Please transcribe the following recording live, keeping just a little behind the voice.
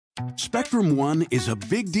Spectrum One is a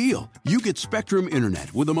big deal. You get Spectrum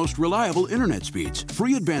Internet with the most reliable internet speeds,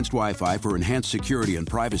 free advanced Wi-Fi for enhanced security and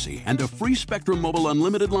privacy, and a free Spectrum Mobile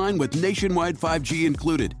Unlimited line with nationwide 5G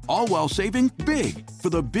included, all while saving big. For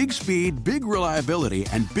the big speed, big reliability,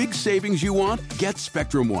 and big savings you want, get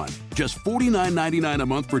Spectrum One. Just $49.99 a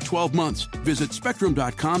month for 12 months. Visit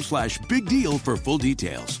spectrum.com/big deal for full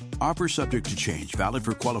details. Offer subject to change. Valid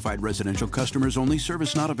for qualified residential customers only.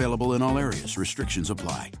 Service not available in all areas. Restrictions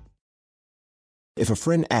apply. If a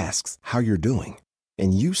friend asks how you're doing,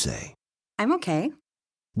 and you say, I'm okay.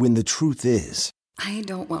 When the truth is, I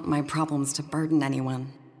don't want my problems to burden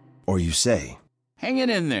anyone. Or you say, hang it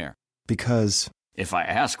in there. Because if I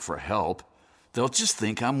ask for help, they'll just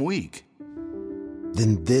think I'm weak.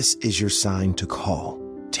 Then this is your sign to call,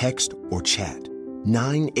 text, or chat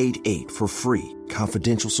 988 for free,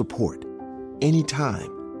 confidential support.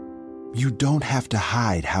 Anytime. You don't have to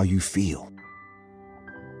hide how you feel.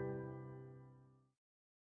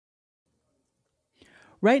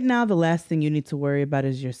 Right now, the last thing you need to worry about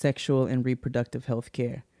is your sexual and reproductive health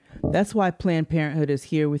care. That's why Planned Parenthood is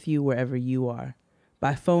here with you wherever you are.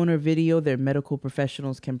 By phone or video, their medical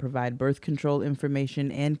professionals can provide birth control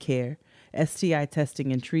information and care, STI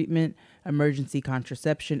testing and treatment, emergency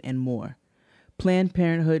contraception, and more. Planned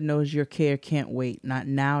Parenthood knows your care can't wait, not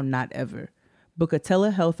now, not ever. Book a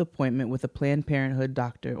telehealth appointment with a Planned Parenthood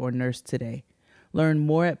doctor or nurse today. Learn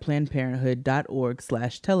more at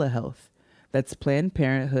plannedparenthood.org/telehealth. That's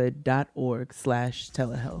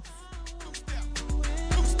plannedparenthood.org/telehealth.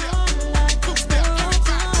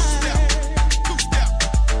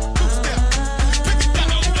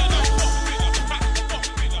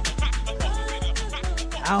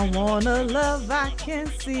 I want a love I can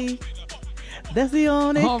see. That's the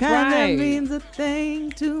only kind that means a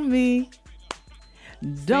thing to me.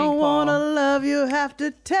 Don't want to love you have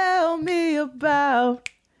to tell me about.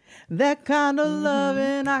 That kind of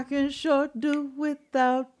loving I can sure do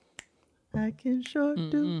without. I can sure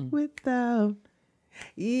do without.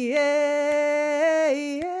 Yeah,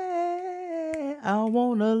 yeah. I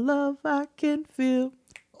want a love I can feel.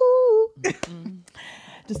 Ooh.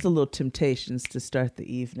 Just a little Temptations to start the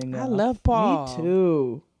evening off. I love Paul. Me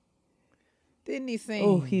too. Didn't he sing?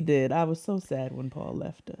 Oh, he did. I was so sad when Paul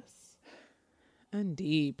left us.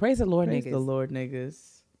 Indeed. Praise the Lord, Praise niggas. the Lord,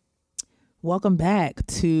 niggas. Welcome back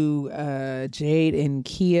to Jade and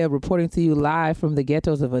Kia reporting to you live from the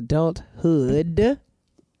ghettos of adulthood,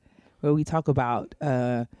 where we talk about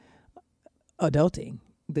adulting,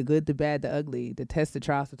 the good, the bad, the ugly, the test, the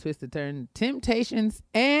trials, the twist, the turn, temptations,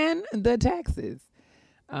 and the taxes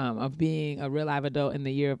of being a real live adult in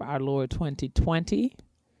the year of our Lord 2020.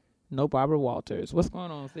 No Barbara Walters. What's going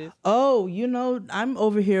on, sis? Oh, you know, I'm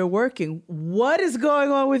over here working. What is going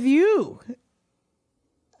on with you?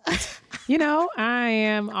 You know, I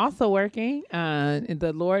am also working.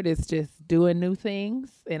 The Lord is just doing new things,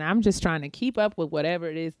 and I'm just trying to keep up with whatever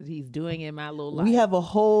it is that he's doing in my little life. We have a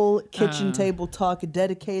whole kitchen table talk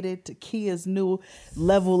dedicated to Kia's new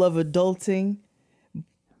level of adulting.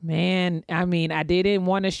 Man, I mean, I didn't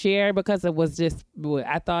want to share because it was just,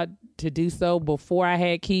 I thought to do so before I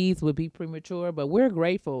had kids would be premature, but we're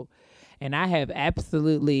grateful. And I have I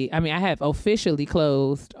have officially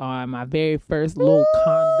closed on my very first little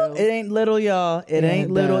condo. It ain't little, y'all. It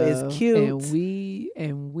ain't little. It's cute.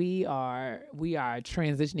 And we are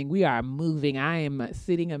transitioning. We are moving. I am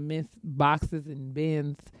sitting amidst boxes and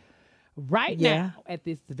bins right now at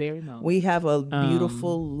this very moment. We have a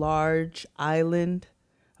beautiful large island,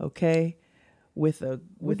 okay, with a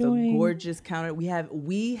gorgeous counter. We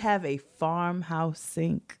have a farmhouse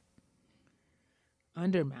sink.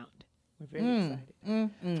 Undermount. We're very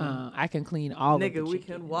excited. I can clean all of the chicken. We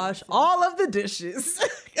can wash all of the dishes.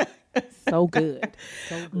 So good.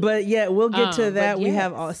 But yeah, we'll get to that. We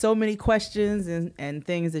have so many questions and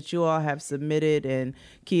things that you all have submitted, and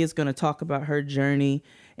Kia's going to talk about her journey.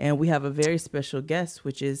 And we have a very special guest,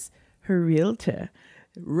 which is her realtor,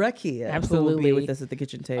 Rukaiyah, who will be with us at the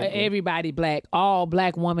kitchen table. Everybody black, all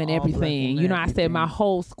black woman, everything. You know, I said my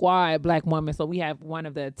whole squad black woman. So we have one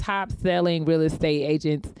of the top selling real estate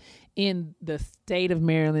agents in the state of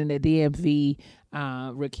Maryland, the DMV.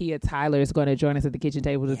 Rukaiyah Tyler is going to join us at the kitchen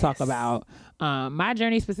table to talk about my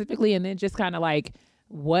journey specifically, and then just kind of like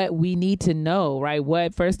what we need to know, right?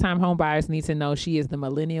 What first-time home buyers need to know. She is the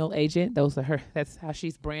millennial agent. That's how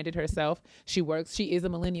she's branded herself. She is a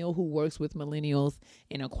millennial who works with millennials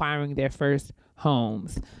in acquiring their first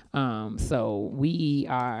homes. So we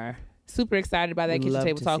are super excited about that kitchen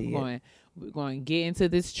table talk. We're going to get into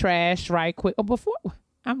this trash right quick. Oh, before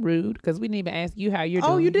I'm rude because we didn't even ask you how you're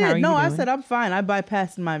doing. Oh, you did? No, I said I'm fine. I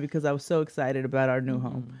bypassed mine because I was so excited about our new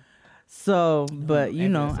home. So, but you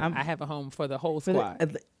know, I have a home for the whole for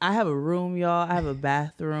squad. I have a room, y'all. I have a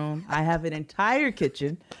bathroom. I have an entire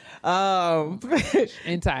kitchen. Entire, full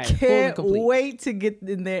and Can't complete. wait to get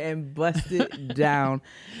in there and bust it down.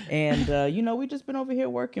 And you know, we just been over here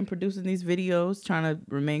working, producing these videos, trying to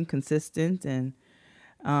remain consistent, and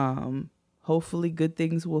hopefully good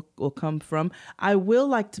things will come from. I will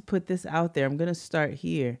like to put this out there. I'm gonna start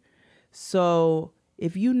here. So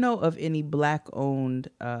if you know of any Black-owned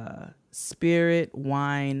spirit,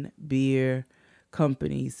 wine, beer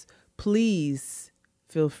companies, please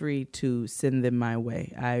feel free to send them my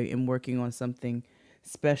way. I am working on something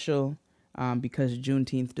special because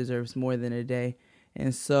Juneteenth deserves more than a day.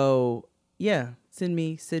 And so, yeah, send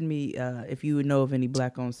me if you know of any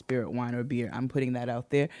Black-owned spirit, wine, or beer. I'm putting that out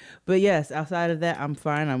there. But yes, outside of that, I'm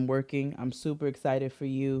fine. I'm working. I'm super excited for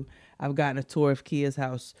you. I've gotten a tour of Kia's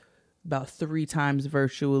house about 3 times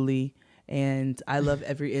virtually, and I love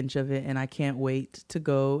every inch of it, and I can't wait to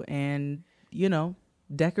go and, you know,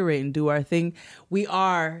 decorate and do our thing. We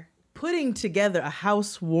are putting together a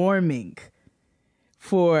housewarming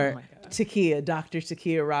for Takia, Dr.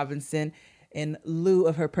 Takia Robinson, in lieu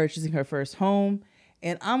of her purchasing her first home.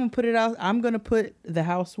 And I'm gonna put it out. I'm gonna put the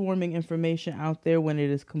housewarming information out there when it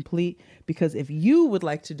is complete, because if you would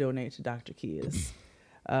like to donate to Dr. Kia's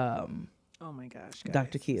Oh my gosh, guys.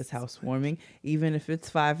 Dr. Kia's housewarming, even if it's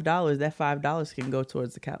 $5, that $5 can go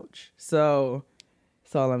towards the couch. So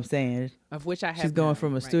that's all I'm saying. Of which I have. She's going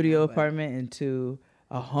from a studio apartment into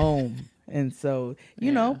a home. And so,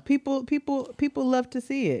 you know, people love to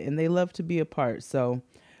see it, and they love to be a part. So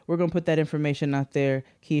we're going to put that information out there.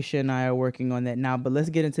 Keisha and I are working on that now, but let's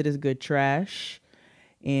get into this good trash,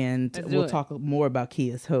 and we'll talk more about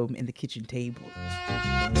Kia's home and the kitchen table.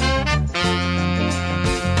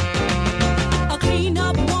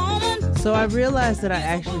 So I realized that I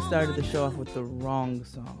actually started the show off with the wrong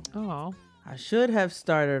song. Oh. I should have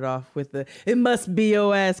started off with the "It must be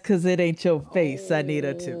your ass 'cause it ain't your face. I need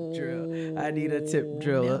a tip drill. I need a tip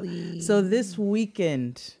drill." Nelly. So this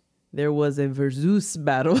weekend there was a versus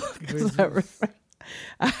battle.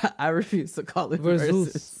 I refuse to call it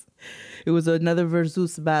versus. It was another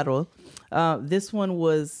versus battle. This one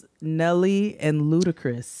was Nelly and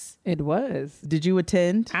Ludacris. It was. Did you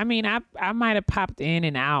attend? I mean, I might have popped in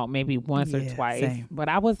and out maybe once or twice, same. but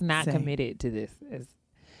I was not committed to this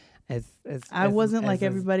I wasn't like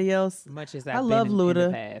everybody else. Much as I I've love been Luda.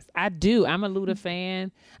 in the past. I do. I'm a Luda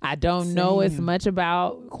fan. I don't know as much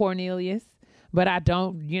about Cornelius, but I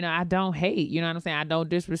don't hate. You know what I'm saying? I don't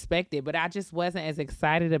disrespect it, but I just wasn't as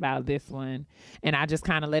excited about this one, and I just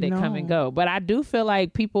kind of let it come and go. But I do feel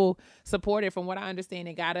like people supported. From what I understand,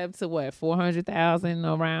 it got up to what, 400,000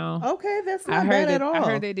 around. Okay, that's not bad at all. I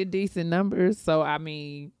heard they did decent numbers. So I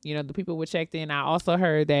mean, you know, the people were checked in. I also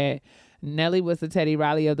heard that Nelly was the Teddy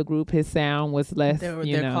Riley of the group. His sound was less.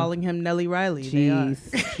 They're calling him Nelly Riley. Jeez.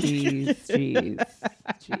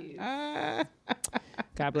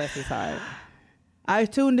 God bless his heart. I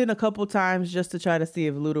tuned in a couple times just to try to see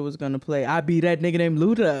if Luda was going to play "I Be That Nigga Named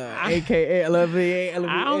Luda," a.k.a.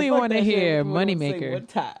 I only want to hear Moneymaker.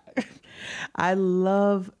 I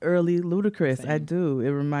love early Ludacris. Same. I do.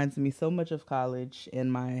 It reminds me so much of college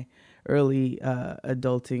and my early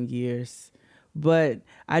adulting years. But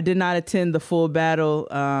I did not attend the full battle.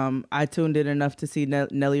 I tuned in enough to see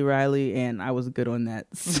Nelly Riley, and I was good on that.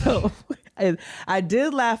 So I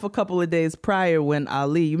did laugh a couple of days prior when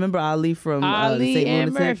Ali, you remember Ali from Ali St.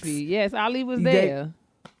 and Lunatics? Murphy. Yes, Ali was there.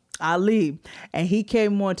 Ali. And he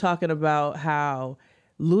came on talking about how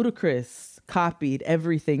Ludacris copied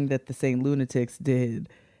everything that the St. Lunatics did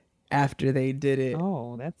after they did it.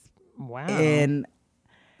 Oh, that's wow. And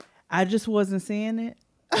I just wasn't seeing it.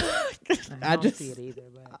 I don't see it either.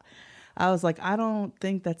 But I was like, I don't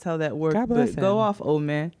think that's how that works. God bless but him. Go off, old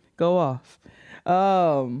man. Go off.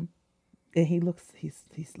 And he's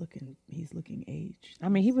looking aged. I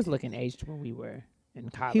mean, he was looking aged when we were in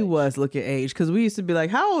college. He was looking aged because we used to be like,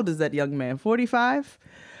 how old is that young man? 45?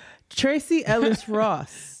 Tracy Ellis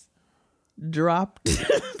Ross dropped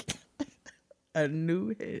a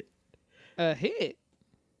new hit. A hit?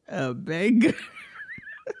 A banger.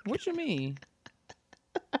 What you mean?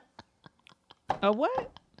 A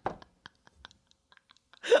what?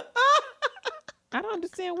 I don't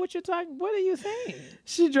understand what you're talking. What are you saying?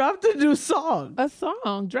 She dropped a new song. A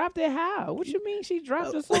song? Dropped it how? What you mean she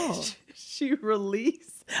dropped a song? She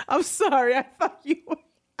released. I'm sorry. I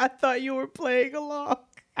thought you were playing along.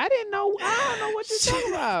 I didn't know. I don't know what you're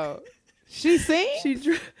talking about. She sings?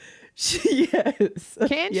 Yes.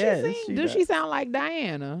 Can she sing? Does she sound like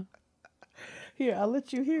Diana? Here, I'll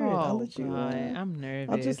let you hear it. I'll let you. I'm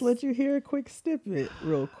nervous. I'll just let you hear a quick snippet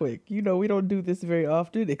real quick. You know, we don't do this very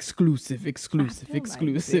often. Exclusive, like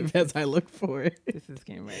as I look for it. This is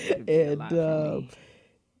getting ready to be a lot for me.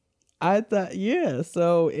 I thought,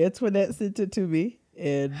 so Antoinette sent it to me,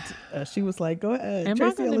 and she was like, "Go ahead." Am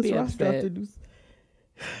Tracy I going to be Ellis Ross dropped upset? a news.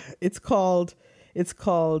 It's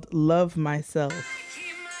called "Love Myself."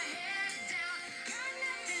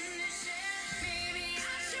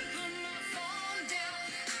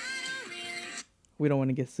 We don't want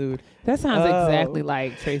to get sued. That sounds exactly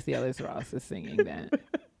like Tracy Ellis Ross is singing that.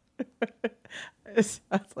 It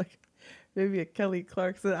sounds like maybe a Kelly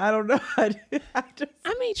Clarkson. I don't know. I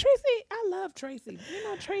mean, Tracy, I love Tracy. You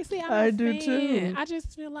know, Tracy, I do too. I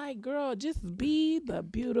just feel like, girl, just be the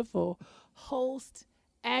beautiful host,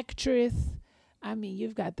 actress. I mean,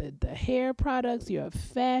 you've got the hair products. You're a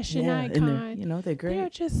fashion icon. You know, they're great. There are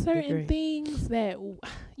just certain things that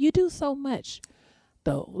you do so much.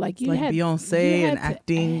 Though, like you had Beyonce and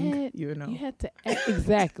acting, you know, you had to act,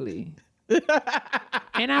 exactly.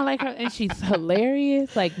 And I like her, and she's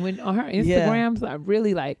hilarious. Like when on her Instagrams, I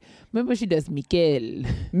really like. Remember, she does Mikael.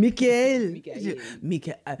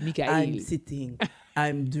 I'm sitting.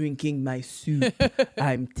 I'm drinking my soup.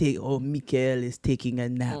 Mikael is taking a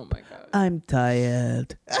nap. Oh my god, I'm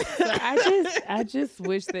tired. So I just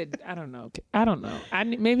wish that I don't know.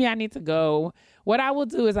 Maybe I need to go. What I will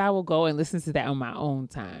do is I will go and listen to that on my own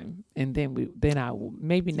time, and then I will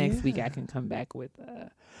maybe next week I can come back with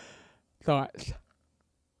thoughts.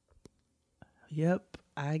 Yep,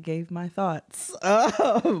 I gave my thoughts.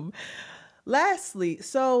 Lastly,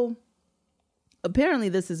 so apparently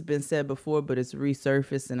this has been said before, but it's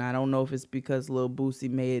resurfaced, and I don't know if it's because Lil Boosie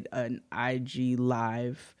made an IG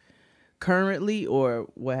live currently or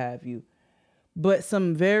what have you, but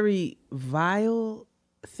some very vile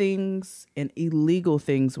things and illegal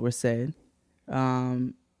things were said,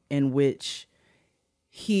 in which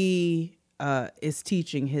he is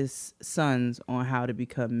teaching his sons on how to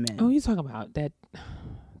become men. Oh, you talking about that?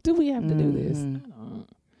 Do we have to do this?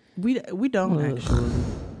 We don't actually.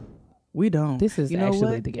 We don't. This is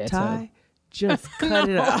actually the ghetto. Ty, just cut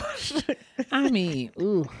it out. I mean,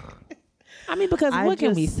 ooh. I mean, because what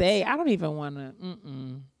can we say? I don't even want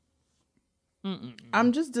to.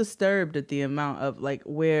 I'm just disturbed at the amount of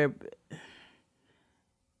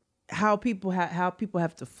how people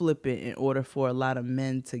have to flip it in order for a lot of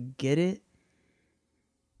men to get it,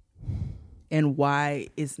 and why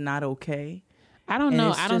it's not okay. I don't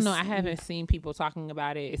know. I haven't seen people talking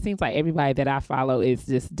about it. It seems like everybody that I follow is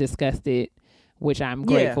just disgusted, which I'm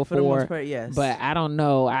grateful for the most part, yes. But I don't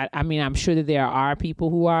know. I mean, I'm sure that there are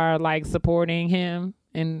people who are like supporting him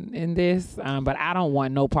in this, but I don't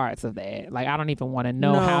want no parts of that. Like, I don't even want to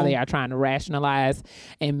know how they are trying to rationalize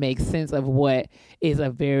and make sense of what is a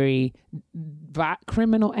very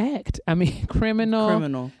criminal act. I mean,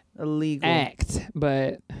 criminal, illegal act.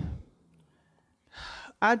 But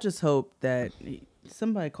I just hope that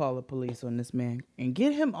somebody call the police on this man and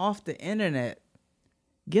get him off the internet.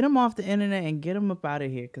 Get him off the internet and get him up out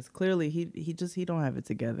of here, because clearly he don't have it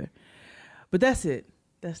together. But that's it.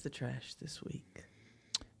 That's the trash this week.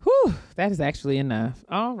 Whew, that is actually enough.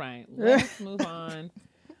 All right, let's move on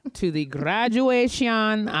to the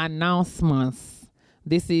graduation announcements.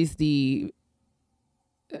 This is the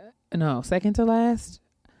second to last.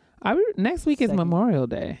 Next week is Memorial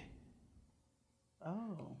Day.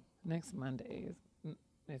 Oh, next Monday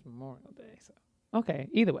is Memorial Day. So okay,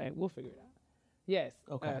 either way, we'll figure it out. Yes.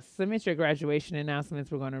 Okay. Submit your graduation announcements.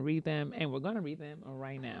 We're going to read them, and we're going to read them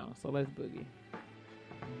right now. So let's boogie.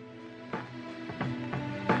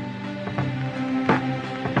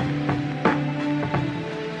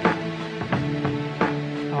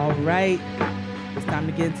 All right. It's time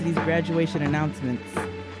to get into these graduation announcements.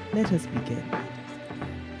 Let us begin.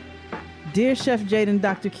 Dear Chef Jade and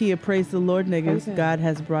Dr. Kia, praise the Lord, niggas. Okay. God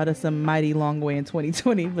has brought us a mighty long way in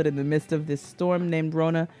 2020, but in the midst of this storm named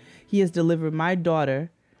Rona, He has delivered my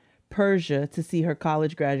daughter, Persia, to see her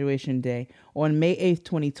college graduation day. On May 8th,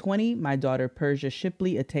 2020, my daughter, Persia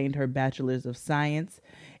Shipley, attained her Bachelor's of Science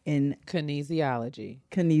in Kinesiology.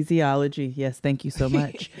 Yes, thank you so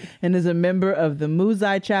much. And is a member of the Mu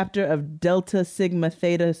Xi chapter of Delta Sigma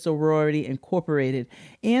Theta Sorority Incorporated,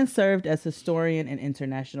 and served as historian and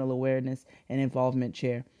international awareness and involvement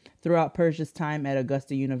chair. Throughout Persia's time at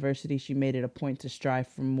Augusta University, she made it a point to strive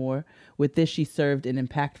for more. With this, she served in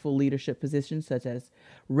impactful leadership positions such as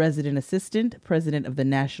resident assistant, president of the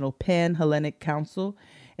National Pan-Hellenic Council,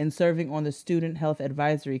 and serving on the Student Health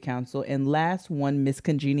Advisory Council, and last won Miss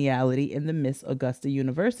Congeniality in the Miss Augusta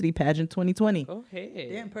University Pageant 2020. Okay.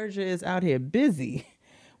 Damn, Persia is out here busy.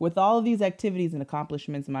 With all of these activities and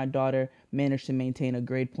accomplishments, my daughter managed to maintain a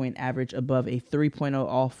grade point average above a 3.0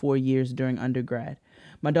 all 4 years during undergrad.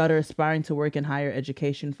 My daughter is aspiring to work in higher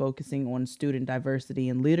education, focusing on student diversity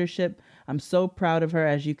and leadership. I'm so proud of her.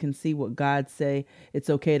 As you can see, what God say, it's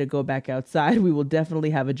okay to go back outside. We will definitely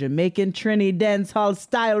have a Jamaican Trini dance hall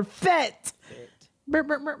style fete.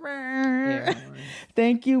 Yeah.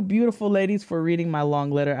 Thank you, beautiful ladies, for reading my long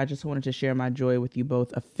letter. I just wanted to share my joy with you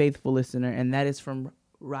both, a faithful listener, and that is from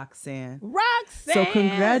Roxanne. Roxanne! So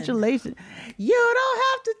congratulations. You don't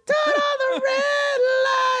have to turn on the red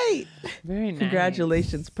light. Very nice.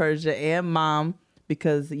 Congratulations, Persia and Mom,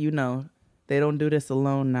 because, you know, they don't do this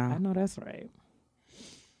alone now. I know that's right.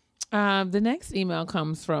 The next email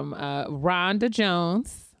comes from Rhonda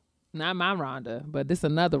Jones. Not my Rhonda, but this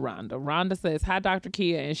another Rhonda. Rhonda says, hi, Dr.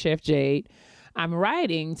 Kia and Chef Jade. I'm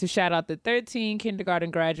writing to shout out the 13 kindergarten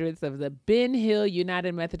graduates of the Ben Hill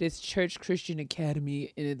United Methodist Church Christian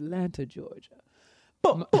Academy in Atlanta, Georgia.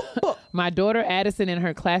 My daughter Addison and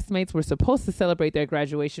her classmates were supposed to celebrate their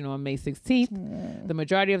graduation on May 16th. The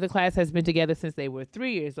majority of the class has been together since they were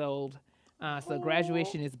 3 years old. So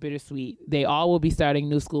graduation is bittersweet. They all will be starting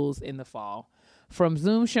new schools in the fall. From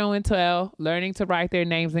Zoom show and tell, learning to write their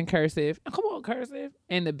names in cursive, come on, cursive,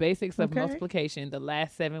 and the basics of multiplication, the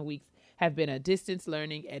last 7 weeks have been a distance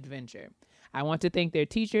learning adventure. I want to thank their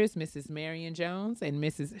teachers, Mrs. Marion Jones and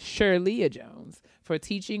Mrs. Shirley Jones, for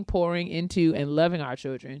teaching, pouring into, and loving our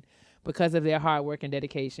children. Because of their hard work and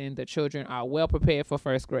dedication, the children are well prepared for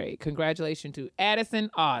first grade. Congratulations to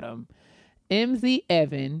Addison Autumn, MZ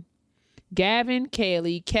Evan, Gavin,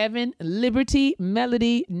 Kaylee, Kevin, Liberty,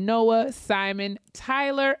 Melody, Noah, Simon,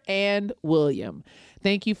 Tyler, and William.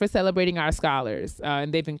 Thank you for celebrating our scholars.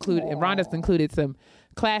 And they've included, and Rhonda's included some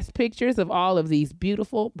class pictures of all of these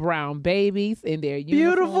beautiful brown babies in their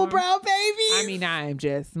uniform. Beautiful brown babies. I mean, I am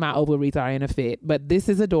just, my ovaries are in a fit, but this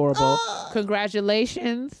is adorable.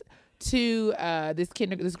 Congratulations to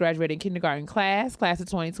this graduating kindergarten class of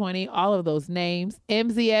 2020, all of those names: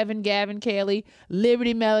 MZ Evan, Gavin, Kelly,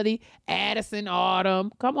 Liberty, Melody, Addison,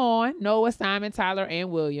 Autumn. Come on, Noah, Simon, Tyler, and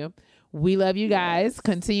William. We love you guys.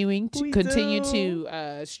 Continue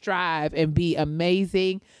to strive and be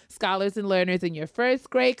amazing scholars and learners in your first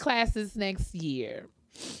grade classes next year.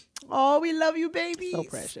 Oh, we love you, babies. So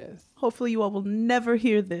precious. Hopefully you all will never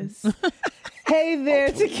hear this. Hey there,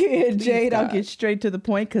 Takia and Jade. I'll get straight to the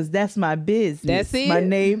point because that's my business. That's it. My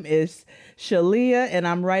name is Shalia, and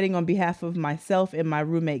I'm writing on behalf of myself and my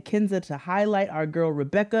roommate Kenza to highlight our girl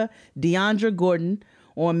Rebecca Deandra Gordon.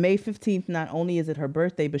 On May 15th, not only is it her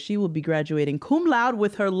birthday, but she will be graduating cum laude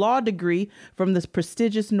with her law degree from this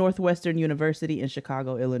prestigious Northwestern University in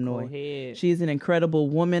Chicago, Illinois. She is an incredible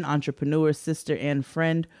woman, entrepreneur, sister, and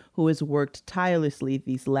friend who has worked tirelessly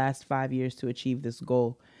these last 5 years to achieve this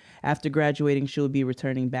goal. After graduating, she'll be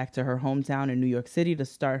returning back to her hometown in New York City to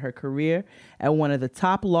start her career at one of the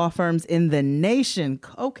top law firms in the nation.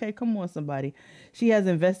 Okay, come on, somebody. She has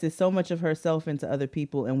invested so much of herself into other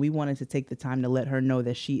people, and we wanted to take the time to let her know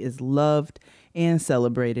that she is loved and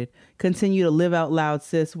celebrated. Continue to live out loud,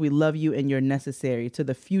 sis. We love you, and you're necessary. To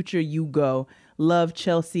the future you go. Love,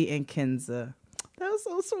 Chelsea and Kenza. That was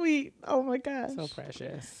so sweet. Oh, my gosh. So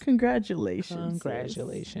precious. Congratulations.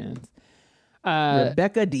 Congratulations.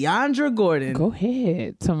 Rebecca Deandra Gordon. Go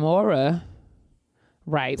ahead. Tamora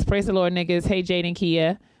writes, praise the Lord, niggas. Hey, Jade and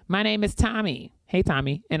Kia. My name is Tommy. Hey,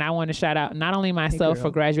 Tommy. And I want to shout out not only myself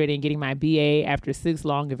for graduating and getting my BA after 6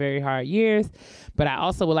 long and very hard years, but I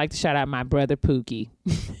also would like to shout out my brother Pookie.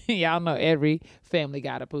 Y'all know every family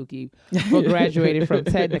got a Pookie for graduating from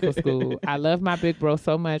technical school. I love my big bro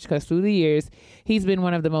so much because through the years, he's been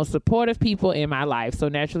one of the most supportive people in my life. So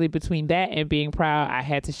naturally, between that and being proud, I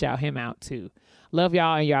had to shout him out too. Love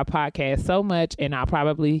y'all and y'all podcast so much, and I'll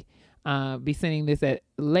probably be sending this at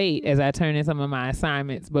late as I turn in some of my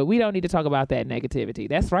assignments, but we don't need to talk about that negativity.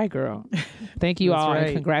 That's right, girl. Thank you all,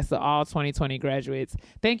 and congrats to all 2020 graduates.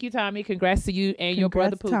 Thank you, Tommy. Congrats to you and your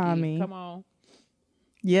brother Pookie. Tommy. Come on.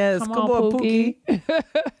 Yes, come on, Pookie.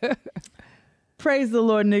 Praise the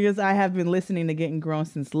Lord, niggas. I have been listening to Getting Grown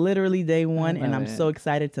since literally day one, and I'm so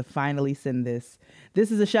excited to finally send this. This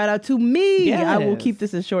is a shout out to me. Yes. I will keep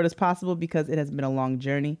this as short as possible because it has been a long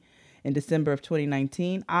journey. In December of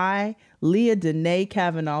 2019, I, Leah Danae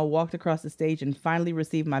Kavanaugh, walked across the stage and finally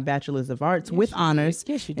received my Bachelor's of Arts with honors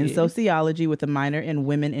in sociology with a minor in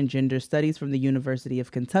women and gender studies from the University of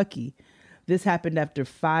Kentucky. This happened after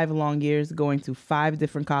 5 long years going to 5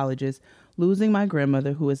 different colleges, losing my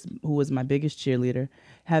grandmother, who was my biggest cheerleader,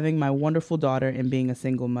 having my wonderful daughter, and being a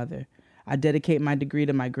single mother. I dedicate my degree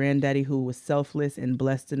to my granddaddy, who was selfless and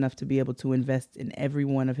blessed enough to be able to invest in every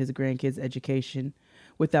one of his grandkids' education.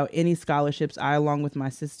 Without any scholarships, I, along with my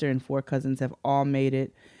sister and 4 cousins, have all made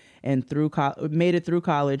it through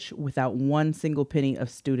college without one single penny of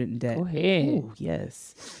student debt. Go ahead. Ooh,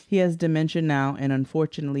 yes. He has dementia now, and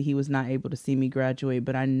unfortunately, he was not able to see me graduate,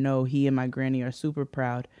 but I know he and my granny are super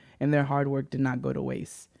proud, and their hard work did not go to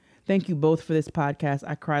waste. Thank you both for this podcast.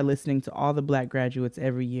 I cry listening to all the Black graduates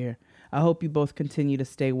every year. I hope you both continue to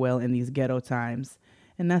stay well in these ghetto times.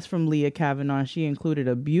 And that's from Leah Kavanaugh. She included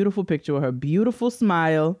a beautiful picture of her beautiful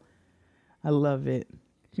smile. I love it.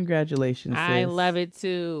 Congratulations, sis. I love it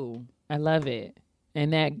too. I love it.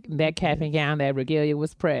 And that cap and gown, that regalia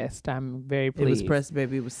was pressed. I'm very pleased. It was pressed,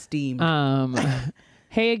 baby. It was steamed.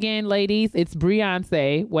 Hey again, ladies. It's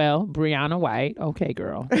Beyonce. Well, Brianna White. Okay,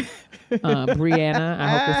 girl. Brianna. I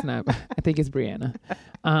hope it's not. I think it's Brianna.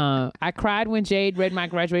 I cried when Jade read my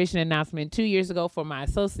graduation announcement 2 years ago for my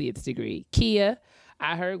associate's degree. Kia,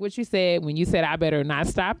 I heard what you said when you said I better not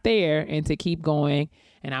stop there and to keep going.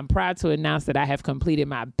 And I'm proud to announce that I have completed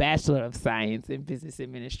my Bachelor of Science in Business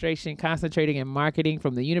Administration, concentrating in marketing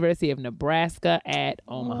from the University of Nebraska at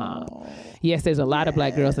Omaha. Oh, yes, there's a lot of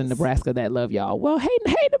Black girls in Nebraska that love y'all. Well, hey,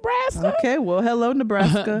 Nebraska. Okay, well, hello,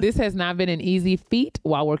 Nebraska. This has not been an easy feat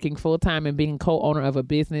while working full-time and being co-owner of a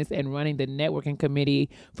business and running the networking committee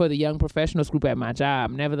for the Young Professionals Group at my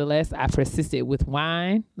job. Nevertheless, I persisted with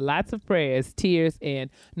wine, lots of prayers, tears,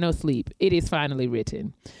 and no sleep. It is finally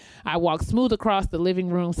written. I walked smooth across the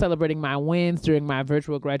living room celebrating my wins during my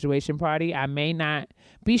virtual graduation party. I may not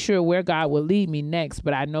be sure where God will lead me next,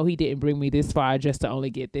 but I know he didn't bring me this far just to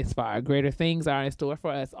only get this far. Greater things are in store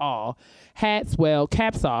for us all.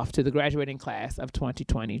 Caps off to the graduating class of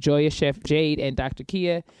 2020. Joya, Chef Jade, and Dr.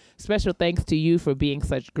 Kia, special thanks to you for being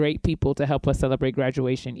such great people to help us celebrate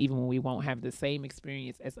graduation, even when we won't have the same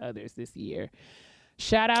experience as others this year.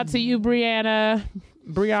 Shout out to you, Brianna.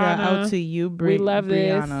 Shout out to you, we love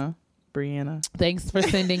Brianna. this. Brianna. Thanks for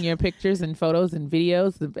sending your pictures and photos and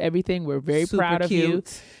videos of everything. We're very Super proud of cute. you.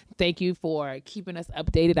 Thank you for keeping us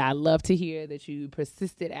updated. I love to hear that you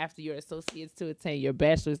persisted after your associates to attain your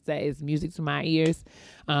bachelor's. That is music to my ears.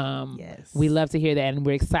 Yes. We love to hear that, and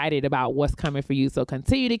we're excited about what's coming for you. So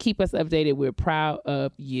continue to keep us updated. We're proud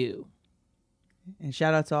of you. And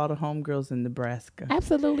shout out to all the homegirls in Nebraska.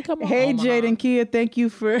 Absolutely. Come on. Hey, Omaha. Jade and Kia, thank you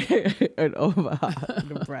for in Omaha,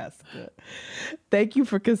 Nebraska. Thank you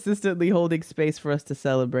for consistently holding space for us to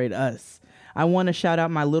celebrate us. I want to shout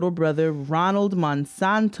out my little brother, Ronald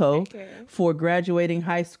Monsanto, for graduating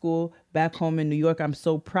high school back home in New York. I'm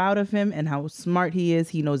so proud of him and how smart he is.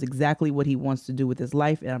 He knows exactly what he wants to do with his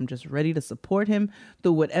life, and I'm just ready to support him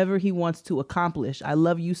through whatever he wants to accomplish. I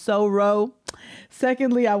love you so, Ro.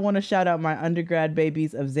 Secondly, I want to shout out my undergrad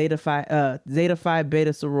babies of Zeta Phi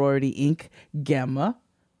Beta Sorority Inc. Gamma.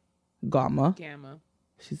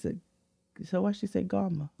 She said, so why she say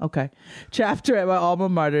Gamma? Okay. Chapter at my alma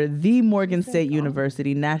mater, the Morgan State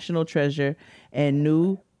University, National Treasure, and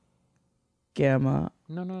new Gamma.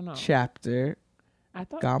 No. Chapter.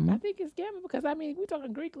 Gamma? I think it's Gamma because, we're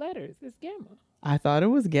talking Greek letters. It's Gamma. I thought it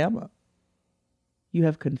was Gamma. You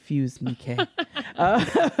have confused me, Kay.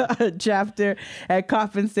 Chapter at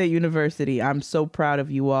Coffin State University. I'm so proud of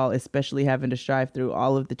you all, especially having to strive through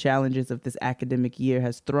all of the challenges of this academic year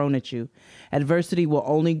has thrown at you. Adversity will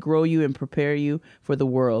only grow you and prepare you for the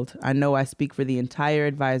world. I know I speak for the entire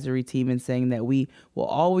advisory team in saying that we will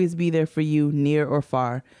always be there for you, near or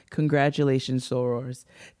far. Congratulations, sorors.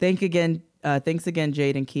 Thanks again,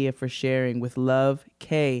 Jade and Kia, for sharing. With love,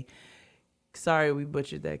 Kay. Sorry we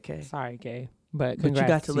butchered that, Kay. Sorry, Kay. But you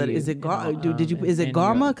got to let it. Is it Is it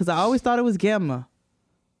Gamma? Because I always thought it was Gamma.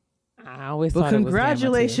 I always thought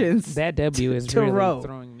congratulations. It was Gamma too. That W is really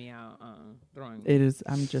throwing me out. It is.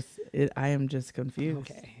 I am just confused.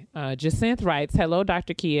 Okay. Jacinth writes, "Hello,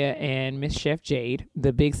 Dr. Kia and Miss Chef Jade,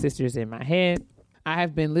 the big sisters in my head. I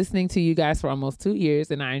have been listening to you guys for almost 2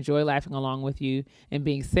 years, and I enjoy laughing along with you and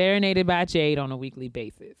being serenaded by Jade on a weekly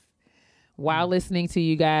basis. While listening to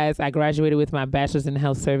you guys, I graduated with my bachelor's in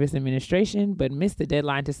health service administration, but missed the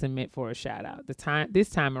deadline to submit for a shout out. This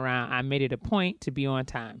time around, I made it a point to be on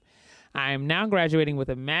time. I am now graduating with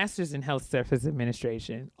a master's in health service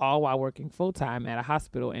administration, all while working full-time at a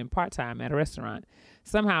hospital and part-time at a restaurant.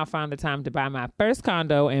 Somehow I found the time to buy my first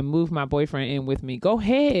condo and move my boyfriend in with me. Go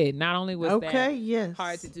ahead. Not only was that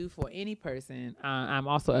hard to do for any person, I'm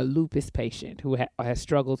also a lupus patient who has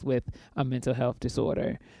struggles with a mental health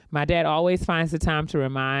disorder. My dad always finds the time to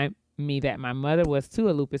remind me that my mother was too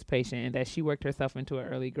a lupus patient and that she worked herself into an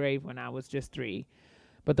early grave when I was just 3.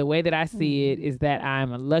 But the way that I see it is that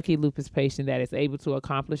I'm a lucky lupus patient that is able to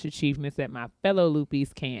accomplish achievements that my fellow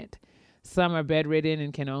lupies can't. Some are bedridden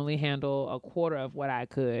and can only handle a quarter of what I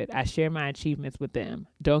could. I share my achievements with them.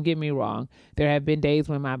 Don't get me wrong. There have been days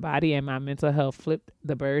when my body and my mental health flipped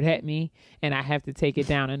the bird at me, and I have to take it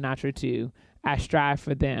down a notch or two. I strive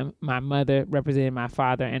for them, my mother, representing my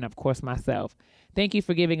father, and of course myself. Thank you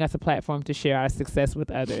for giving us a platform to share our success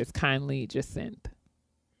with others. Kindly, Jacinth.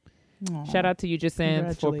 Aww. Shout out to you,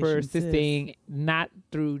 Jacinth, for persisting not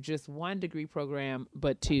through just one degree program,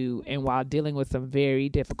 but two, and while dealing with some very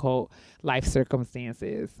difficult life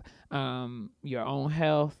circumstances, your own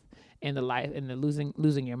health and the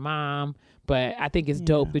losing your mom. But I think it's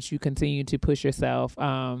dope that you continue to push yourself,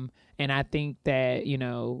 and I think that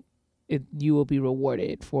you will be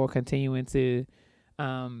rewarded for continuing to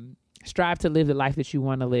strive to live the life that you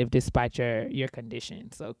want to live despite your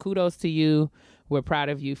condition. So kudos to you. We're proud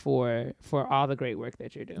of you for all the great work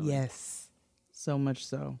that you're doing. Yes, so much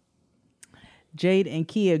so. Jade and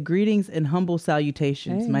Kia, greetings and humble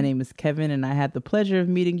salutations. Hey. My name is Kevin, and I had the pleasure of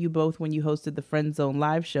meeting you both when you hosted the Friend Zone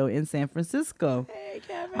live show in San Francisco. Hey,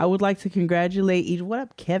 Kevin. I would like to congratulate each. What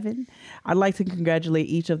up, Kevin? I'd like to congratulate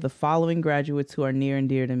each of the following graduates who are near and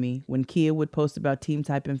dear to me. When Kia would post about Team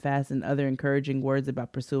Typing Fast and other encouraging words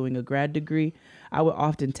about pursuing a grad degree, I would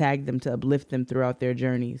often tag them to uplift them throughout their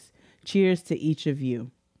journeys. Cheers to each of you.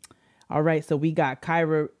 All right, so we got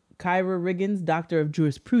Kyra Riggins, Doctor of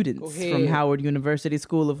Jurisprudence from Howard University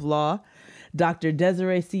School of Law. Dr.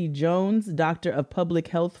 Desiree C. Jones, Doctor of Public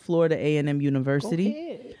Health, Florida A&M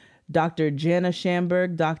University. Dr. Jana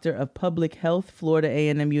Schamberg, Doctor of Public Health, Florida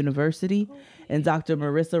A&M University. And Dr.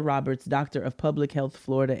 Marissa Roberts, Doctor of Public Health,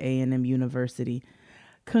 Florida A&M University.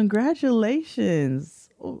 Congratulations.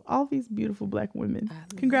 All these beautiful Black women.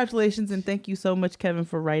 Congratulations, and thank you so much, Kevin,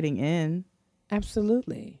 for writing in.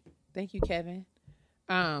 Absolutely. Thank you, Kevin.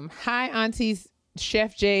 Hi, aunties,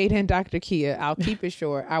 Chef Jade and Dr. Kia. I'll keep it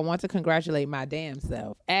short. I want to congratulate my damn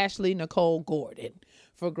self, Ashley Nicole Gordon,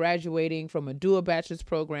 for graduating from a dual bachelor's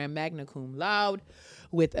program, magna cum laude,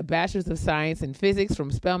 with a bachelor's of science in physics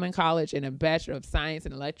from Spelman College and a bachelor of science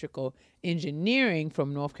in electrical engineering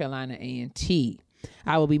from North Carolina A&T.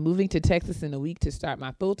 I will be moving to Texas in a week to start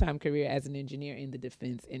my full-time career as an engineer in the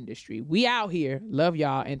defense industry. We out here. Love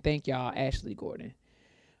y'all and thank y'all, Ashley Gordon.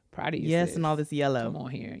 Proud of you. Yes, sis. and all this yellow. Come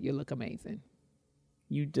on here. You look amazing.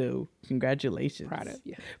 You do. Congratulations. Proud of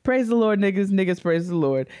you. Praise the Lord, niggas. Niggas, praise the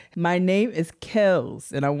Lord. My name is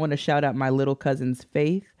Kels, and I want to shout out my little cousin's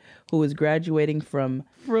Faith, who is graduating from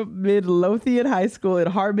Midlothian High School, and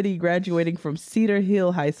Harmony graduating from Cedar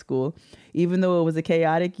Hill High School. Even though it was a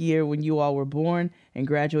chaotic year when you all were born, and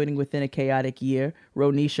graduating within a chaotic year,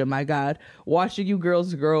 Ronisha, my God, watching you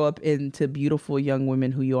girls grow up into beautiful young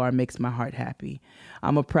women who you are makes my heart happy.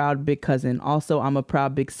 I'm a proud big cousin. Also, I'm a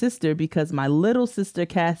proud big sister because my little sister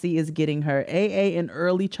Cassie is getting her AA in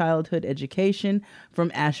early childhood education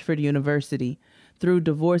from Ashford University. Through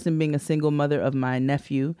divorce and being a single mother of my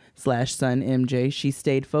nephew/son MJ, she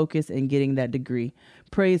stayed focused in getting that degree.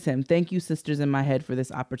 Praise him. Thank you, sisters in my head, for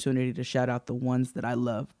this opportunity to shout out the ones that I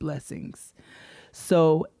love. Blessings.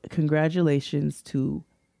 So congratulations to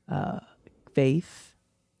Faith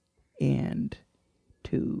and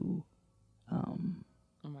to oh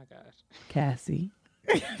my gosh, Cassie.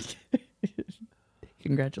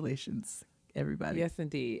 Congratulations, everybody. Yes,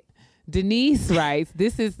 indeed. Denise writes,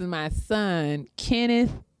 this is my son,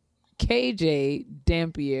 Kenneth KJ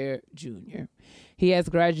Dampier Jr. He has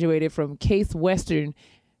graduated from Case Western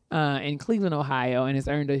in Cleveland, Ohio, and has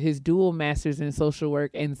earned his dual master's in social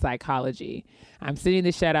work and psychology. I'm sending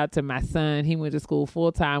this shout out to my son. He went to school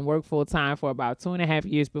full-time, worked full-time for about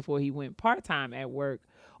 2.5 years before he went part-time at work,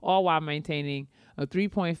 all while maintaining a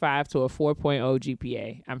 3.5 to a 4.0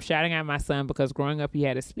 GPA. I'm shouting out my son because growing up he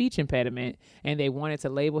had a speech impediment and they wanted to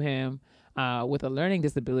label him with a learning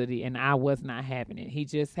disability, and I was not having it. He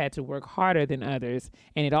just had to work harder than others,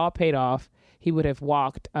 and it all paid off. He would have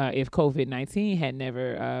walked if COVID-19 had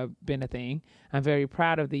never been a thing. I'm very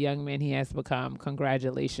proud of the young man he has become.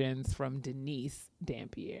 Congratulations from Denise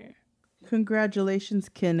Dampier. Congratulations,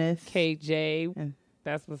 Kenneth. KJ,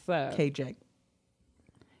 that's what's up. KJ.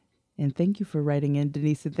 And thank you for writing in,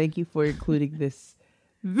 Denise, and thank you for including this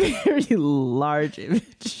very large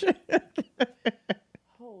image.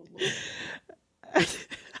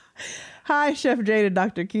 Hi, Chef Jade and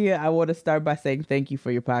Dr. Kia. I want to start by saying thank you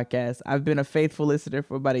for your podcast. I've been a faithful listener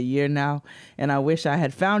for about a year now, and I wish I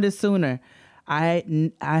had found it sooner. I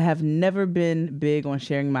have never been big on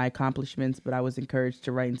sharing my accomplishments, but I was encouraged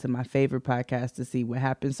to write into my favorite podcast to see what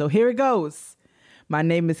happens. So here it goes. My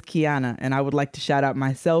name is Kiana, and I would like to shout out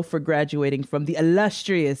myself for graduating from the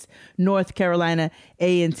illustrious North Carolina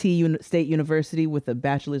A&T State University with a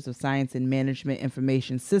Bachelor's of Science in Management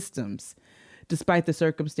Information Systems. Despite the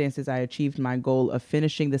circumstances, I achieved my goal of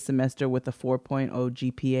finishing the semester with a 4.0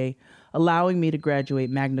 GPA, allowing me to graduate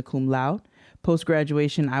magna cum laude.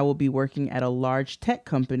 Post-graduation, I will be working at a large tech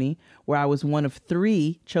company where I was one of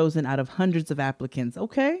 3 chosen out of hundreds of applicants.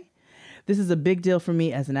 Okay. This is a big deal for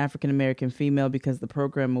me as an African-American female because the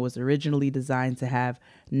program was originally designed to have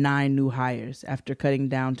 9 new hires. After cutting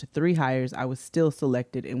down to 3 hires, I was still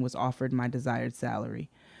selected and was offered my desired salary.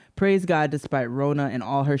 Praise God, despite Rona and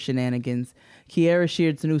all her shenanigans. Kiara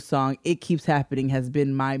Sheard's new song, It Keeps Happening, has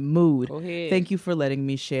been my mood. Go ahead. Thank you for letting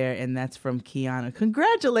me share, and that's from Kiana.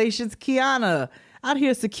 Congratulations, Kiana. Out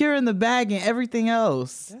here securing the bag and everything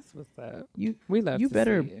else. That's what's up. We love you to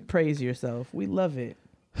better praise yourself. We love it.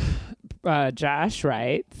 Josh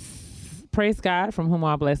writes, praise God from whom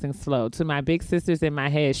all blessings flow. To my big sisters in my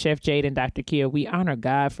head, Chef Jade and Dr. Kia, we honor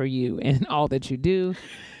God for you and all that you do.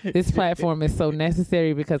 This platform is so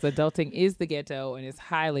necessary because adulting is the ghetto and is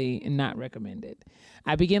highly not recommended.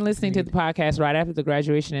 I began listening to the podcast right after the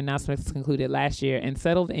graduation announcements concluded last year and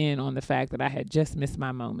settled in on the fact that I had just missed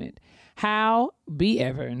my moment. How be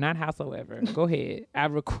ever, not howsoever. Go ahead.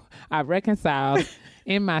 I reconciled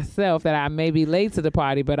in myself that I may be late to the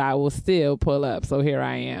party, but I will still pull up. So here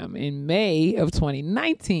I am. In May of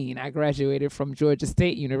 2019, I graduated from Georgia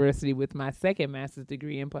State University with my second master's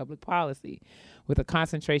degree in public policy with a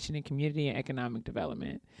concentration in community and economic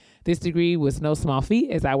development. This degree was no small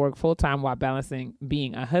feat as I worked full-time while balancing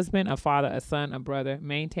being a husband, a father, a son, a brother,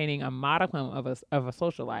 maintaining a modicum of a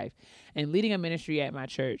social life, and leading a ministry at my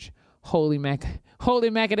church. Holy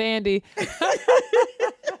Macadandy.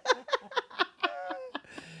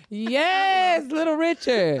 Yes, Little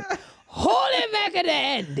Richard. Holy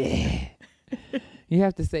Macadandy. You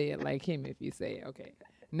have to say it like him if you say it. Okay.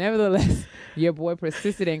 Nevertheless, your boy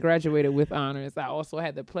persisted and graduated with honors. I also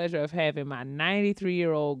had the pleasure of having my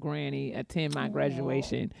 93-year-old granny attend my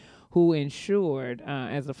graduation, who ensured,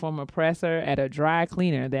 as a former presser at a dry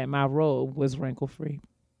cleaner, that my robe was wrinkle-free.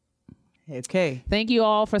 Okay. Thank you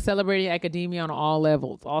all for celebrating academia on all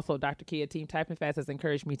levels. Also, Dr. Kia, Team Typing Fast has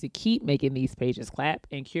encouraged me to keep making these pages clap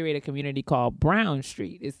and curate a community called Brown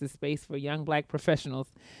Street. It's the space for young Black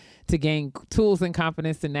professionals to gain tools and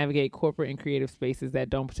confidence to navigate corporate and creative spaces that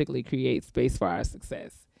don't particularly create space for our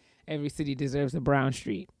success. Every city deserves a Brown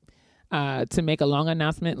Street. To make a long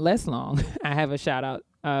announcement less long, I have a shout out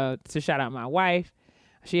my wife.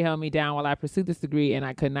 She held me down while I pursued this degree, and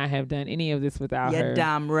I could not have done any of this without her. Yeah,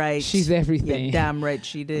 damn right. She's everything. Yeah, damn right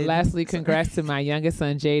she did. Lastly, congrats to my youngest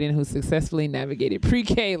son, Jaden, who successfully navigated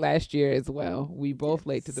pre-K last year as well. We both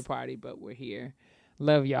late to the party, but we're here.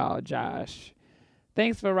 Love y'all, Josh.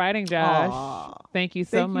 Thanks for writing, Josh. Aww. Thank you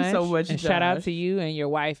so much. Thank you so much, and Josh. shout out to you and your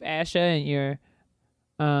wife, Asha, and your,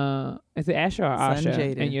 is it Asha or son, Asha?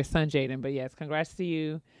 Jaden. And your son, Jaden. But yes, congrats to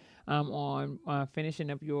you. On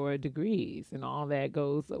finishing up your degrees and all that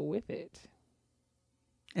goes with it.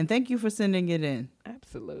 And thank you for sending it in.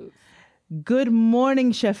 Absolutely. Good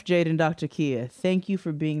morning, Chef Jade and Dr. Kia. Thank you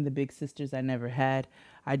for being the big sisters I never had.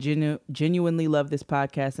 I genuinely love this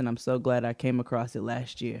podcast, and I'm so glad I came across it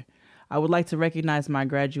last year. I would like to recognize my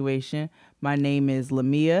graduation. My name is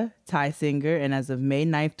Lamia Tysinger, and as of May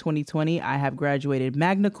 9th, 2020, I have graduated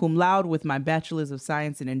magna cum laude with my Bachelor's of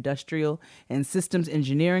Science in Industrial and Systems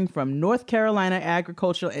Engineering from North Carolina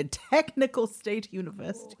Agricultural and Technical State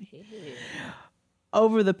University.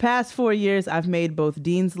 Over the past 4 years, I've made both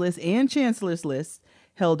Dean's List and Chancellor's List,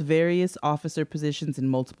 held various officer positions in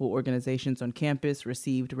multiple organizations on campus,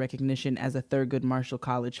 received recognition as a Thurgood Marshall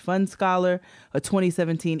College Fund Scholar, a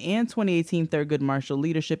 2017 and 2018 Thurgood Marshall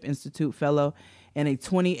Leadership Institute Fellow, and a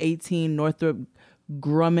 2018 Northrop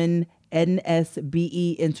Grumman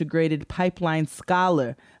NSBE Integrated Pipeline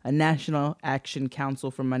Scholar, a National Action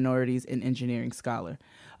Council for Minorities in Engineering Scholar.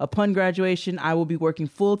 Upon graduation, I will be working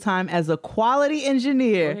full-time as a quality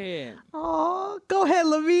engineer. Go ahead. Oh, go ahead,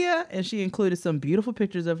 Lavia. And she included some beautiful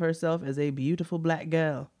pictures of herself as a beautiful Black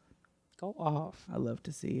girl. Go off. I love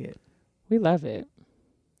to see it. We love it.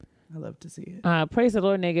 I love to see it. Praise the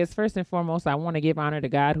Lord, niggas. First and foremost, I want to give honor to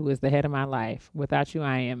God, who is the head of my life. Without you,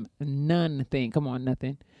 I am nothing. Come on,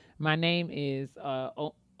 nothing. My name is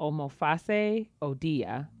Omofase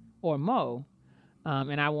Odia, or Mo.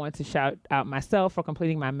 And I want to shout out myself for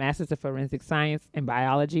completing my Master's of Forensic Science and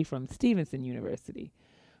Biology from Stevenson University.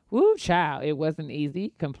 Woo, child. It wasn't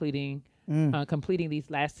easy completing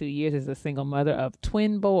these last 2 years as a single mother of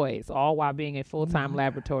twin boys, all while being a full-time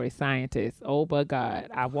laboratory scientist. Oh, but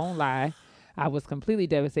God, I won't lie. I was completely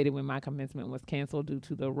devastated when my commencement was canceled due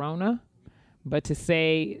to the Rona. But to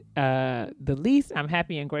say the least, I'm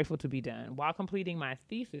happy and grateful to be done. While completing my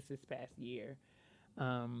thesis this past year,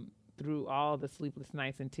 through all the sleepless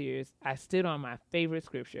nights and tears, I stood on my favorite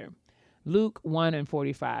scripture. Luke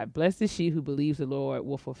 1:45. Blessed is she who believes the Lord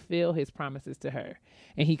will fulfill his promises to her.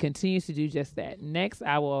 And he continues to do just that. Next,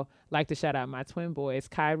 I will like to shout out my twin boys,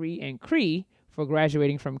 Kyrie and Cree, for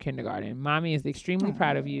graduating from kindergarten. Mommy is extremely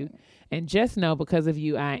proud of you. And just know, because of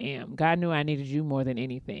you, I am. God knew I needed you more than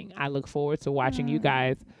anything. I look forward to watching you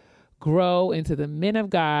guys grow into the men of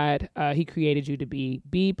God he created you to be.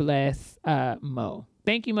 Be blessed, Mo.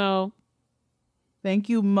 Thank you, Mo. Thank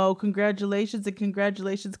you, Mo. Congratulations, and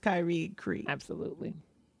congratulations, Kyrie and Cree. Absolutely.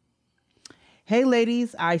 Hey,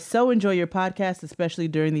 ladies, I so enjoy your podcast, especially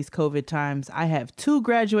during these COVID times. I have 2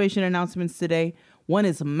 graduation announcements today. One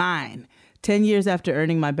is mine. 10 years after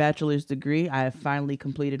earning my bachelor's degree, I have finally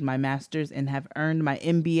completed my master's and have earned my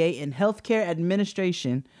MBA in healthcare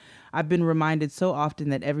administration. I've been reminded so often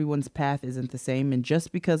that everyone's path isn't the same, and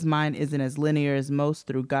just because mine isn't as linear as most,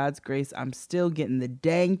 through God's grace, I'm still getting the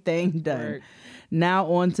dang thing done. Work. Now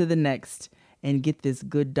on to the next, and get this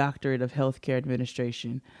good doctorate of healthcare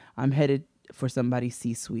administration. I'm headed for somebody's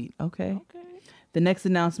C-suite. Okay. The next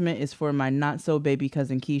announcement is for my not-so-baby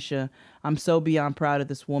cousin Keisha. I'm so beyond proud of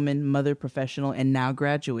this woman, mother, professional, and now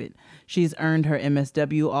graduate. She's earned her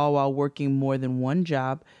MSW all while working more than one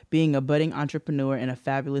job, being a budding entrepreneur, and a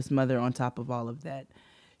fabulous mother on top of all of that.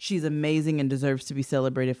 She's amazing and deserves to be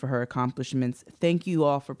celebrated for her accomplishments. Thank you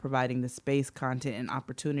all for providing the space, content, and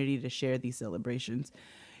opportunity to share these celebrations.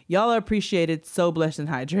 Y'all are appreciated, so blessed and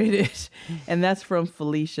hydrated. And that's from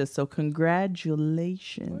Felicia. So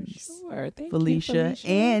congratulations. For sure. Thank Felicia, you, Felicia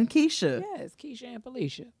and Keisha. Yes, Keisha and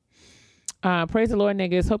Felicia. Praise the Lord,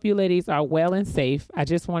 niggas. Hope you ladies are well and safe. I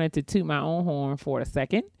just wanted to toot my own horn for a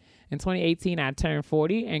second. In 2018, I turned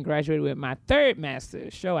 40 and graduated with my 3rd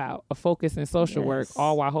master's, show out, a focus in social work,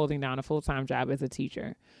 all while holding down a full-time job as a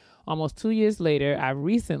teacher. Almost 2 years later, I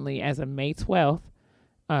recently, as of May 12th,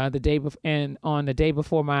 on the day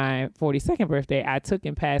before my 42nd birthday, I took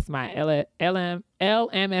and passed my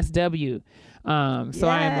LMSW. So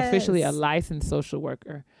I am officially a licensed social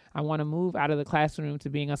worker. I want to move out of the classroom to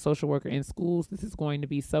being a social worker in schools. This is going to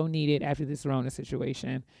be so needed after this Rona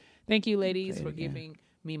situation. Thank you, ladies, for giving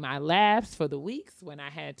me my laughs for the weeks when I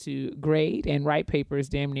had to grade and write papers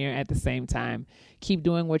damn near at the same time. Keep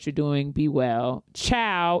doing what you're doing. Be well.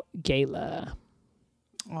 Ciao, Gayla.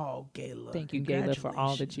 Oh, Gayla. Thank you, Gayla, for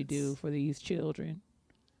all that you do for these children.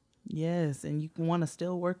 Yes, and you want to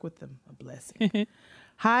still work with them. A blessing.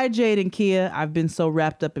 Hi, Jade and Kia. I've been so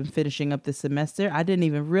wrapped up in finishing up this semester, I didn't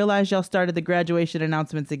even realize y'all started the graduation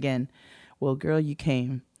announcements again. Well, girl, you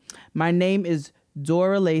came. My name is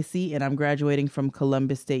Dora Lacey, and I'm graduating from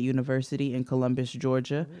Columbus State University in Columbus,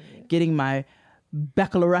 Georgia, getting my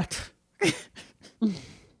baccalaureate.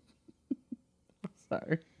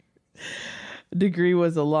 Sorry. Degree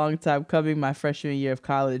was a long time coming. My freshman year of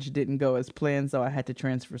college didn't go as planned, so I had to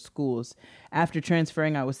transfer schools. After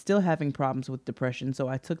transferring, I was still having problems with depression, so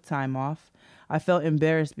I took time off. I felt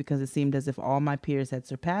embarrassed because it seemed as if all my peers had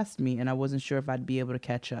surpassed me, and I wasn't sure if I'd be able to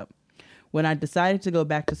catch up. When I decided to go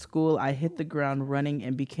back to school, I hit the ground running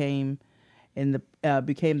and became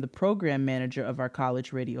the program manager of our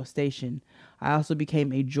college radio station. I also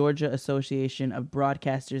became a Georgia Association of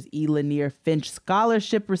Broadcasters E. Lanier Finch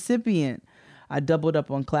Scholarship recipient. I doubled up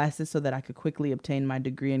on classes so that I could quickly obtain my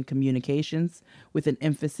degree in communications with an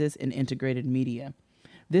emphasis in integrated media.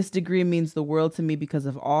 This degree means the world to me because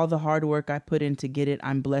of all the hard work I put in to get it.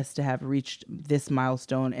 I'm blessed to have reached this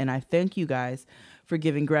milestone, and I thank you guys for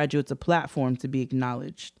giving graduates a platform to be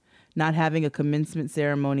acknowledged. Not having a commencement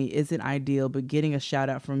ceremony isn't ideal, but getting a shout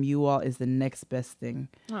out from you all is the next best thing.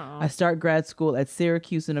 Aww. I start grad school at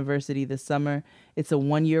Syracuse University this summer. It's a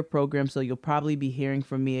 1-year program, so you'll probably be hearing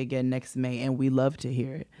from me again next May, and we love to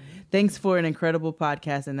hear it. Thanks for an incredible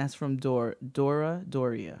podcast, and that's from Doria.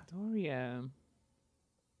 Doria.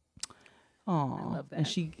 Oh, I love that. and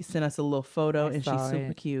she sent us a little photo, and she's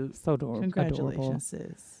super cute. So adorable. Congratulations,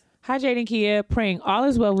 sis. Hi, Jade and Kia. Praying all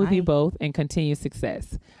is well with you both and continued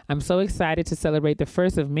success. I'm so excited to celebrate the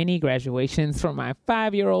first of many graduations from my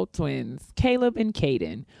 5-year-old twins, Caleb and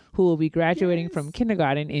Caden, who will be graduating from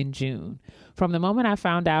kindergarten in June. From the moment I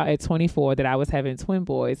found out at 24 that I was having twin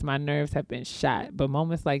boys, my nerves have been shot, but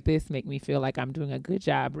moments like this make me feel like I'm doing a good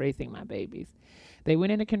job raising my babies. They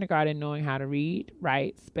went into kindergarten knowing how to read,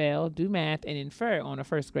 write, spell, do math, and infer on a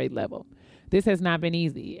first grade level. This has not been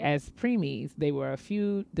easy. As preemies, there were a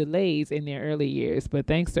few delays in their early years, but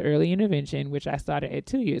thanks to early intervention, which I started at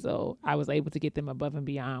 2 years old, I was able to get them above and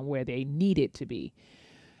beyond where they needed to be.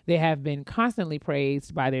 They have been constantly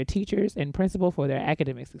praised by their teachers and principal for their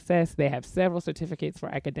academic success. They have several certificates for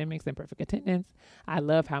academics and perfect attendance. I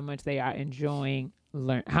love how much they enjoy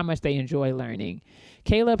learning.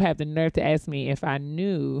 Caleb had the nerve to ask me if I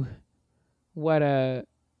knew what a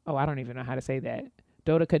Oh, I don't even know how to say that.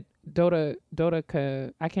 I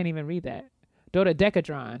can't even read that.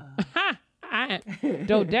 Dodecadron.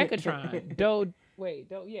 Dodecatron.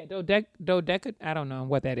 Dodeca. I don't know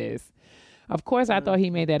what that is. Of course, I thought he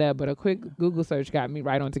made that up, but a quick Google search got me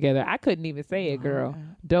right on together. I couldn't even say it, girl.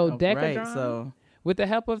 Dodecadron. Right, so with the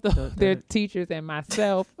help of their teachers and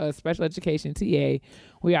myself, a special education TA,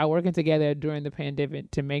 we are working together during the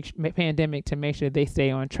pandemic to make sure they stay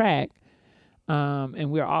on track.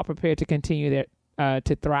 And we are all prepared to continue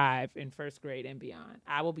to thrive in first grade and beyond.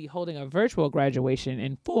 I will be holding a virtual graduation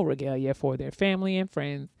in full regalia for their family and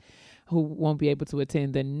friends who won't be able to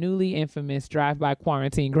attend the newly infamous drive-by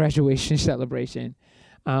quarantine graduation celebration.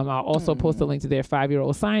 I'll also post a link to their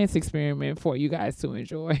 5-year-old science experiment for you guys to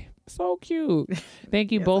enjoy. So cute.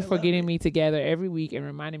 Thank you both for getting me together every week and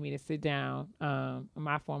reminding me to sit down,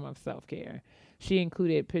 my form of self-care. She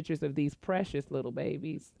included pictures of these precious little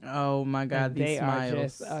babies. Oh my God, these smiles. They are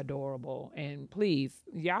just adorable. And please,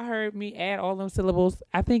 y'all heard me add all them syllables.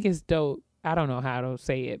 I think it's dope. I don't know how to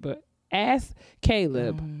say it, but ask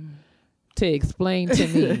Caleb to explain to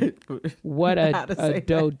me what a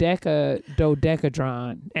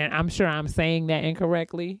dodecadron. And I'm sure I'm saying that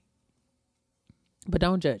incorrectly. But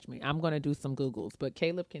don't judge me. I'm going to do some Googles. But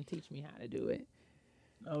Caleb can teach me how to do it.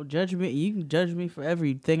 Oh, judge me. You can judge me for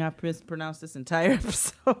everything I mispronounced this entire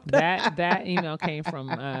episode. That email came from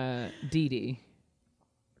Dee Dee.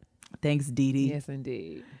 Thanks, Dee Dee. Yes,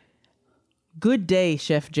 indeed. Good day,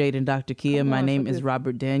 Chef Jade and Dr. Kia. My name is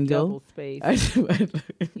Robert Daniel. Double space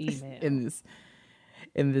email.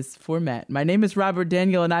 In this format. My name is Robert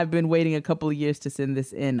Daniel, and I've been waiting a couple of years to send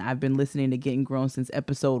this in. I've been listening to Getting Grown since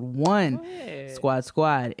episode 1,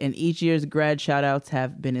 Squad. And each year's grad shout-outs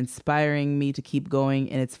have been inspiring me to keep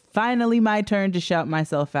going, and it's finally my turn to shout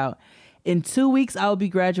myself out. In 2 weeks, I'll be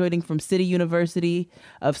graduating from City University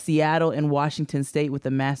of Seattle in Washington State with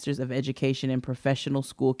a Master's of Education in Professional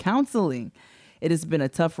School Counseling. It has been a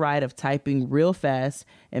tough ride of typing real fast,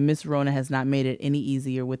 and Miss Rona has not made it any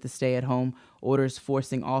easier with the stay-at-home orders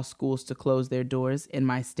forcing all schools to close their doors in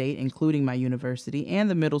my state, including my university and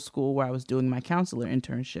the middle school where I was doing my counselor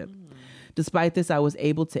internship. Despite this, I was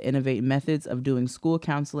able to innovate methods of doing school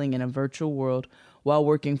counseling in a virtual world while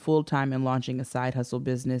working full-time and launching a side hustle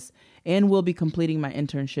business, and will be completing my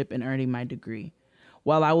internship and earning my degree.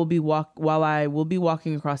 While I will be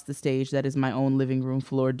walking across the stage that is my own living room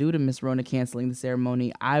floor due to Miss Rona canceling the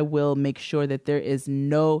ceremony, I will make sure that there is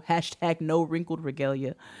no wrinkled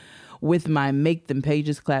regalia with my Make Them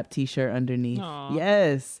Pages Clap t-shirt underneath. Aww.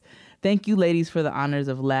 Yes. Thank you, ladies, for the honors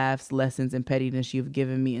of laughs, lessons, and pettiness you've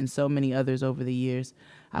given me and so many others over the years.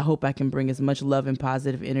 I hope I can bring as much love and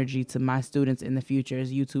positive energy to my students in the future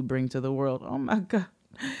as you two bring to the world. Oh, my God.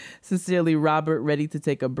 Sincerely, Robert, ready to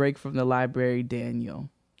take a break from the library, Daniel.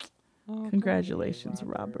 Oh, congratulations,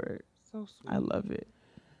 Robert. So sweet. I love it.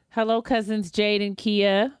 Hello, cousins Jade and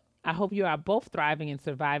Kia. I hope you are both thriving and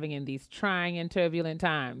surviving in these trying and turbulent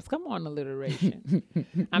times. Come on, alliteration.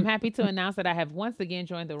 I'm happy to announce that I have once again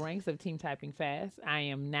joined the ranks of Team Typing Fast. I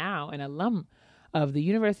am now an alum of the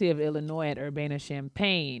University of Illinois at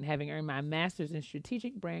Urbana-Champaign, having earned my master's in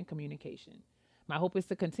strategic brand communication. My hope is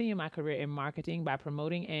to continue my career in marketing by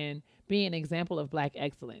promoting and being an example of Black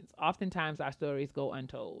excellence. Oftentimes, our stories go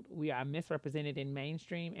untold. We are misrepresented in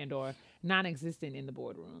mainstream and or non-existent in the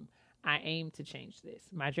boardroom. I aim to change this.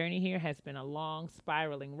 My journey here has been a long,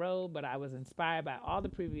 spiraling road, but I was inspired by all the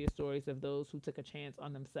previous stories of those who took a chance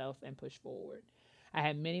on themselves and pushed forward. I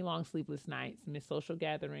had many long sleepless nights, missed social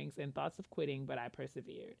gatherings, and thoughts of quitting, but I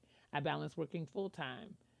persevered. I balanced working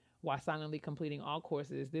full-time while silently completing all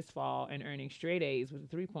courses this fall and earning straight A's with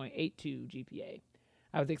a 3.82 GPA.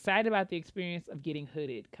 I was excited about the experience of getting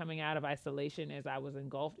hooded, coming out of isolation as I was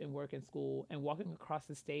engulfed in work and school, and walking across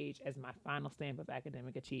the stage as my final stamp of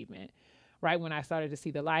academic achievement. Right when I started to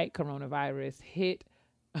see the light, coronavirus hit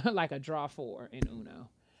like a draw 4 in Uno.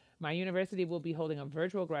 My university will be holding a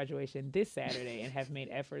virtual graduation this Saturday and have made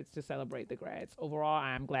efforts to celebrate the grads. Overall,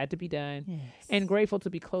 I am glad to be done and grateful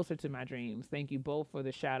to be closer to my dreams. Thank you both for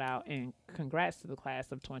the shout out and congrats to the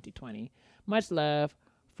class of 2020. Much love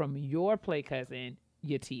from your play cousin,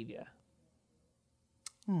 Yativa.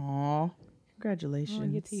 Aw, congratulations.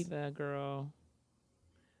 Oh, Yativa, girl.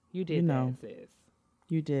 You did that, sis.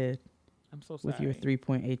 You did. I'm so sorry. With your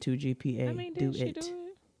 3.82 GPA. I mean, did she do it?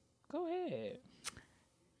 Go ahead.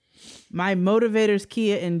 My motivators,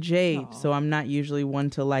 Kia and Jade. Aww. So I'm not usually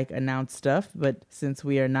one to announce stuff, but since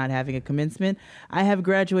we are not having a commencement, I have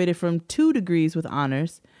graduated from 2 degrees with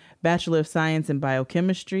honors, Bachelor of Science in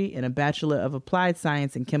Biochemistry, and a Bachelor of Applied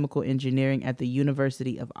Science in Chemical Engineering at the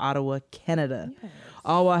University of Ottawa, Canada. Yes.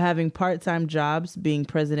 All while having part-time jobs, being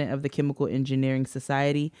president of the Chemical Engineering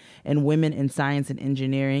Society and Women in Science and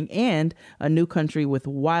Engineering, and a new country with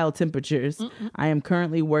wild temperatures. I am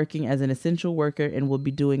currently working as an essential worker and will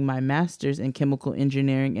be doing my master's in chemical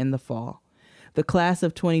engineering in the fall. The class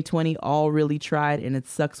of 2020 all really tried, and it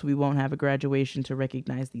sucks we won't have a graduation to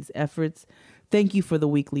recognize these efforts. Thank you for the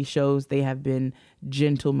weekly shows. They have been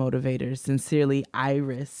gentle motivators. Sincerely,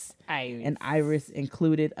 Iris. And Iris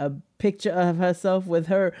included a picture of herself with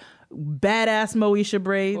her badass Moesha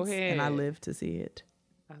braids. And I live to see it.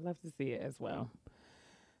 I love to see it as well.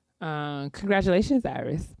 Congratulations,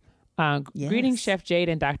 Iris. Yes. Greetings, Chef Jade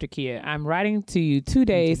and Dr. Kia. I'm writing to you 2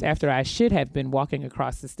 days after I should have been walking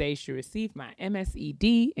across the stage to receive my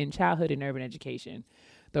MSED in childhood and urban education.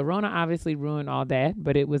 The Rona obviously ruined all that,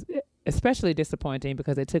 but it was especially disappointing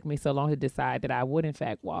because it took me so long to decide that I would in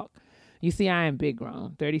fact walk. You see, I am big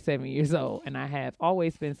grown, 37 years old, and I have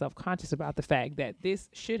always been self-conscious about the fact that this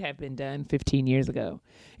should have been done 15 years ago.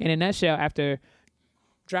 In a nutshell, after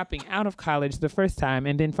dropping out of college the first time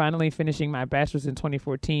and then finally finishing my bachelor's in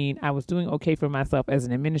 2014, I was doing okay for myself as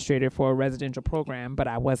an administrator for a residential program, but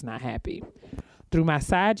I was not happy. Through my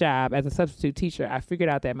side job as a substitute teacher, I figured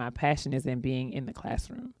out that my passion is in being in the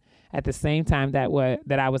classroom. At the same time that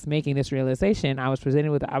I was making this realization, I was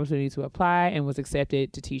presented with the opportunity to apply and was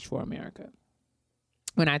accepted to teach for America.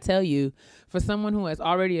 When I tell you, for someone who is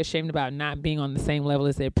already ashamed about not being on the same level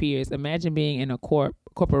as their peers, imagine being in a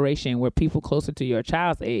corporation where people closer to your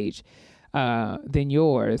child's age than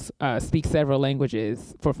yours speak several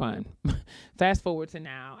languages for fun. Fast forward to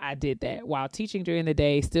now, I did that while teaching during the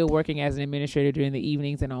day, still working as an administrator during the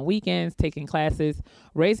evenings and on weekends, taking classes,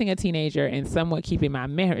 raising a teenager, and somewhat keeping my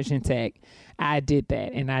marriage intact. I did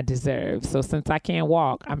that, and I deserve. So since I can't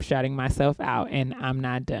walk, I'm shouting myself out, and I'm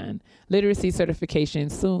not done. Literacy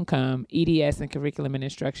certification soon come, EDS and curriculum and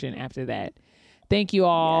instruction after that. Thank you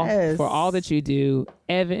all for all that you do.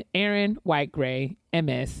 Aaron Whitegray,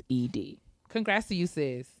 MSED. Congrats to you,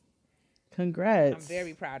 sis. Congrats. I'm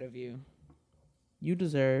very proud of you. You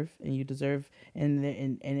deserve, and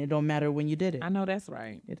it don't matter when you did it. I know that's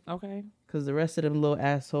right. Okay. Because the rest of them little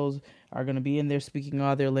assholes are going to be in there speaking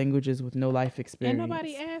all their languages with no life experience. And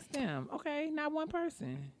nobody asked them. Okay, not one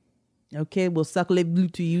person. Okay, well, suck les blue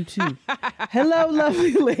to you too. Hello,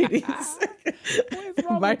 lovely ladies.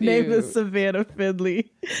 My name is Savannah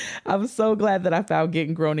Finley. I'm so glad that I found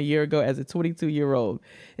Getting Grown a year ago as a 22-year-old.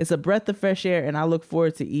 It's a breath of fresh air, and I look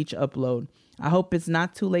forward to each upload. I hope it's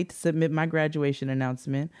not too late to submit my graduation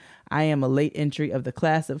announcement. I am a late entry of the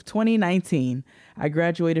class of 2019. I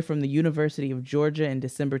graduated from the University of Georgia in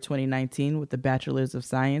December 2019 with a Bachelor's of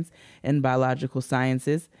Science in Biological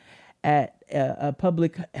Sciences, at a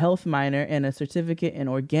public health minor, and a certificate in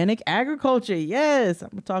organic agriculture. Yes, I'm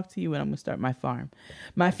going to talk to you when I'm going to start my farm.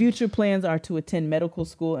 My future plans are to attend medical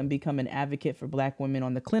school and become an advocate for Black women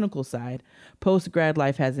on the clinical side. Post-grad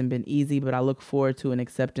life hasn't been easy, but I look forward to an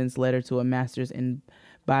acceptance letter to a master's in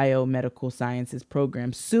biomedical sciences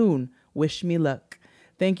program soon. Wish me luck.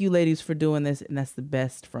 Thank you, ladies, for doing this, and that's the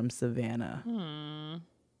best from Savannah.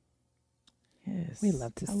 Yes. We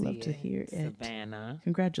love to see it. I love to hear it. Savannah.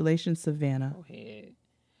 Congratulations, Savannah. Go ahead.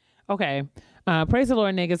 Okay. Praise the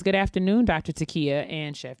Lord, niggas. Good afternoon, Dr. Takia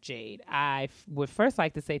and Chef Jade. I would first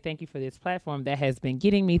like to say thank you for this platform that has been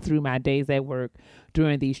getting me through my days at work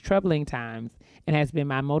during these troubling times and has been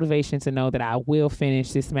my motivation to know that I will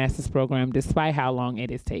finish this master's program despite how long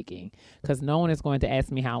it is taking, because no one is going to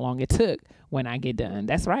ask me how long it took when I get done.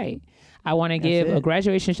 That's right. I want to give a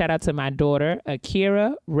graduation shout out to my daughter,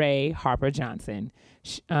 Akira Ray Harper Johnson,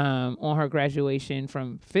 on her graduation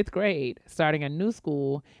from 5th grade. Starting a new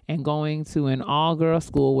school and going to an all-girl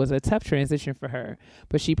school was a tough transition for her,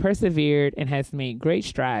 but she persevered and has made great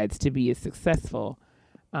strides to be successful.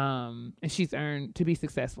 And she's earned to be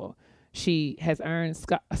successful. She has earned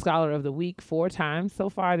Scholar of the Week 4 times so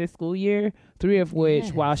far this school year, 3 of which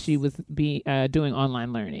while she was doing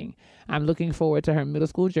online learning. I'm looking forward to her middle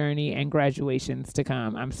school journey and graduations to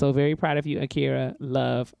come. I'm so very proud of you, Akira.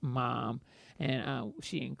 Love, Mom. And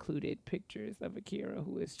she included pictures of Akira,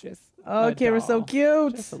 who is just Akira's so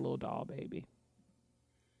cute. Just a little doll baby.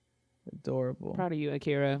 Adorable. Proud of you,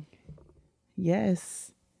 Akira.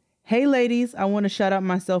 Yes. Hey, ladies, I want to shout out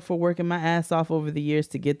myself for working my ass off over the years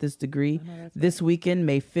to get this degree. This weekend,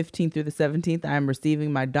 May 15th through the 17th, I am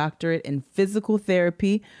receiving my doctorate in physical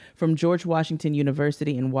therapy from George Washington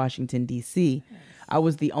University in Washington, D.C. I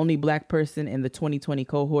was the only Black person in the 2020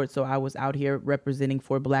 cohort, so I was out here representing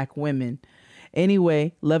for Black women.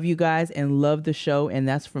 Anyway, love you guys and love the show, and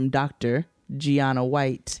that's from Dr. Gianna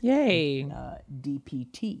White. Yay.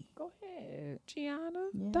 DPT. Go ahead, Gianna.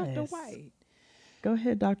 Yes. Dr. White. Go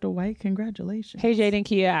ahead, Dr. White. Congratulations. Hey, Jade and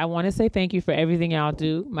Kia. I want to say thank you for everything y'all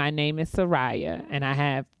do. My name is Soraya, and I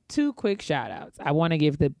have 2 quick shout outs. I want to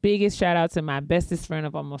give the biggest shout out to my bestest friend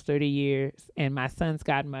of almost 30 years and my son's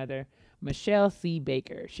godmother, Michelle C.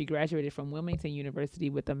 Baker. She graduated from Wilmington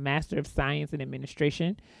University with a Master of Science in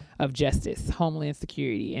Administration of Justice, Homeland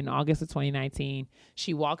Security in August of 2019.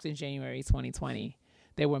 She walked in January 2020.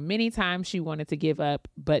 There were many times she wanted to give up,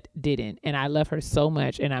 but didn't. And I love her so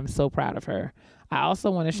much, and I'm so proud of her. I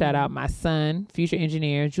also want to shout out my son, future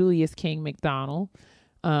engineer Julius King McDonald,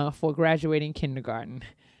 for graduating kindergarten.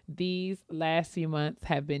 These last few months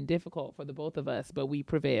have been difficult for the both of us, but we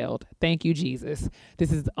prevailed. Thank you, Jesus.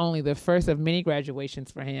 This is only the first of many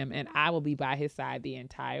graduations for him, and I will be by his side the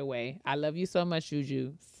entire way. I love you so much,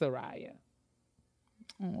 Juju. Soraya.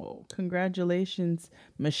 Oh, congratulations,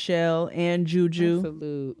 Michelle and Juju.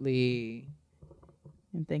 Absolutely.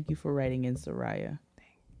 And thank you for writing in, Soraya.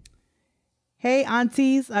 Hey,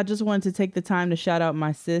 aunties. I just wanted to take the time to shout out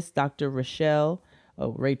my sis, Dr. Rachel.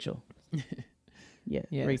 Oh, Rachel. Yes.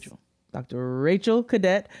 Rachel. Dr. Rachel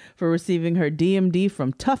Cadet for receiving her DMD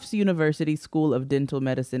from Tufts University School of Dental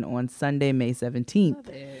Medicine on Sunday, May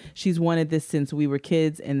 17th. She's wanted this since we were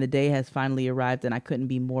kids, and the day has finally arrived, and I couldn't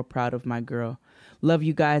be more proud of my girl. Love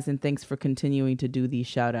you guys, and thanks for continuing to do these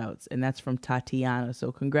shout outs. And that's from Tatiana.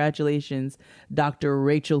 So congratulations, Dr.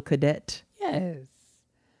 Rachel Cadet. Yes.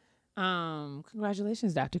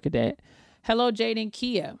 Congratulations, Dr. Cadet. Hello, Jade and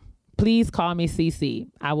Kia. Please call me CC.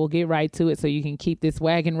 I will get right to it so you can keep this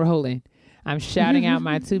wagon rolling. I'm shouting out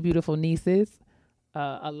my 2 beautiful nieces.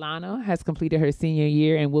 Alana has completed her senior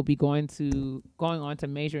year and will be going on to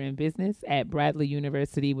major in business at Bradley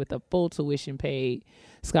University with a full tuition paid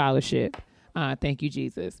scholarship. Thank you,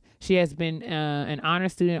 Jesus. She has been an honor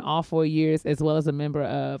student all 4 years, as well as a member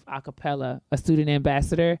of Acapella, a student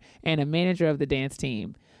ambassador, and a manager of the dance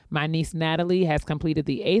team. My niece Natalie has completed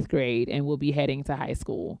the 8th grade and will be heading to high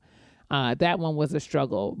school. That one was a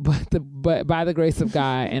struggle, but by the grace of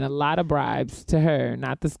God and a lot of bribes to her,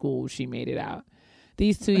 not the school, she made it out.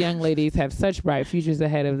 These 2 young ladies have such bright futures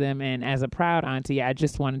ahead of them, and as a proud auntie, I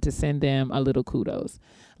just wanted to send them a little kudos.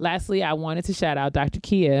 Lastly, I wanted to shout out Dr.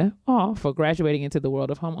 Kia for graduating into the world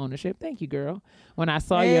of home ownership. Thank you, girl. When I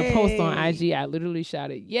saw your post on IG, I literally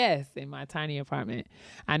shouted yes in my tiny apartment.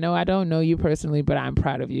 I know I don't know you personally, but I'm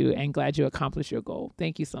proud of you and glad you accomplished your goal.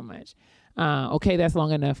 Thank you so much. Okay, that's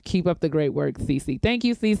long enough. Keep up the great work, Cece. Thank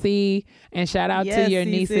you, Cece. And shout out to your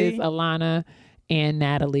nieces, Alana and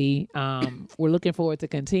Natalie. We're looking forward to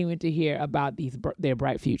continuing to hear about their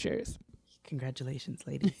bright futures. Congratulations,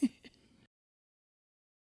 ladies.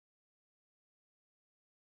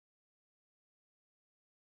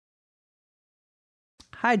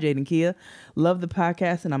 Hi, Jade and Kia. Love the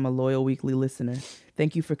podcast, and I'm a loyal weekly listener.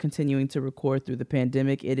 Thank you for continuing to record through the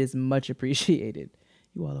pandemic. It is much appreciated.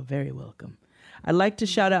 You all are very welcome. I'd like to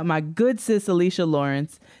shout out my good sis, Alicia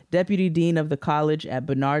Lawrence, Deputy Dean of the college at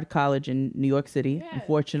Bernard College in New York City. Yes.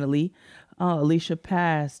 Unfortunately, Alicia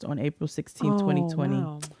passed on April 16, 2020.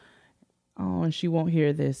 Wow. Oh, and she won't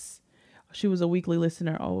hear this. She was a weekly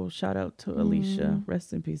listener. Oh, shout out to Alicia.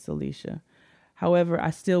 Rest in peace, Alicia. However, I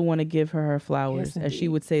still want to give her flowers. Yes, as she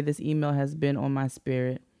would say, this email has been on my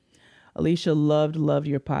spirit. Alicia loved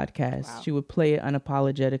your podcast. Wow. She would play it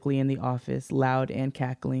unapologetically in the office, loud and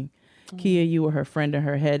cackling. Kia, you were her friend in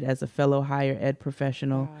her head as a fellow higher ed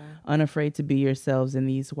professional, unafraid to be yourselves in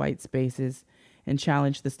these white spaces and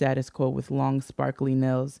challenge the status quo with long, sparkly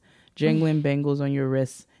nails, jangling bangles on your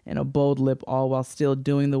wrists, and a bold lip, all while still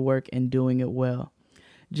doing the work and doing it well.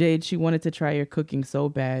 Jade, she wanted to try your cooking so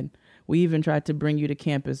bad. We even tried to bring you to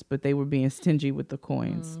campus, but they were being stingy with the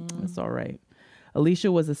coins. That's all right.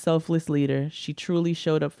 Alicia was a selfless leader. She truly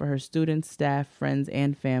showed up for her students, staff, friends,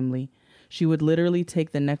 and family. She would literally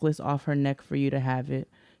take the necklace off her neck for you to have it.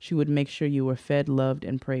 She would make sure you were fed, loved,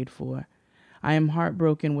 and prayed for. I am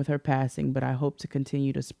heartbroken with her passing, but I hope to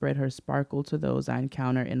continue to spread her sparkle to those I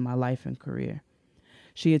encounter in my life and career.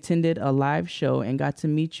 She attended a live show and got to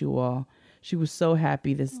meet you all. She was so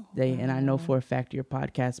happy this day, and I know for a fact your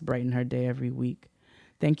podcast brightened her day every week.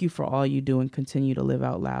 Thank you for all you do and continue to live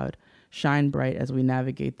out loud. Shine bright as we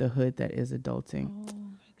navigate the hood that is adulting. Oh,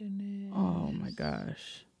 my goodness. Oh, my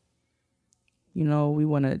gosh. You know,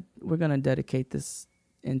 we're going to dedicate this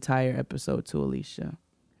entire episode to Alicia.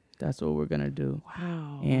 That's what we're going to do.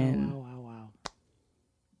 Wow. And wow.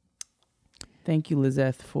 Thank you,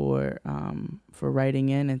 Lizeth, for writing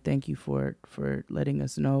in, and thank you for letting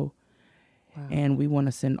us know. Wow. And we want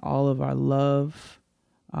to send all of our love,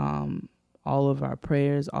 all of our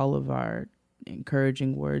prayers, all of our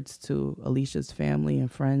encouraging words to Alicia's family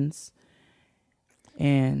and friends.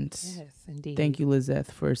 And yes, indeed. thank you,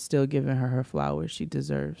 Lizeth, for still giving her flowers she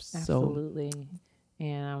deserves. Absolutely.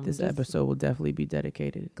 And this episode will definitely be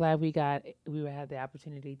dedicated. Glad we had the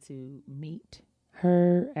opportunity to meet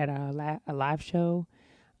her at a live show.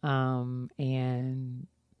 And,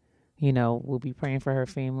 you know, we'll be praying for her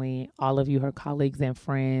family, all of you, her colleagues and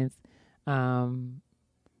friends.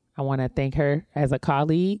 I want to thank her as a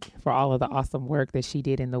colleague for all of the awesome work that she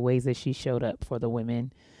did and the ways that she showed up for the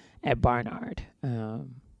women at Barnard.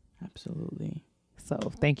 Absolutely. So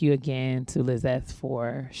thank you again to Lizeth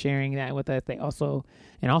for sharing that with us. Also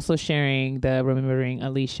sharing the Remembering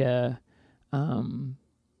Alicia,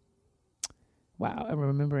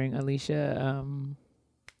 Remembering Alicia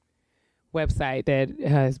website that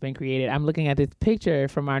has been created. I'm looking at this picture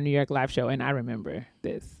from our New York live show, and I remember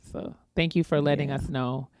this. So thank you for letting us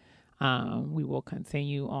know. We will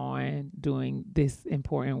continue on doing this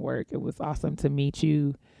important work. It was awesome to meet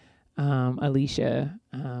you, Alicia.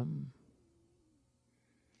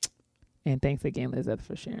 And thanks again, Lizeth,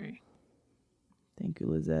 for sharing. Thank you,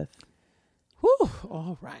 Lizeth. Whew,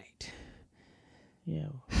 all right. Yeah.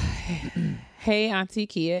 Hey, Auntie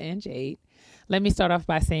Kia and Jade. Let me start off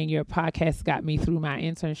by saying your podcast got me through my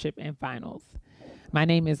internship and finals. My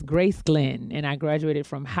name is Grace Glenn, and I graduated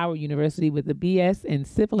from Howard University with a BS in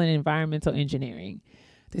Civil and Environmental Engineering.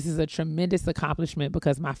 This is a tremendous accomplishment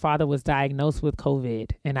because my father was diagnosed with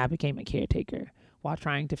COVID, and I became a caretaker while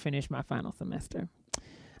trying to finish my final semester.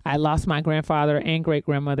 I lost my grandfather and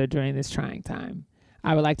great-grandmother during this trying time.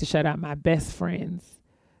 I would like to shout out my best friends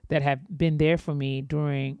that have been there for me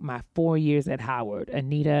during my 4 years at Howard.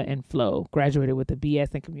 Anita and Flo graduated with a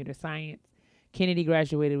BS in Computer Science. Kennedy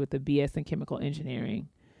graduated with a BS in Chemical Engineering.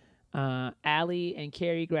 Allie and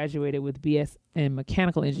Carrie graduated with BS in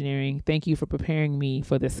Mechanical Engineering. Thank you for preparing me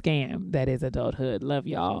for the scam that is adulthood. Love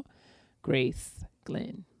y'all. Grace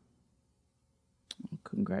Glenn.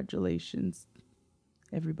 Congratulations,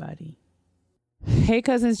 everybody. Hey,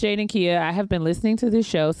 cousins Jade and Kia. I have been listening to this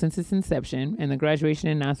show since its inception, and the graduation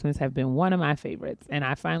announcements have been one of my favorites, and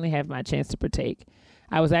I finally have my chance to partake.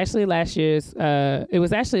 It was actually last year's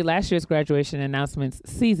graduation announcements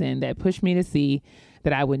season that pushed me to see that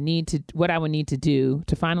what I would need to do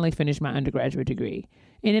to finally finish my undergraduate degree.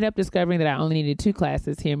 Ended up discovering that I only needed 2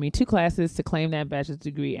 classes to claim that bachelor's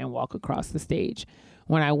degree and walk across the stage.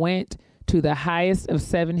 When I went to the highest of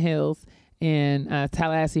 7 hills in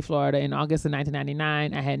Tallahassee, Florida in August of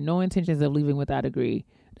 1999, I had no intentions of leaving without a degree.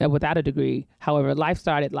 However, life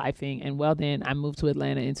started lifing, and then I moved to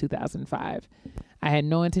Atlanta in 2005. I had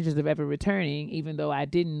no intentions of ever returning, even though I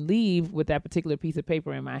didn't leave with that particular piece of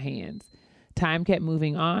paper in my hands. Time kept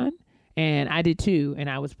moving on, and I did too, and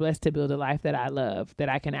I was blessed to build a life that I love, that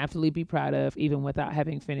I can absolutely be proud of, even without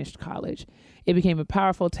having finished college. It became a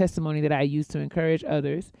powerful testimony that I used to encourage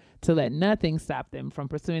others to let nothing stop them from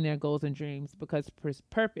pursuing their goals and dreams, because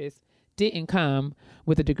purpose didn't come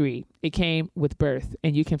with a degree. It came with birth,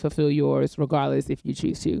 and you can fulfill yours regardless if you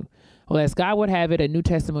choose to. Well, as God would have it, a new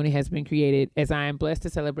testimony has been created as I am blessed to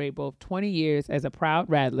celebrate both 20 years as a proud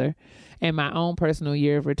Rattler and my own personal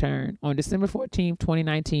year of return. On December 14th,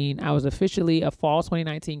 2019, I was officially a fall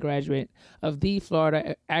 2019 graduate of the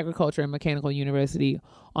Florida Agriculture and Mechanical University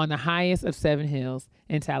on the highest of 7 hills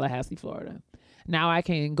in Tallahassee, Florida. Now I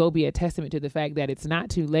can go be a testament to the fact that it's not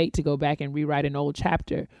too late to go back and rewrite an old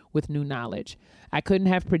chapter with new knowledge. I couldn't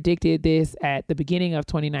have predicted this at the beginning of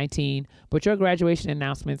 2019, but your graduation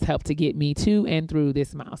announcements helped to get me to and through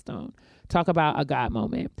this milestone. Talk about a God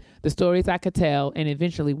moment. The stories I could tell and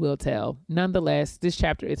eventually will tell. Nonetheless, this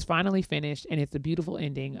chapter is finally finished, and it's a beautiful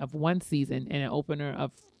ending of one season and an opener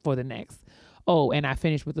for the next. Oh, and I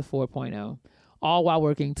finished with the 4.0. All while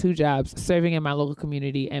working 2 jobs, serving in my local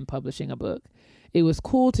community, and publishing a book. It was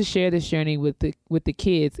cool to share this journey with the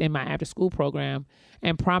kids in my after school program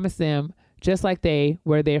and promise them, just like they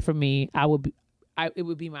were there for me, it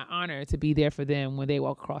would be my honor to be there for them when they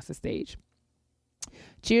walk across the stage.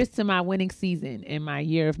 Cheers to my winning season and my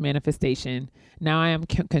year of manifestation. Now I am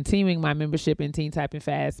continuing my membership in Teen Typing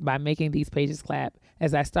Fast by making these pages clap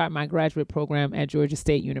as I start my graduate program at Georgia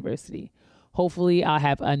State University. Hopefully I'll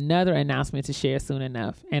have another announcement to share soon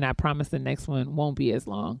enough, and I promise the next one won't be as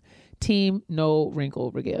long. Team No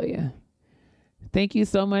Wrinkle Regalia. Thank you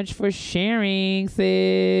so much for sharing,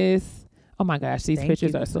 sis. Oh my gosh, these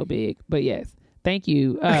pictures are so big. But yes, thank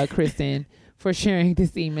you, Kristen, for sharing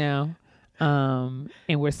this email. And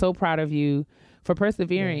we're so proud of you for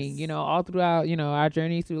persevering. Yes. All throughout, our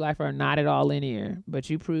journeys through life are not at all linear, but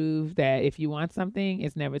you prove that if you want something,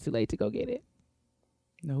 it's never too late to go get it.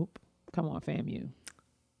 Nope. Come on, fam, you.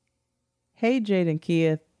 Hey, Jade and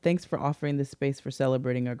Kia. Thanks for offering this space for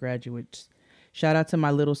celebrating our graduates. Shout out to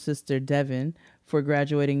my little sister, Devin, for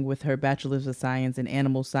graduating with her Bachelor's of Science in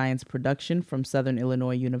Animal Science Production from Southern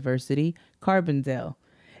Illinois University, Carbondale.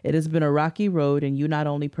 It has been a rocky road, and you not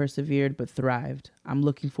only persevered, but thrived. I'm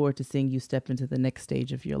looking forward to seeing you step into the next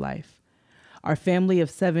stage of your life. Our family of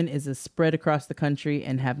 7 is spread across the country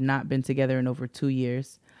and have not been together in over 2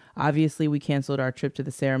 years. Obviously, we canceled our trip to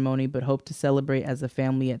the ceremony, but hope to celebrate as a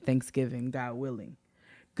family at Thanksgiving, God willing.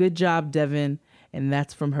 Good job, Devin. And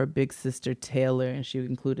that's from her big sister, Taylor, and she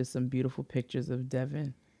included some beautiful pictures of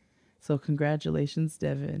Devin. So congratulations,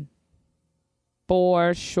 Devin.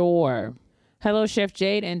 For sure. Hello, Chef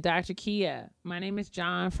Jade and Dr. Kia. My name is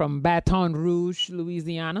John from Baton Rouge,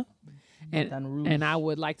 Louisiana. And I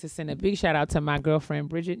would like to send a big shout out to my girlfriend,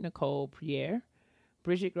 Bridget Nicole Pierre.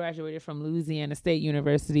 Bridget graduated from Louisiana State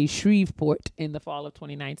University, Shreveport, in the fall of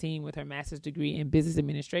 2019 with her master's degree in business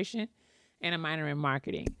administration and a minor in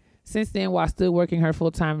marketing. Since then, while still working her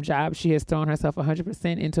full-time job, she has thrown herself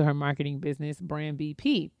 100% into her marketing business, Brand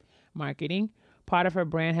BP Marketing. Part of her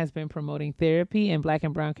brand has been promoting therapy in Black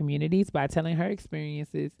and Brown communities by telling her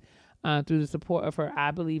experiences through the support of her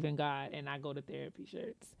I Believe in God and I Go to Therapy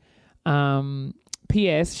shirts.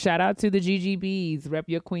 P.S. Shout out to the GGBs. Rep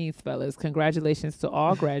your queens, fellas. Congratulations to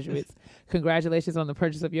all graduates. Congratulations on the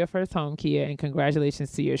purchase of your first home, Kia, and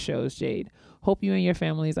congratulations to your shows, Jade. Hope you and your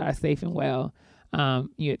families are safe and well.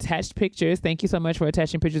 You attached pictures. Thank you so much for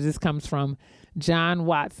attaching pictures. This comes from John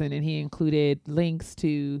Watson, and he included links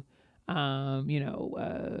to,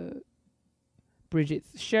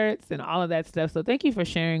 Bridget's shirts and all of that stuff. So thank you for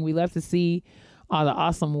sharing. We love to see all the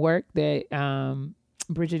awesome work that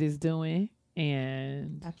Bridget is doing,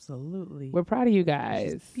 and absolutely, we're proud of you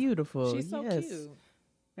guys. She's beautiful. She's so cute.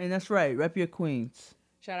 And that's right. Rep your queens.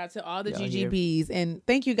 Shout out to all the GGBs. And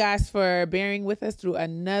thank you guys for bearing with us through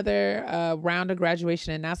another round of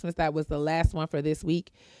graduation announcements. That was the last one for this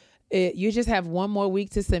week. You just have one more week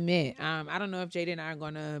to submit. I don't know if Jada and I are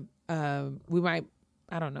going to,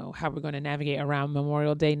 I don't know how we're going to navigate around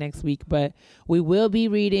Memorial Day next week, but we will be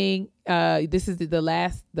reading. This is the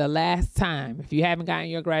last time. If you haven't gotten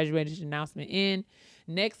your graduation announcement in,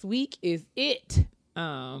 next week is it.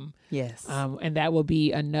 Yes. And that will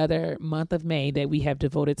be another month of May that we have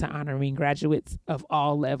devoted to honoring graduates of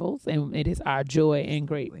all levels. And it is our joy and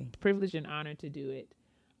great privilege and honor to do it.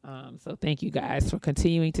 So thank you guys for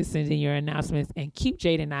continuing to send in your announcements and keep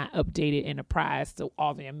Jade and I updated and apprised to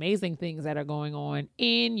all the amazing things that are going on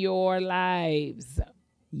in your lives.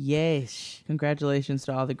 Yes. Congratulations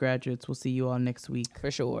to all the graduates. We'll see you all next week. For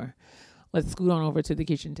sure. Let's scoot on over to the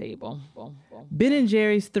kitchen table. Boom, boom. Ben &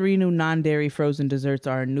 Jerry's 3 new non-dairy frozen desserts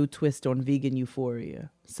are a new twist on vegan euphoria.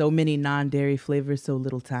 So many non-dairy flavors, so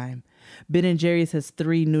little time. Ben & Jerry's has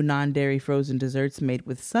 3 new non-dairy frozen desserts made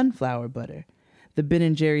with sunflower butter. The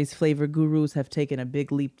Ben & Jerry's flavor gurus have taken a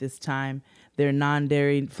big leap this time. Their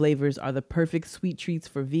non-dairy flavors are the perfect sweet treats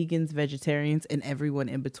for vegans, vegetarians, and everyone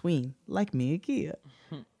in between, like me and Kia.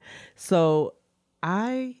 So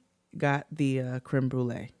I got the creme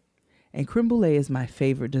brulee. And creme brulee is my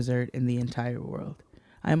favorite dessert in the entire world.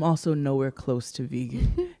 I am also nowhere close to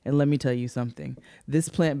vegan. And let me tell you something. This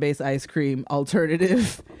plant-based ice cream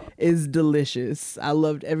alternative is delicious. I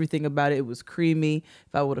loved everything about it. It was creamy.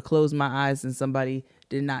 If I would have closed my eyes and somebody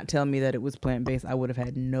did not tell me that it was plant-based, I would have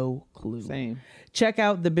had no clue. Same. Check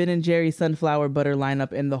out the Ben & Jerry sunflower butter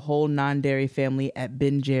lineup and the whole non-dairy family at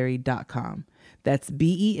benjerry.com. That's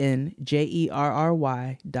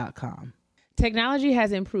BenJerry.com. Technology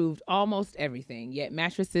has improved almost everything, yet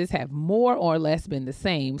mattresses have more or less been the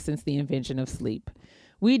same since the invention of sleep.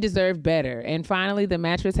 We deserve better, and finally the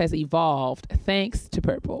mattress has evolved thanks to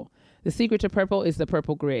Purple. The secret to Purple is the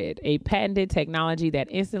Purple Grid, a patented technology that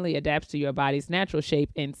instantly adapts to your body's natural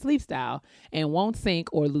shape and sleep style and won't sink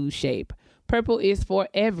or lose shape. Purple is for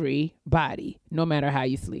every body, no matter how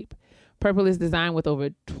you sleep. Purple is designed with over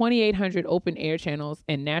 2,800 open air channels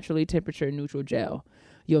and naturally temperature neutral gel.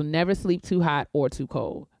 You'll never sleep too hot or too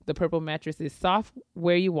cold. The Purple mattress is soft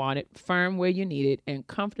where you want it, firm where you need it, and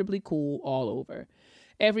comfortably cool all over.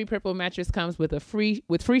 Every Purple mattress comes with free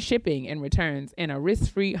shipping and returns and a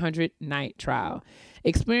risk-free 100-night trial.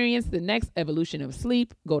 Experience the next evolution of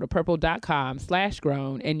sleep. Go to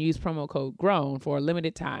purple.com/grown and use promo code GROWN for a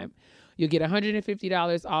limited time. You'll get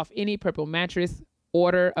 $150 off any Purple mattress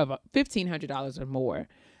order of $1,500 or more.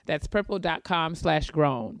 That's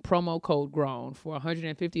purple.com/grown, promo code GROWN for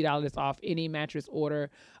 $150 off any mattress order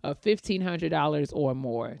of $1,500 or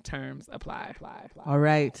more. Terms apply. All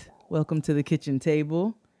right. Welcome to the kitchen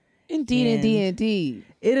table. Indeed.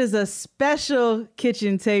 It is a special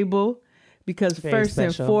kitchen table because first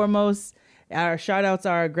and foremost, our shout outs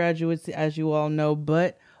are our graduates, as you all know,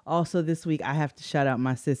 but Also this week, I have to shout out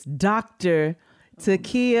my sis, Dr.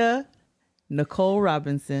 Takia Nicole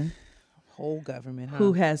Robinson. Whole government, huh?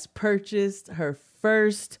 Who has purchased her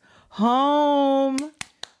first home.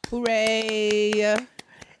 Hooray.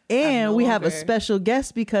 And we have a special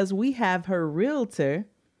guest because we have her realtor,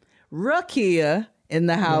 Rukaiyah, in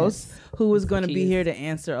the house, who is going to be here to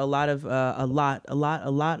answer a lot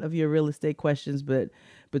of your real estate questions. But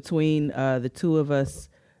between the two of us,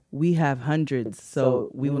 we have hundreds,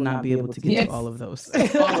 so we will not be able to get to all of those.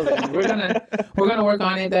 All of them. We're gonna work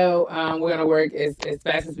on it though. We're gonna work as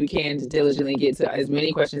fast as we can to diligently get to as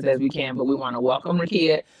many questions as we can. But we want to welcome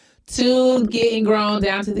Rukaiyah to Getting Grown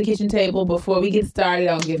down to the kitchen table. Before we get started,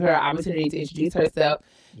 I'll give her an opportunity to introduce herself.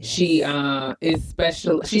 Yes. She is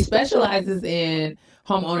special. She specializes in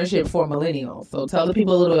home ownership for millennials. So tell the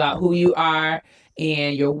people a little about who you are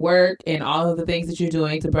and your work and all of the things that you're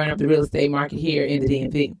doing to burn up the real estate market here in the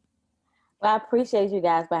DMV. Well, I appreciate you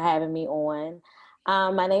guys for having me on.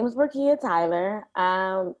 My name is Rukaiyah Tyler,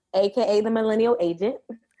 aka the Millennial Agent.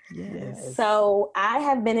 Yes. So I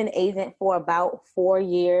have been an agent for about 4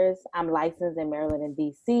 years. I'm licensed in Maryland and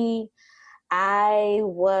DC. I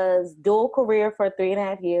was dual career for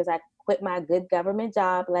 3.5 years. I quit my good government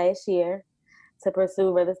job last year to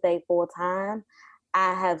pursue real estate full time.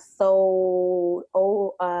 I have sold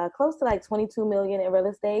close to like $22 million in real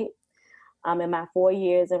estate in my 4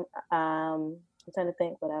 years. And I'm trying to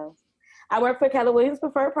think what else. I work for Keller Williams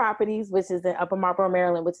Preferred Properties, which is in Upper Marlboro,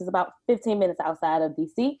 Maryland, which is about 15 minutes outside of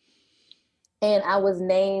DC. And I was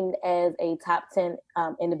named as a top 10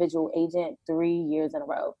 individual agent 3 years in a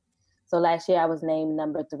row. So last year I was named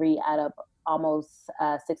number 3 out of almost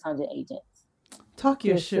 600 agents. Talk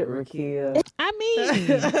your shit, Rukaiyah. I mean,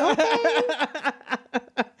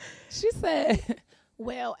 okay. She said,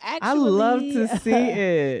 well, actually. I love to see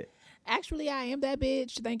it. Actually, I am that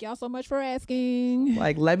bitch. Thank y'all so much for asking.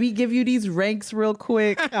 Like, let me give you these ranks real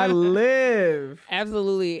quick. I live.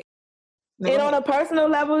 Absolutely. And on a personal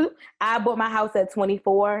level, I bought my house at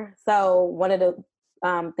 24. So one of the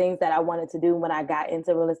things that I wanted to do when I got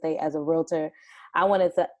into real estate as a realtor, I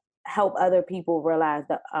wanted to help other people realize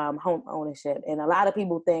the home ownership. And a lot of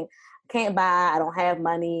people think, can't buy, I don't have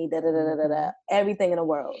money, everything in the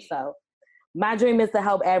world. So my dream is to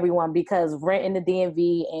help everyone because rent in the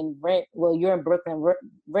DMV and you're in Brooklyn,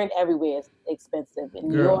 rent everywhere is expensive. And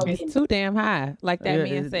New York, it's too damn high, like that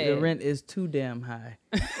man said. The rent is too damn high.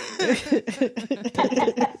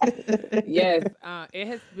 Yes, it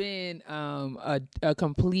has been a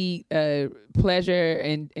complete pleasure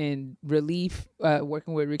and relief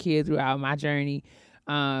working with Rukaiyah throughout my journey.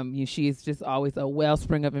 She is just always a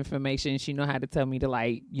wellspring of information. She know how to tell me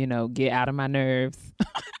to get out of my nerves.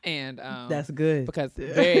 And that's good because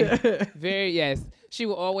very, very, yes. She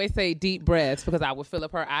will always say deep breaths because I would fill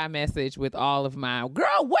up her iMessage with all of my,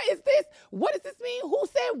 girl, what is this? What does this mean? Who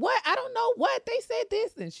said what? I don't know what they said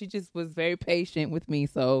this. And she just was very patient with me.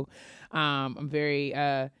 So I'm very,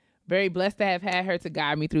 very blessed to have had her to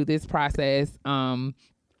guide me through this process.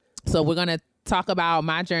 So we're going to talk about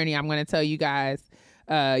my journey. I'm going to tell you guys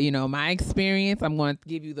my experience. I'm going to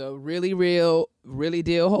give you the really real, really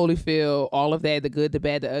deal, Holyfield, all of that, the good, the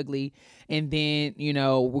bad, the ugly. And then,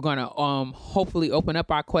 we're going to hopefully open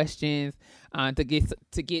up our questions to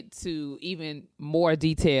get to even more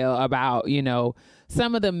detail about,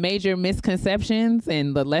 some of the major misconceptions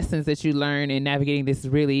and the lessons that you learn in navigating this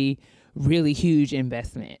really, really huge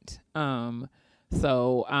investment.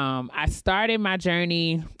 So I started my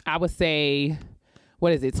journey, I would say,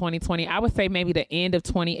 2020? I would say maybe the end of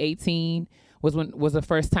 2018 was the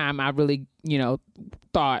first time I really,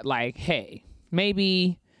 thought like, hey,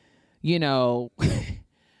 maybe,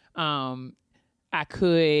 I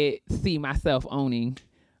could see myself owning.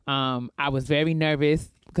 I was very nervous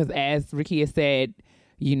because as Rukaiyah said,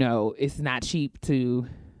 it's not cheap to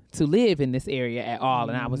live in this area at all.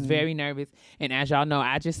 And I was very nervous. And as y'all know,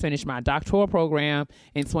 I just finished my doctoral program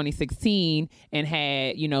in 2016 and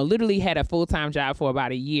had, literally had a full-time job for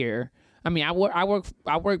about a year. I mean, I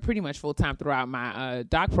worked pretty much full-time throughout my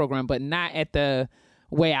doc program, but not at the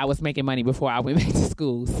way I was making money before I went back to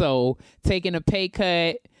school. So taking a pay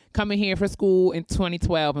cut, coming here for school in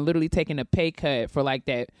 2012 and literally taking a pay cut for like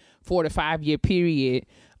that 4 to 5 year period,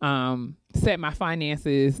 set my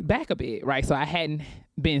finances back a bit, right? So I hadn't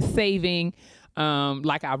been saving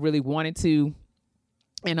like I really wanted to.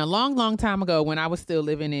 And a long, long time ago, when I was still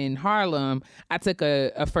living in Harlem, I took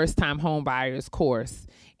a first-time home buyers course.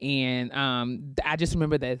 And I just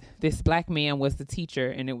remember that this black man was the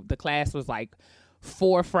teacher, and the class was like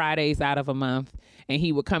 4 Fridays out of a month. And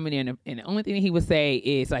he would come in and the only thing he would say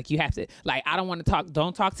is like, you have to, like, I don't want to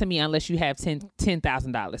don't talk to me unless you have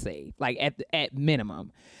 $10,000 saved, like at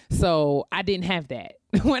minimum. So I didn't have that.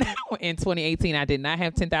 When in 2018, I did not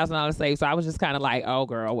have $10,000 saved. So I was just kind of like, oh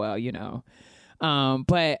girl, well, you know.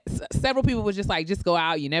 But several people was just like, just go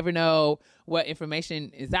out. You never know what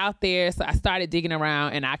information is out there. So I started digging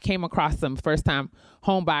around and I came across some first time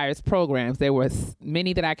home buyers programs. There were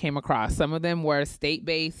many that I came across. Some of them were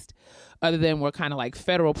state-based. Other than were kind of like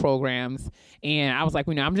federal programs. And I was like,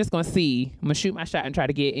 you know, I'm just going to shoot my shot and try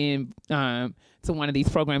to get in to one of these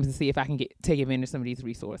programs and see if I can take advantage of some of these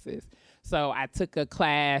resources. So I took a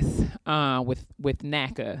class with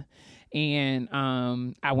NACA. And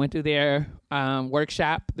I went through their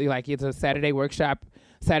workshop. Like, it's a Saturday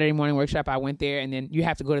morning workshop. I went there, and then you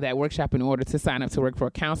have to go to that workshop in order to sign up to work for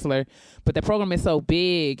a counselor. But the program is so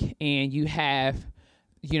big, and you have,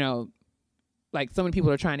 you know, like so many people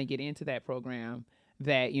are trying to get into that program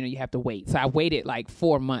that, you know, you have to wait. So I waited like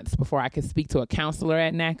 4 months before I could speak to a counselor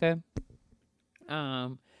at NACA.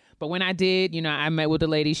 But when I did, you know, I met with the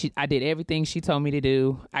lady. I did everything she told me to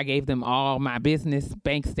do. I gave them all my business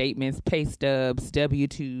bank statements, pay stubs,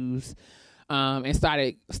 W-2s, and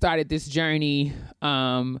started this journey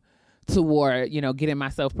toward, you know, getting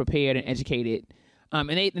myself prepared and educated. And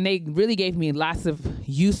they really gave me lots of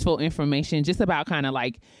useful information just about kind of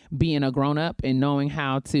like being a grown up and knowing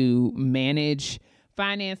how to manage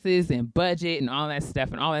finances and budget and all that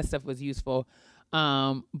stuff. And all that stuff was useful.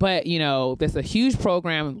 But, you know, there's a huge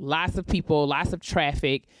program, lots of people, lots of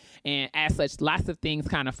traffic. And as such, lots of things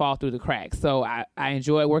kind of fall through the cracks. So I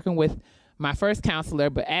enjoy working with my first counselor,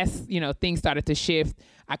 but as, you know, things started to shift,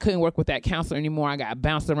 I couldn't work with that counselor anymore. I got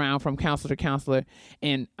bounced around from counselor to counselor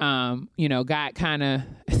and, you know,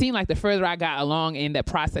 it seemed like the further I got along in that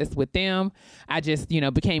process with them, I just, you know,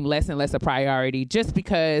 became less and less a priority just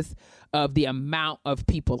because of the amount of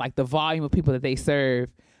people, like the volume of people that they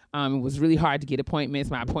serve. It was really hard to get appointments.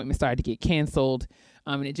 My appointments started to get canceled.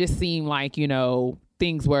 And it just seemed like, you know,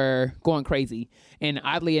 things were going crazy. And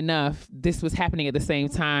oddly enough, this was happening at the same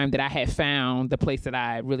time that I had found the place that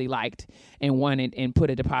I really liked and wanted and put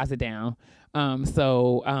a deposit down.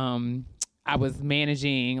 So I was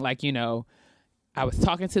managing, like, you know, I was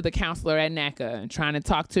talking to the counselor at NACA and trying to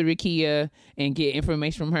talk to Rukaiyah and get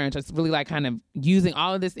information from her and just really like kind of using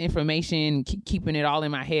all of this information, keeping it all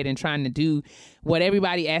in my head and trying to do what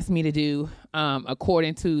everybody asked me to do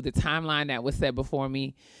according to the timeline that was set before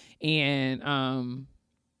me. And,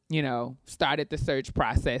 you know, started the search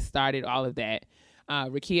process, started all of that.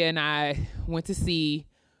 Rukaiyah and I went to see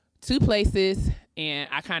 2 places and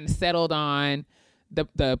I kind of settled on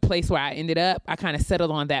the place where I ended up. I kind of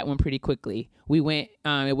settled on that one pretty quickly. We went,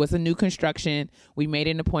 it was a new construction. We made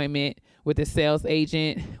an appointment with a sales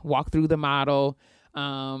agent, walked through the model,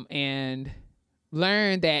 and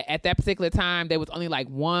learned that at that particular time, there was only like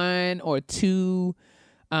 1 or 2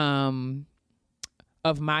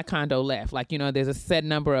 of my condo left. Like, you know, there's a set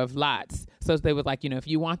number of lots. So they was like, you know, if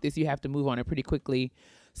you want this, you have to move on it pretty quickly.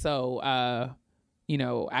 So, you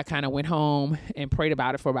know, I kind of went home and prayed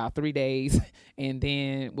about it for about 3 days and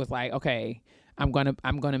then was like, okay, I'm going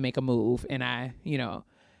to make a move. And I, you know,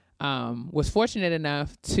 was fortunate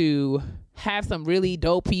enough to have some really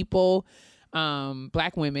dope people,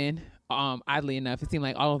 black women. Oddly enough, it seemed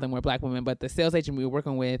like all of them were black women, but the sales agent we were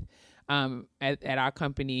working with at our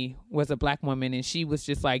company was a black woman, and she was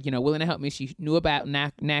just like, you know, willing to help me. She knew about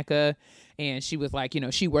NACA, and she was like, you know,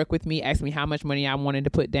 she worked with me, asked me how much money I wanted to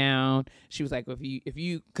put down. She was like, if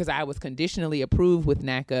you, because I was conditionally approved with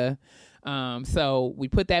NACA, so we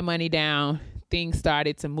put that money down. Things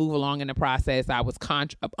started to move along in the process. I was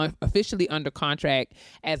officially under contract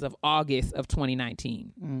as of August of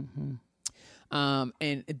 2019. Mm-hmm.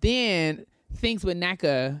 And then things with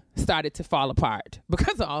NACA started to fall apart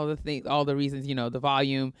because of all the reasons, you know, the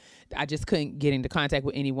volume. I just couldn't get into contact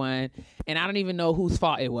with anyone. And I don't even know whose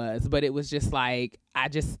fault it was, but it was just like,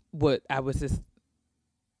 it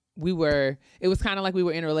was kind of like we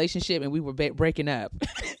were in a relationship and we were breaking up.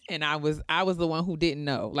 And I was the one who didn't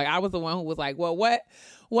know. Like, I was the one who was like, well, what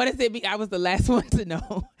does it be? I was the last one to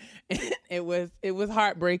know. And it was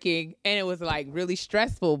heartbreaking. And it was like really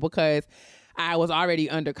stressful because I was already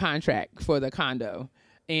under contract for the condo.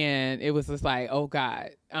 And it was just like, oh God,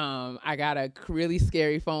 I got a really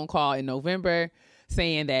scary phone call in November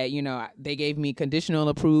saying that, you know, they gave me conditional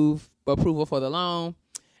approval for the loan.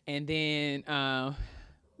 And then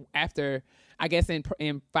after, I guess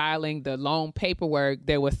in filing the loan paperwork,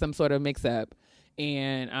 there was some sort of mix up,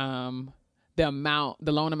 and the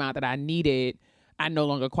loan amount that I needed, I no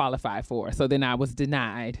longer qualified for. So then I was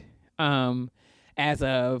denied.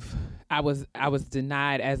 I was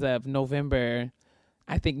denied as of November,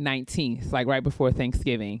 I think 19th, like right before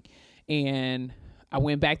Thanksgiving. And I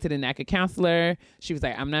went back to the NACA counselor. She was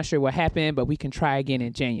like, I'm not sure what happened, but we can try again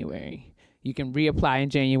in January. You can reapply in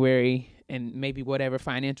January, and maybe whatever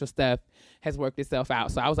financial stuff has worked itself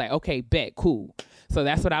out. So I was like, okay, bet, cool. So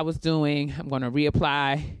that's what I was doing. I'm going to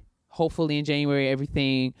reapply. Hopefully in January,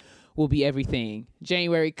 everything will be everything.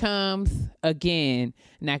 January comes again.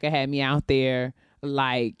 NACA had me out there,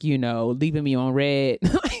 like, you know, leaving me on red.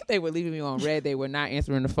 They were leaving me on red. They were not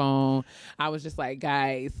answering the phone. I was just like,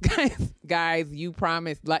 guys, you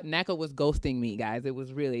promised. Like, NACA was ghosting me, guys. It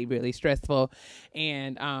was really, really stressful.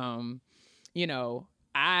 And, you know,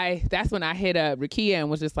 that's when I hit up Rukaiyah and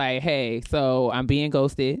was just like, hey, so I'm being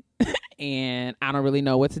ghosted and I don't really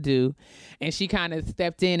know what to do. And she kind of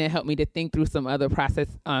stepped in and helped me to think through some other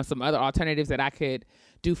some other alternatives that I could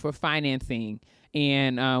do for financing.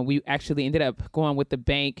 And we actually ended up going with the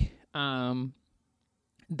bank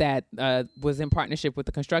that was in partnership with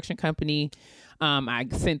the construction company. I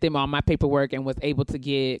sent them all my paperwork and was able to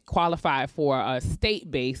get qualified for a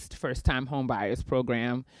state-based first-time home buyers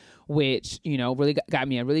program, which, you know, really got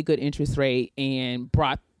me a really good interest rate and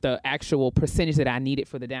brought the actual percentage that I needed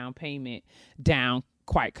for the down payment down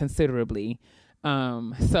quite considerably.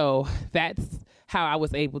 So that's how I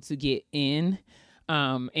was able to get in.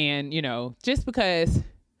 And, you know, just because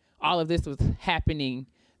all of this was happening,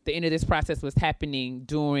 the end of this process was happening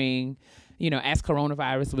during, you know, as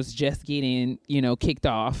coronavirus was just getting, you know, kicked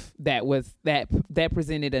off, that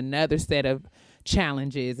presented another set of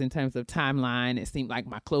challenges in terms of timeline. It seemed like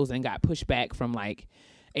my closing got pushed back from like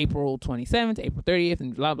April 27th to April 30th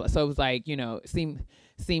and blah, blah. So it was like, you know, it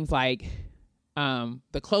seems like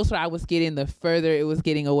the closer I was getting, the further it was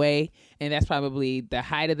getting away. And that's probably the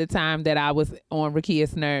height of the time that I was on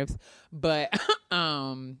Rukaiyah's nerves. But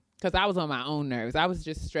because I was on my own nerves. I was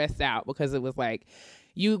just stressed out because it was like,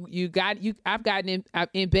 I've gotten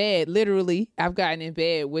in bed, literally. I've gotten in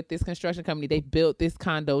bed with this construction company. They built this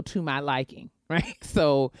condo to my liking, right?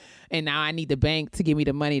 So, and now I need the bank to give me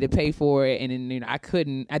the money to pay for it. And then, you know, I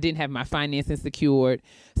didn't have my financing secured.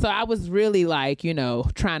 So I was really like, you know,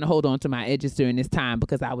 trying to hold on to my edges during this time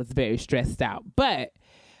because I was very stressed out. But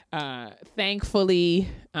thankfully,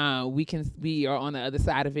 we are on the other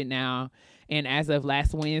side of it now. And as of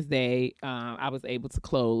last Wednesday, I was able to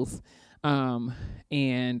close.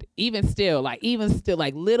 And even still, like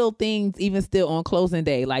little things, even still on closing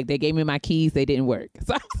day, like they gave me my keys, they didn't work.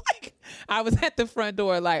 So I was at the front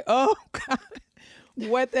door like, oh God,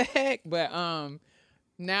 what the heck? But,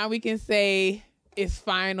 now we can say it's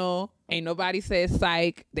final. Ain't nobody said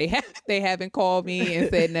psych. They haven't called me and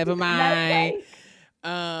said, never mind.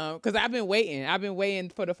 Cause I've been waiting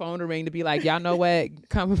for the phone to ring to be like, y'all know what?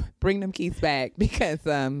 Come bring them keys back because,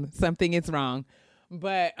 something is wrong.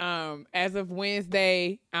 But as of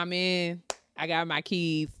Wednesday, I'm in. I got my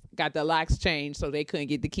keys, got the locks changed so they couldn't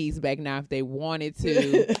get the keys back now if they wanted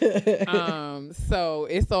to. So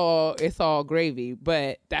it's all gravy.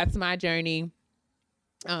 But that's my journey.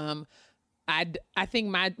 I think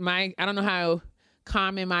my I don't know how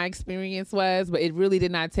common my experience was, but it really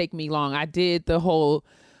did not take me long. I did the whole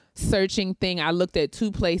searching thing. I looked at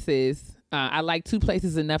 2 places. I liked 2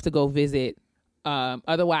 places enough to go visit.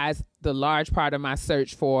 Otherwise, the large part of my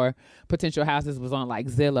search for potential houses was on like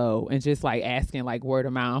Zillow and just like asking like word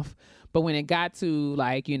of mouth. But when it got to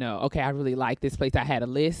like, you know, okay, I really like this place, I had a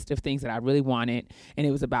list of things that I really wanted. And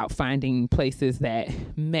it was about finding places that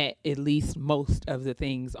met at least most of the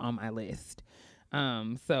things on my list.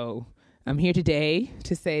 So I'm here today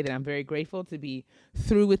to say that I'm very grateful to be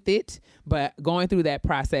through with it. But going through that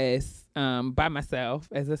process by myself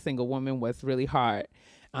as a single woman was really hard.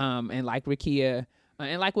 And like Rukaiyah,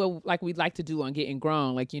 and like we'd like to do on Getting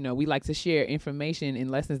Grown, like, you know, we like to share information and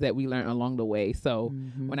lessons that we learned along the way. So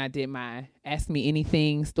when I did my Ask Me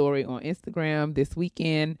Anything story on Instagram this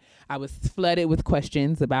weekend, I was flooded with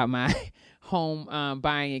questions about my home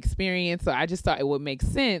buying experience. So I just thought it would make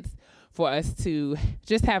sense for us to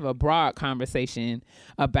just have a broad conversation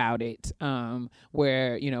about it,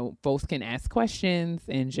 where, you know, folks can ask questions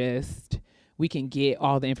and just we can get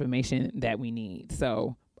all the information that we need.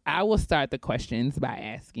 So I will start the questions by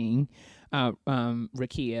asking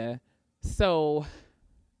Rukaiyah. So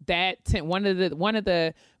that one of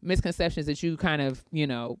the misconceptions that you kind of, you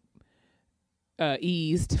know,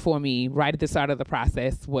 eased for me right at the start of the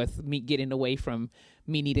process was me getting away from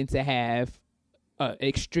me needing to have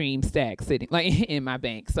extreme stack sitting like in my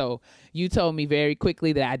bank. So you told me very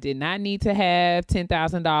quickly that I did not need to have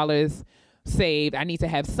 $10,000 saved. I need to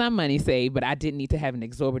have some money saved, but I didn't need to have an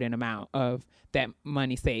exorbitant amount of that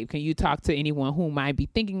money saved. Can you talk to anyone who might be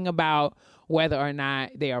thinking about whether or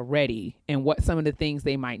not they are ready and what some of the things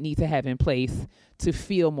they might need to have in place to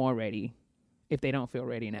feel more ready if they don't feel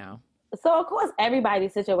ready now? So, of course,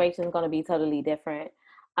 everybody's situation is going to be totally different.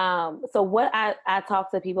 So what I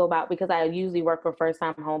talk to people about, because I usually work for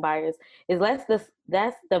first-time home buyers, is let's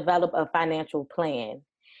develop a financial plan.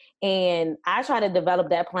 And I try to develop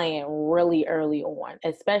that plan really early on,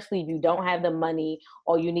 especially if you don't have the money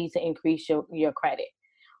or you need to increase your credit.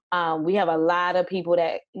 We have a lot of people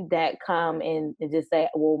that come and just say,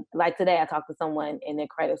 well, like today I talked to someone and their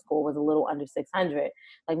credit score was a little under 600.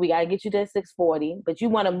 Like, we got to get you to 640, but you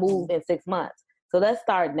want to move in 6 months. So let's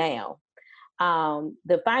start now.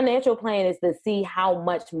 The financial plan is to see how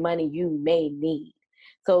much money you may need.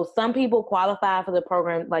 So some people qualify for the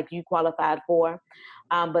program like you qualified for,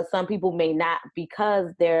 but some people may not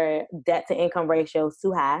because their debt to income ratio is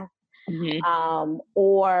too high,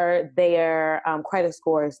 or their credit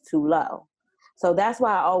score is too low. So that's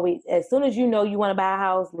why I always, as soon as you know you want to buy a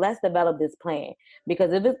house, let's develop this plan,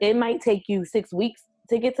 because it might take you 6 weeks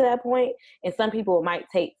to get to that point, and some people it might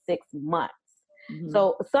take 6 months.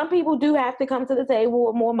 So some people do have to come to the table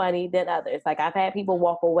with more money than others. Like, I've had people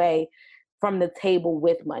walk away from the table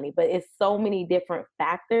with money, but it's so many different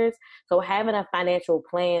factors. So having a financial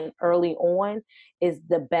plan early on is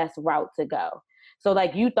the best route to go. So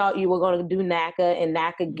like, you thought you were going to do NACA, and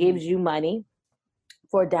NACA gives you money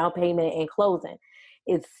for down payment and closing.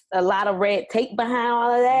 It's a lot of red tape behind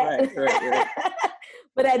all of that. Right.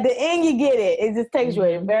 But at the end, you get it. It just takes you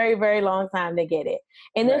a very, very long time to get it.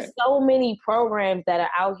 And there's so many programs that are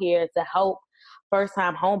out here to help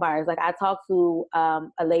first-time homebuyers. Like, I talked to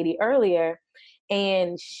a lady earlier,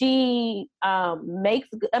 and she makes.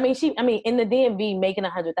 In the DMV, making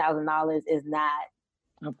 $100,000 is not.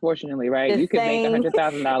 Unfortunately, right? You could make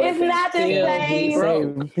 $100,000. It's not the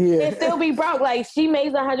same. And still be broke. Like, she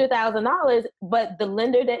makes $100,000, but the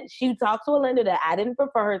lender that she talked to, a lender that I didn't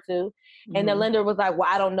prefer her to, and the lender was like, "Well,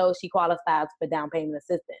 I don't know if she qualifies for down payment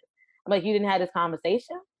assistance." I'm like, "You didn't have this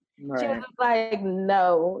conversation?" Right. She was just like,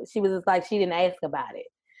 "No." She was just like, she didn't ask about it.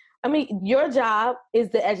 I mean, your job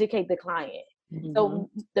is to educate the client. So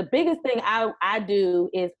the biggest thing I do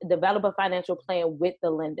is develop a financial plan with the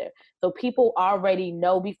lender. So people already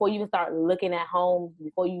know before you even start looking at homes,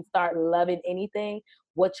 before you start loving anything,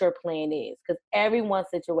 what your plan is. Because everyone's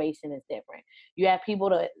situation is different. You have people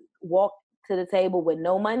to walk to the table with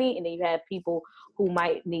no money, and then you have people who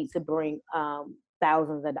might need to bring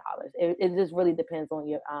thousands of dollars. It just really depends on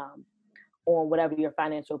your on whatever your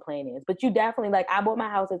financial plan is. But you definitely, like, I bought my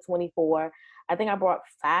house at 24. I think I brought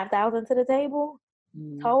 $5,000 to the table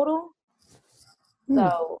total.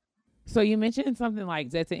 So you mentioned something like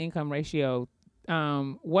debt to income ratio.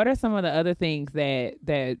 What are some of the other things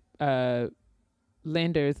that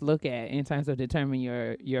lenders look at in terms of determining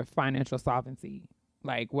your financial solvency?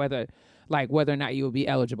 Like whether or not you will be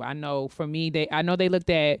eligible. I know for me, they looked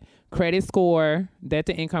at credit score, debt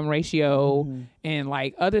to income ratio, and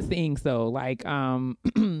like other things though, like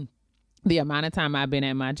the amount of time I've been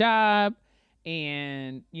at my job,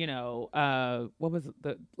 and what was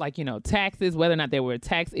taxes, whether or not there were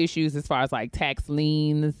tax issues as far as like tax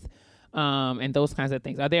liens, and those kinds of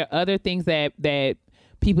things. Are there other things that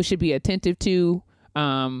people should be attentive to,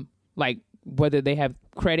 like whether they have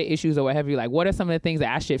credit issues or what have you? Like, what are some of the things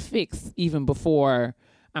that I should fix even before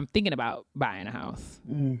I'm thinking about buying a house?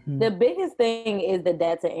 The biggest thing is the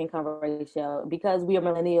debt to income ratio, because we are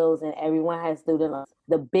millennials and everyone has student loans.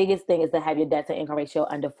 The biggest thing is to have your debt to income ratio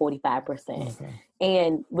under 45%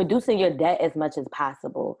 and reducing your debt as much as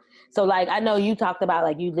possible. So like, I know you talked about,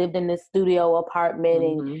 like, you lived in this studio apartment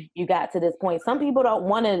and you got to this point. Some people don't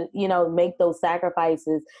want to, make those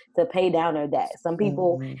sacrifices to pay down their debt. Some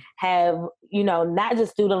people have, not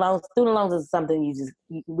just student loans. Student loans is something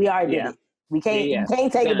we already did it. We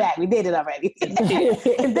can't take it back. We did it already.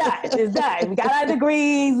 It's done. We got our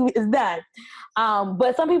degrees. It's done.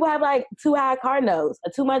 But some people have like too high car notes,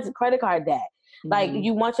 too much credit card debt. Like,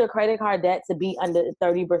 you want your credit card debt to be under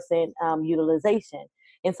 30% utilization.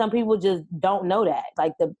 And some people just don't know that.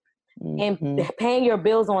 Like, and paying your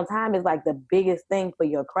bills on time is like the biggest thing for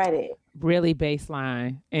your credit. Really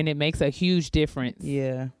baseline. And it makes a huge difference.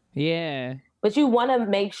 Yeah. But you want to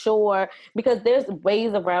make sure, because there's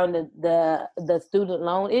ways around the student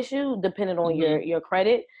loan issue depending on your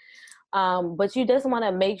credit. But you just want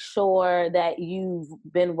to make sure that you've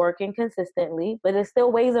been working consistently, but there's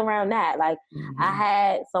still ways around that. Like, I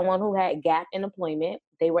had someone who had gap in employment.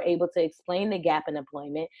 They were able to explain the gap in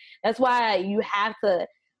employment. That's why you have to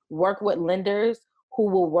work with lenders who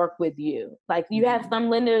will work with you. Like you have some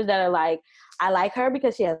lenders that are like, I like her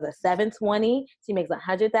because she has a 720. She makes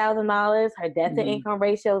 $100,000. Her debt to income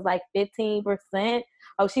ratio is like 15%.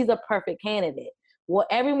 Oh, she's a perfect candidate. Well,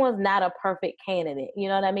 everyone's not a perfect candidate. You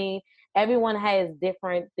know what I mean? Everyone has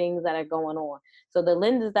different things that are going on. So the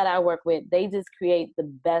lenders that I work with, they just create the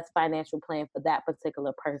best financial plan for that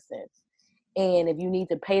particular person. And if you need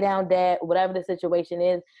to pay down debt, whatever the situation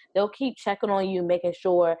is, they'll keep checking on you, making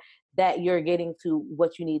sure that you're getting to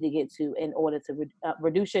what you need to get to in order to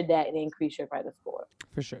reduce your debt and increase your credit score.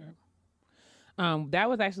 For sure. That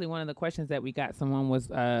was actually one of the questions that we got. Someone was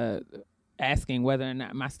asking whether or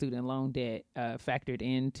not my student loan debt factored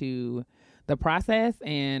into the process.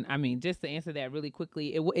 And I mean, just to answer that really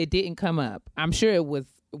quickly, it didn't come up. I'm sure it was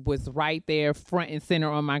right there front and center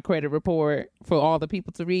on my credit report for all the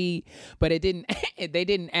people to read, but it didn't. They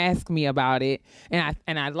didn't ask me about it, and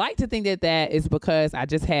I like to think that is because I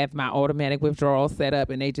just have my automatic withdrawal set up,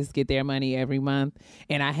 and they just get their money every month,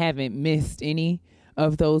 and I haven't missed any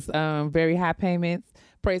of those very high payments.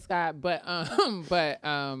 Praise God. But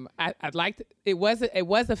I'd like to, it was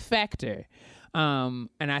a factor. And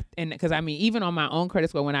because I mean, even on my own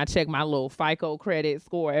credit score, when I check my little FICO credit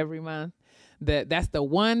score every month, that's the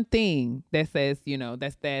one thing that says,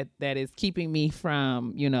 that is keeping me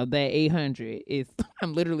from, that 800 is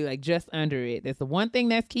I'm literally like just under it. That's the one thing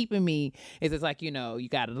that's keeping me is it's like, you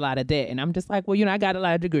got a lot of debt. And I'm just like, well, I got a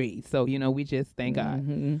lot of degrees. So, we just thank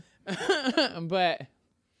God. But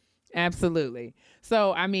absolutely.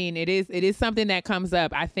 So, I mean, it is something that comes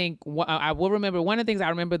up. I think I will remember one of the things I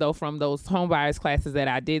remember though from those home buyers classes that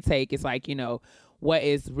I did take is like, what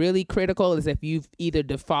is really critical is if you've either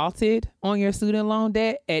defaulted on your student loan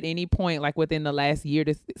debt at any point, like within the last year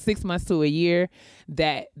to 6 months to a year,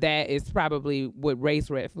 that is probably would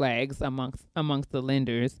raise red flags amongst the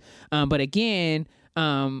lenders. But again,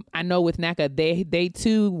 I know with NACA, they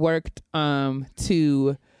too worked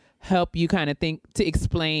to help you kind of think, to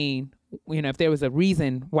explain, if there was a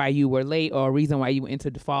reason why you were late or a reason why you went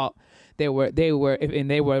into default, they were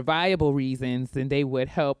viable reasons, then they would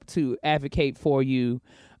help to advocate for you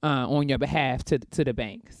on your behalf to the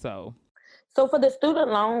bank. So for the student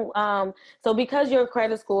loan, so because your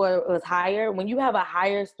credit score was higher, when you have a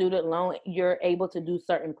higher student loan, you're able to do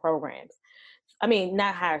certain programs. I mean,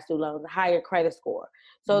 not higher student loans, higher credit score.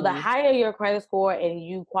 So the higher your credit score and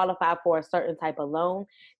you qualify for a certain type of loan,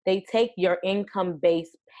 they take your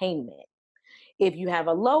income-based payment. If you have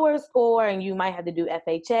a lower score and you might have to do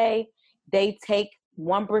FHA, they take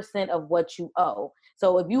 1% of what you owe.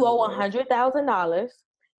 So if you owe $100,000,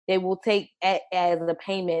 they will take it as a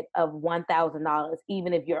payment of $1,000,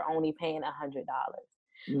 even if you're only paying $100.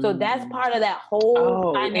 So that's part of that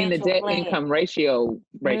whole financial and the debt plan. income ratio.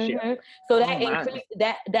 So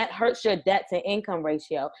that that hurts your debt to income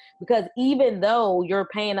ratio, because even though you're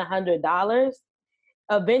paying $100,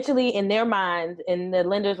 eventually in their minds, in the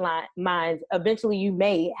lender's minds, eventually you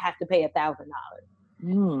may have to pay $1,000.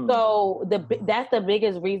 So that's the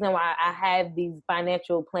biggest reason why I have these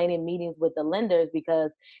financial planning meetings with the lenders, because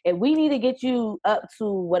if we need to get you up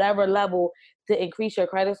to whatever level to increase your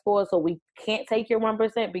credit score, so we can't take your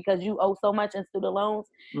 1% because you owe so much in student loans,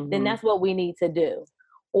 then that's what we need to do.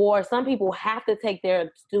 Or some people have to take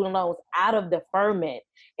their student loans out of deferment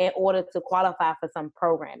in order to qualify for some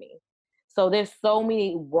programming. So there's so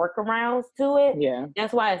many workarounds to it. Yeah.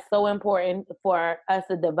 That's why it's so important for us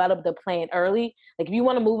to develop the plan early. Like if you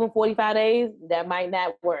want to move in 45 days, that might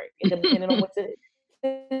not work, depending on what the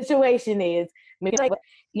situation is. Maybe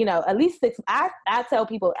at least I tell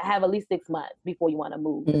people have at least 6 months before you want to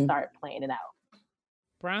move to start planning it out.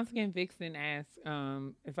 Brown Skin Vixen asked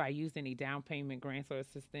if I used any down payment grants or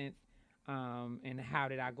assistance, and how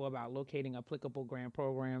did I go about locating applicable grant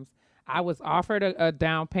programs. I was offered a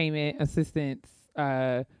down payment assistance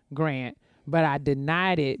grant, but I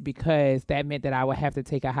denied it because that meant that I would have to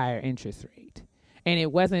take a higher interest rate. And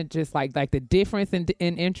it wasn't just like the difference in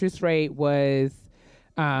interest rate was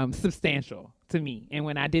substantial to me. And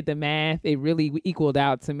when I did the math, it really equaled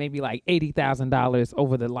out to maybe like $80,000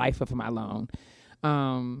 over the life of my loan.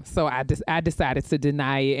 So I decided to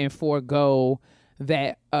deny it and forego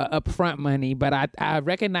that upfront money, but I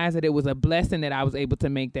recognize that it was a blessing that I was able to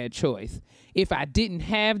make that choice. If I didn't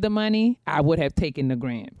have the money, I would have taken the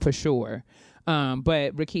grant for sure.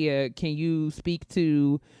 But Rukaiyah, can you speak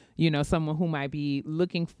to, someone who might be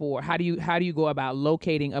looking for, how do you go about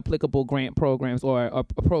locating applicable grant programs or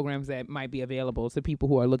programs that might be available to people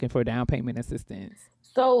who are looking for down payment assistance?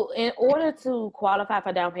 So in order to qualify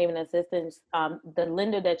for down payment assistance, the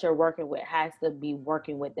lender that you're working with has to be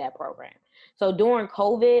working with that program. So during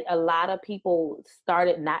COVID, a lot of people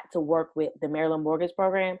started not to work with the Maryland Mortgage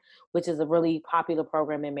Program, which is a really popular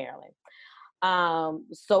program in Maryland.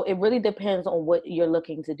 So it really depends on what you're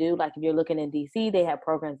looking to do. Like if you're looking in DC, they have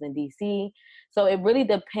programs in DC. So it really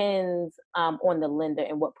depends on the lender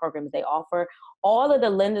and what programs they offer. All of the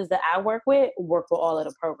lenders that I work with all of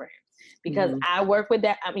the programs because I work with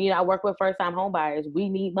that. I work with first-time home buyers. We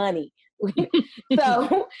need money.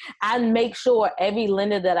 So I make sure every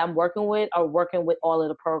lender that I'm working with are working with all of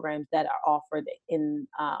the programs that are offered in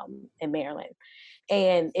Maryland.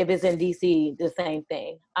 And if it's in DC, the same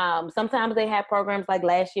thing. Sometimes they have programs, like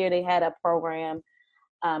last year they had a program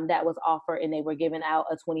that was offered and they were giving out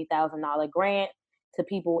a $20,000 grant to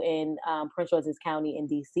people in Prince George's County in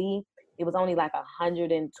DC. It was only like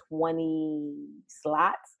 120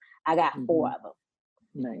 slots. I got 4 of them.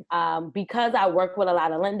 Nice. Because I work with a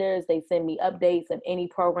lot of lenders, they send me updates of any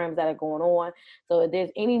programs that are going on. So if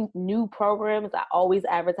there's any new programs, I always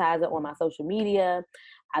advertise it on my social media.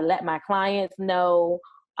 I let my clients know,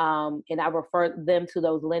 and I refer them to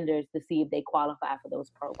those lenders to see if they qualify for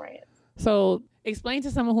those programs. So explain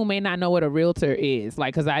to someone who may not know what a realtor is,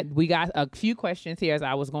 like, because we got a few questions here as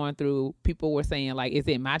I was going through. People were saying, like, is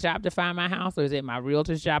it my job to find my house, or is it my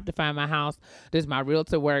realtor's job to find my house? Does my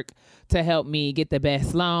realtor work to help me get the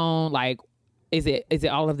best loan? Like, is it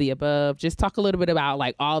all of the above? Just talk a little bit about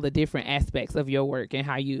like all the different aspects of your work and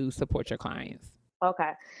how you support your clients.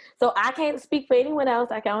 Okay. So I can't speak for anyone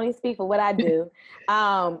else. I can only speak for what I do.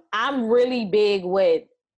 I'm really big with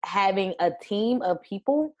having a team of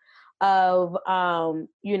people of,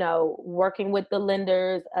 working with the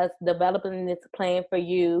lenders, us developing this plan for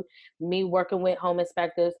you, me working with home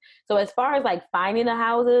inspectors. So as far as like finding the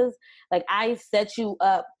houses, like I set you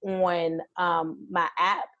up on my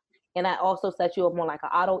app, and I also set you up on like an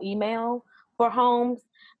auto email for homes.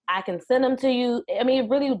 I can send them to you. I mean, it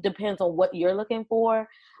really depends on what you're looking for.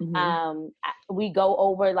 We go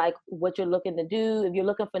over like what you're looking to do. If you're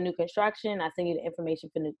looking for new construction, I send you the information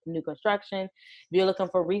for new construction. If you're looking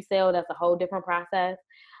for resale, that's a whole different process.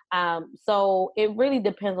 So it really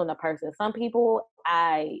depends on the person. Some people,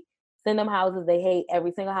 I send them houses. They hate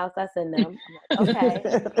every single house I send them. I'm like,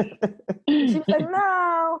 okay. She's like,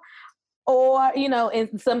 no. Or,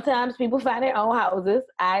 and sometimes people find their own houses.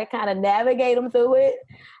 I kind of navigate them through it.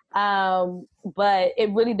 But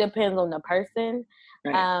it really depends on the person.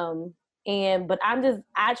 Right. But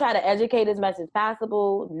I try to educate as much as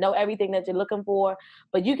possible, know everything that you're looking for.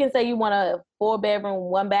 But you can say you want a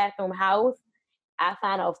 4-bedroom, 1-bathroom house. I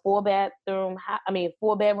find a 4-bedroom,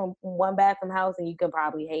 1-bathroom house, and you can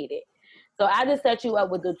probably hate it. So I just set you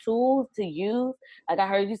up with the tools to use. Like I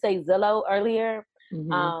heard you say Zillow earlier.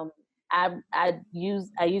 I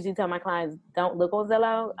usually tell my clients, don't look on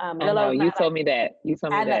Zillow. Zillow, you told me that. It's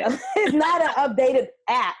not an updated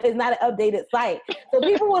app. It's not an updated site. So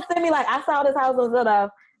people will send me like, I saw this house on Zillow.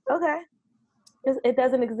 Okay. It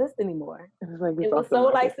doesn't exist anymore. It was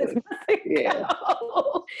sold like 6 months ago. Yeah.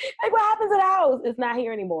 Like, what happened to the house? It's not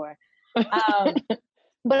here anymore.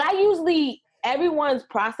 But everyone's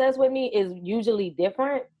process with me is usually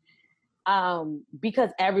different.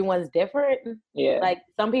 Because everyone's different. Yeah. Like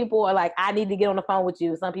some people are like, I need to get on the phone with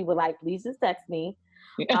you. Some people are like, please just text me.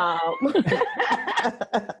 Because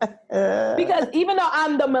even though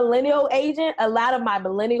I'm the millennial agent, a lot of my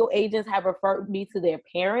millennial agents have referred me to their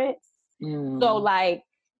parents. So like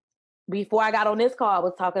before I got on this call, I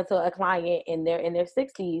was talking to a client and they're in their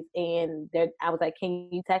 60s and I was like, can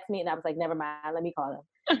you text me? And I was like, never mind, let me call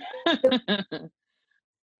them.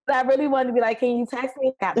 I really wanted to be like, can you text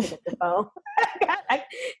me? I got to pick up the phone.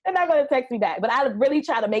 They're not going to text me back. But I really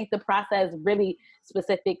try to make the process really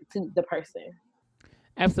specific to the person.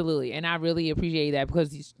 Absolutely. And I really appreciate that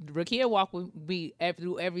because Rukaiyah walked with me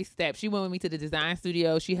through every step. She went with me to the design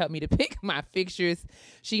studio. She helped me to pick my fixtures.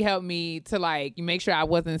 She helped me to like make sure I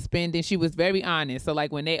wasn't spending. She was very honest. So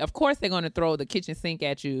like when of course they're going to throw the kitchen sink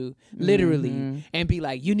at you literally and be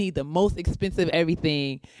like, you need the most expensive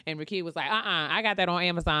everything. And Rukaiyah was like, I got that on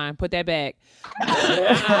Amazon. Put that back.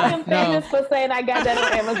 I'm famous for saying I got that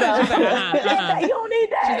on Amazon. You don't need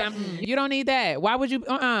that. She's like, you don't need that. Why would you?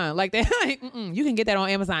 Like that. You can get that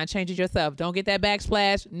on Amazon, change it yourself. Don't get that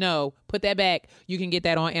backsplash. No, put that back. You can get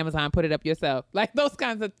that on Amazon, put it up yourself. Like those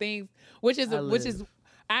kinds of things, which is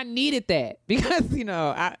I needed that because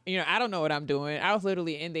I don't know what I'm doing. I was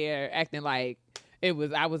literally in there acting like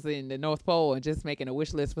I was in the North Pole and just making a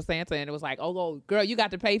wish list for Santa, and it was like, oh girl, you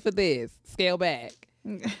got to pay for this. Scale back.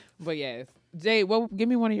 But yes. Jay, give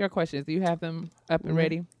me one of your questions. Do you have them up and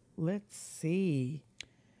ready? Let's see.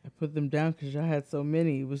 I put them down because y'all had so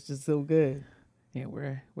many. It was just so good. Yeah,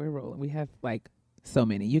 we're rolling. We have like so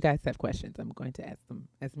many. You guys have questions. I'm going to ask them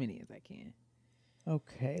as many as I can.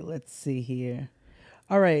 Okay, let's see here.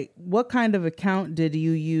 All right. What kind of account did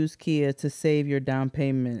you use, Kia, to save your down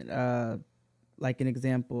payment? Like an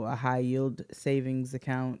example, a high yield savings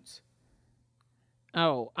account.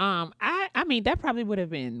 Oh, I mean that probably would have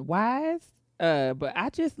been wise. But I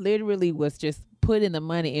just literally was just putting the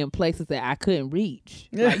money in places that I couldn't reach.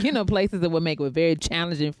 Like, places that would make it very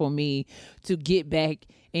challenging for me to get back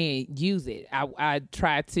and use it. I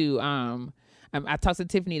tried to I talked to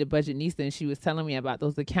Tiffany, the budgetnista, and she was telling me about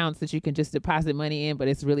those accounts that you can just deposit money in, but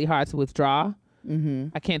it's really hard to withdraw. Mm-hmm.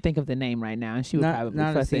 I can't think of the name right now, and she would probably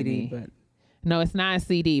not fuss a CD, at me. But no, it's not a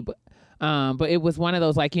CD, but it was one of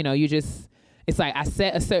those like you just. It's like I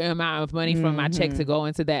set a certain amount of money from my check to go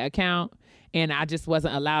into that account, and I just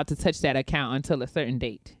wasn't allowed to touch that account until a certain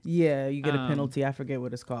date. Yeah, you get a penalty. I forget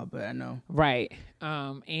what it's called, but I know. Right.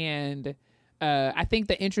 And I think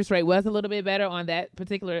the interest rate was a little bit better on that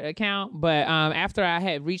particular account, but after I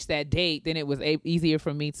had reached that date, then it was easier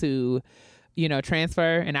for me to,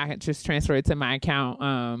 transfer, and I could just transfer it to my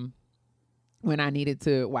account when I needed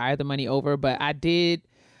to wire the money over. But I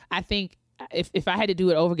think, if I had to do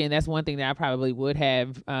it over again, that's one thing that I probably would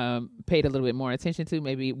have paid a little bit more attention to,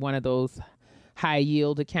 maybe one of those high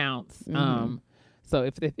yield accounts. Mm-hmm. So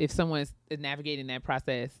if someone's navigating that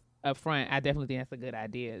process up front, I definitely think that's a good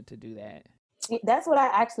idea to do that. That's what I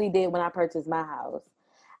actually did when I purchased my house.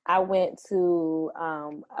 I went to,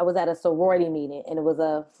 I was at a sorority meeting, and it was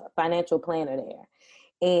a financial planner there.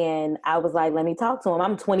 And I was like, let me talk to him.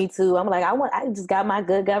 I'm 22. I'm like, I just got my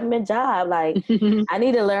good government job. Like, I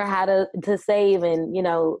need to learn how to save and,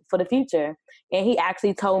 for the future. And he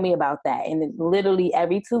actually told me about that. And literally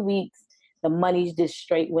every 2 weeks, the money just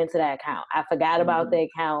straight went to that account. I forgot about the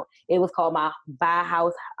account. It was called my buy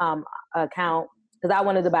house account, because I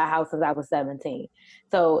wanted to buy a house since I was 17.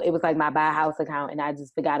 So it was like my buy house account, and I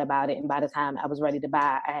just forgot about it. And by the time I was ready to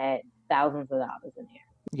buy, I had thousands of dollars in there.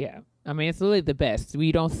 Yeah. I mean, it's really the best.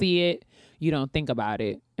 You don't see it, you don't think about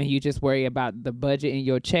it, and you just worry about the budget in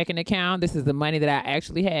your checking account. This is the money that I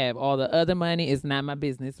actually have. All the other money is not my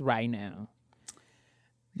business right now.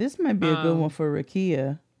 This might be a good one for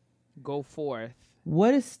Rukaiyah. Go forth.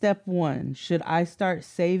 What is step one? Should I start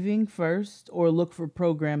saving first or look for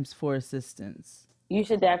programs for assistance? You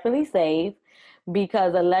should definitely save,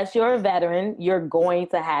 because unless you're a veteran, you're going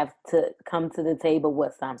to have to come to the table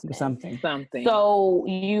with something. So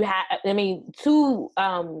you have, two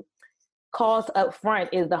costs up front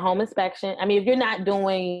is the home inspection. I mean, if you're not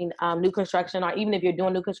doing new construction, or even if you're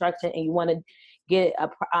doing new construction and you want to get a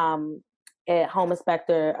home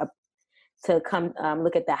inspector to come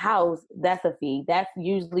look at the house, that's a fee. That's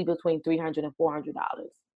usually between $300 and $400.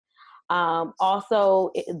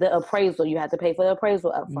 Also, the appraisal, you have to pay for the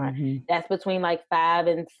appraisal up front. Mm-hmm. That's between like $500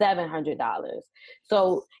 and $700.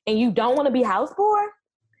 So, and you don't want to be house poor.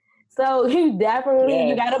 So you definitely,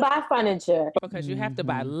 you got to buy furniture. Because you have to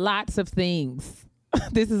buy lots of things.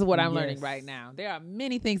 This is what I'm learning right now. There are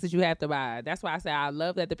many things that you have to buy. That's why I say I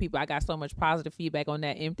love that I got so much positive feedback on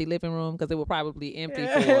that empty living room, because it will probably be empty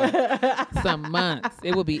for some months.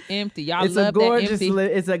 It will be empty. Y'all love that empty.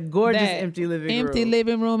 It's a gorgeous empty living room. Empty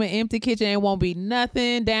living room and empty kitchen. It won't be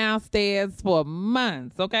nothing downstairs for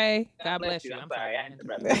months. Okay. God bless you. I'm sorry.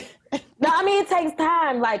 No, I mean, it takes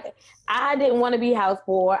time. Like, I didn't want to be house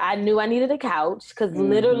poor. I knew I needed a couch, because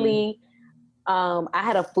literally, I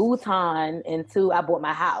had a futon until I bought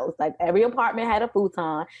my house. Like, every apartment had a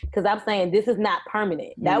futon, because I'm saying this is not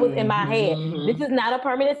permanent. That was in my head. This is not a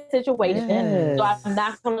permanent situation. Yes. So I'm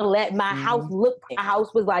not going to let my house look. My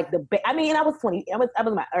house was like I was 20. I was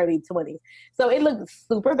in my early 20s. So it looked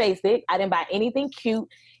super basic. I didn't buy anything cute,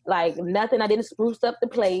 like nothing. I didn't spruce up the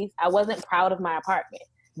place. I wasn't proud of my apartment,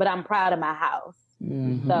 but I'm proud of my house.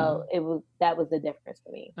 Mm-hmm. So that was the difference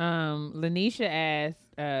for me. Lanisha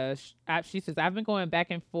asked, she says, I've been going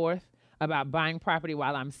back and forth about buying property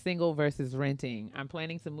while I'm single versus renting. I'm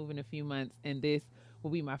planning to move in a few months, and this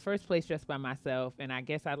will be my first place just by myself. And I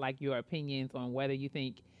guess I'd like your opinions on whether you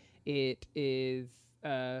think it is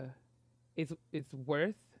it's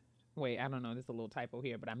worth. Wait, I don't know. There's a little typo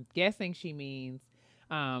here, but I'm guessing she means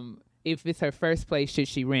if it's her first place, should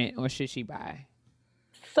she rent or should she buy?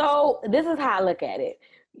 So this is how I look at it.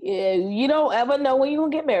 Yeah, you don't ever know when you're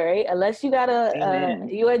gonna get married unless you got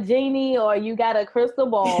you a genie or you got a crystal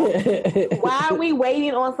ball. Why are we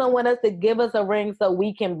waiting on someone else to give us a ring so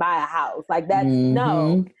we can buy a house? Like that's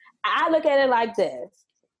no. I look at it like this.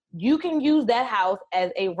 You can use that house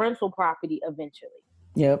as a rental property eventually.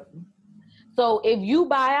 Yep. So if you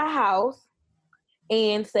buy a house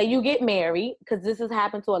and say you get married, because this has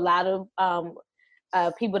happened to a lot of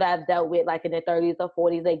people that I've dealt with, like in their 30s or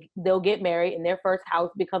 40s, they'll get married and their first house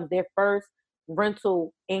becomes their first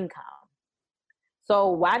rental income. So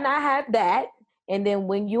why not have that? And then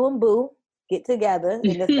when you and Boo get together and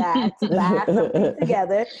decide to buy something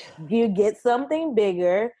together, you get something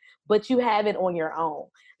bigger, but you have it on your own.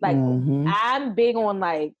 Like I'm big on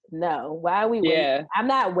no. Why are we waiting? I'm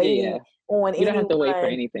not waiting on anyone. You don't have to wait for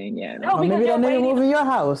anything. Yeah. No, maybe that nigga move in your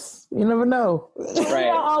house. You never know. Right. I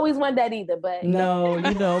don't always want that either, but no,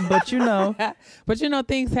 you don't. But you know,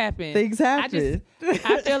 things happen.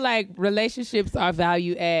 I feel like relationships are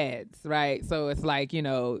value adds, right? So it's like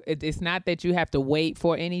it's not that you have to wait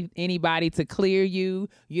for anybody to clear you.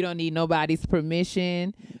 You don't need nobody's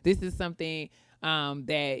permission. This is something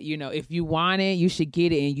that if you want it, you should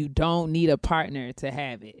get it, and you don't need a partner to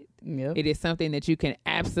have it. Yep. It is something that you can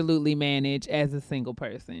absolutely manage as a single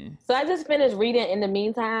person. So I just finished reading in the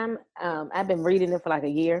meantime. I've been reading it for like a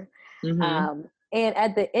year. And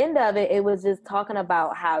at the end of it, it was just talking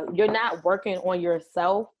about how you're not working on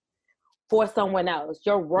yourself for someone else.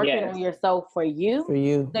 You're working on yourself for you. For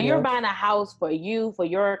you. So you're buying a house for you, for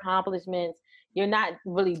your accomplishments. You're not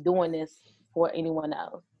really doing this for anyone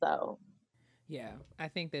else. So yeah, I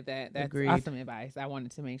think that's Agreed. Awesome advice. I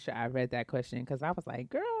wanted to make sure I read that question because I was like,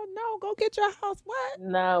 girl, no, go get your house. What?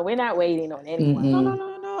 No, we're not waiting on anyone.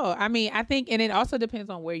 No. I mean, I think, and it also depends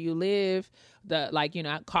on where you live, the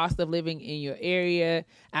cost of living in your area.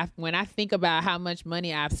 When I think about how much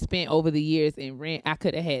money I've spent over the years in rent, I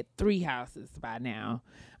could have had 3 houses by now.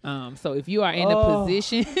 So if you are in a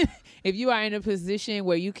position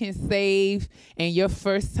where you can save and your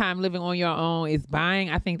first time living on your own is buying,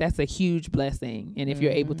 I think that's a huge blessing. And if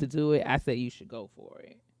you're able to do it, I say you should go for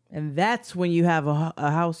it. And that's when you have a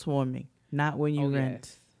housewarming, not when you rent.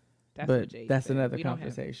 Yes. That's but that's said. Another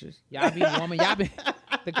conversation. Y'all be warming.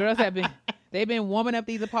 The girls they've been warming up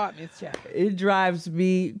these apartments, child. It drives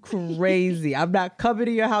me crazy. I'm not coming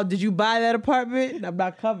to your house. Did you buy that apartment? I'm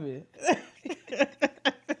not coming.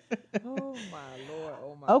 Oh my Lord.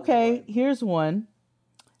 Okay, here's one.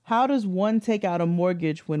 How does one take out a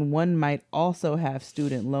mortgage when one might also have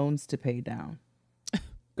student loans to pay down?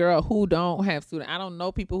 Girl, who don't have student? I don't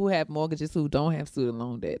know people who have mortgages who don't have student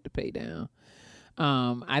loan debt to pay down.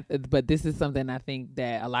 But this is something I think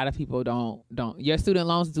that a lot of people don't. Your student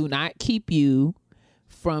loans do not keep you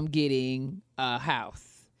from getting a house.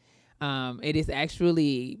 It is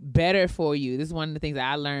actually better for you. This is one of the things that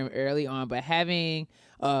I learned early on. But having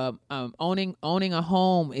owning a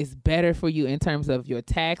home is better for you in terms of your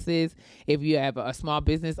taxes. If you have a small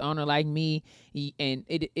business owner like me, and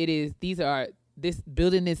this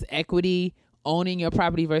building this equity, owning your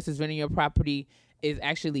property versus renting your property is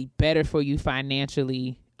actually better for you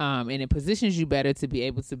financially, and it positions you better to be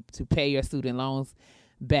able to pay your student loans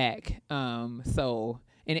back.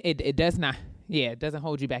 It does not. Yeah, it doesn't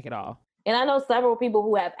hold you back at all. And I know several people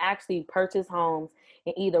who have actually purchased homes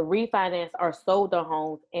and either refinanced or sold their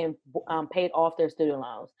homes and paid off their student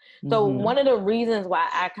loans. So one of the reasons why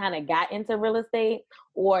I kind of got into real estate,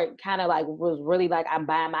 or kind of was really I'm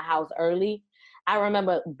buying my house early, I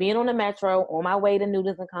remember being on the metro on my way to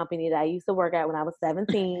Noodles and Company that I used to work at when I was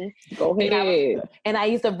 17. Go ahead. And I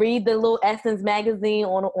used to read the little Essence magazine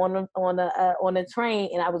on the train,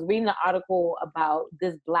 and I was reading an article about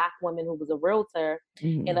this Black woman who was a realtor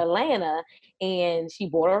in Atlanta, and she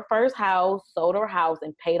bought her first house, sold her house,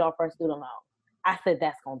 and paid off her student loan. I said,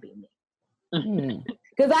 that's gonna be me.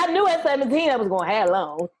 Because I knew at 17 I was going to have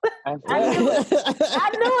loans. I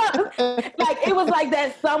knew it was like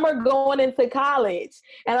that summer going into college.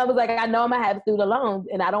 And I was like, I know I'm going to have student loans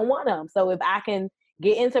and I don't want them. So if I can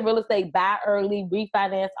get into real estate, buy early,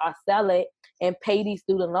 refinance or sell it and pay these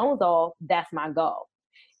student loans off, that's my goal.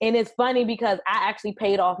 And it's funny because I actually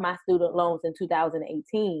paid off my student loans in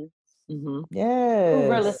 2018.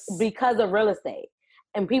 Yes. Because of real estate.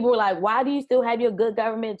 And people were like, why do you still have your good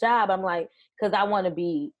government job? I'm like, because I want to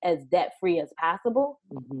be as debt free as possible.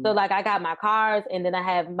 So I got my cars and then I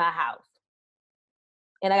have my house.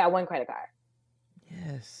 And I got 1 credit card.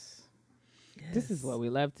 Yes. This is what we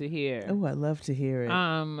love to hear. Oh, I love to hear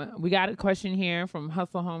it. We got a question here from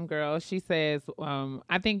Hustle Homegirl. She says,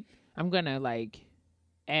 I think I'm going to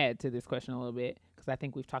add to this question a little bit. because I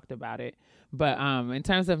think we've talked about it. But in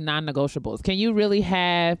terms of non-negotiables, can you really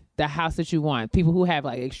have the house that you want? People who have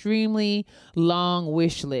like extremely long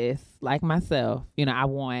wish lists, like myself, you know, I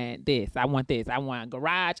want this, I want this, I want a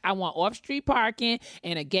garage, I want off-street parking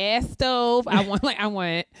and a gas stove. I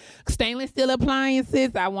want stainless steel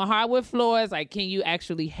appliances, I want hardwood floors. Like, can you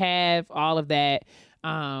actually have all of that?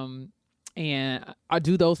 And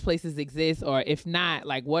do those places exist? Or if not,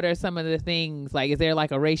 like, what are some of the things? Like, is there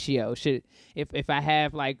like a ratio? If I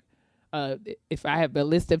have like if I have a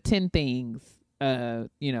list of 10 things,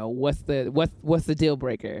 you know, what's the deal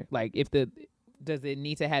breaker? Like, does it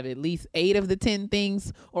need to have at least 8 of the 10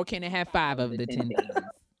 things, or can it have 5 of the 10 things?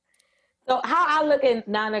 So how I look at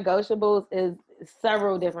non-negotiables is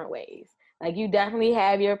several different ways. Like, you definitely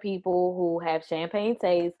have your people who have champagne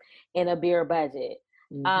taste and a beer budget.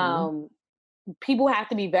 Mm-hmm. People have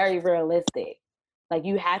to be very realistic. Like,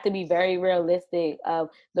 you have to be very realistic of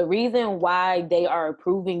the reason why they are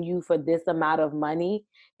approving you for this amount of money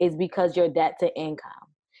is because your debt to income.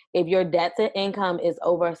 If your debt to income is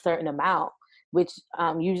over a certain amount, which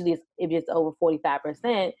usually is, if it's over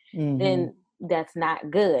 45%, then that's not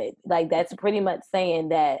good. Like, that's pretty much saying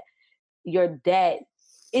that your debt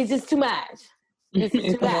is just too much.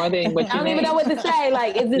 It's more than what you I don't even know what to say.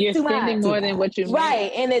 Like, it's just You're too much. spending more than what you make.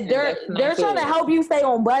 Right. And they're trying to help you stay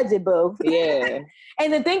on budget, boo. Yeah.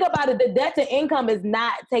 And the thing about it, the debt to income is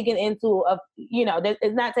not taken into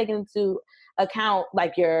it's not taken into account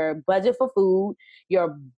like your budget for food,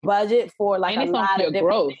 your budget for like and a lot of different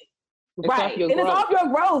growth. Things. Right. And it's off your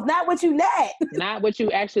growth, not what you net. Not what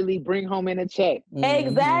you actually bring home in a check.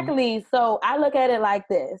 Exactly. So I look at it like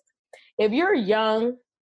this. If you're young,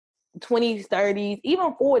 20s, 30s,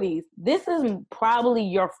 even 40s, this is probably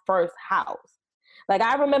your first house. Like,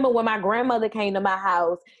 I remember when my grandmother came to my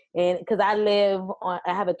house, and because I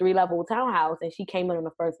have a 3-level townhouse, and she came in on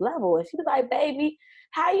the first level, and she was like, "Baby,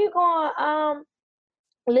 how you gonna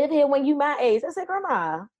live here when you my age?" I said,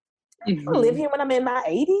 "Grandma, I'm gonna live here when I'm in my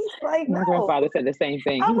 80s." Like, my grandfather said the same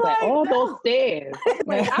thing. He was like, "All those stairs."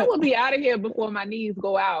 Like, I will be out of here before my knees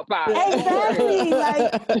go out. Exactly.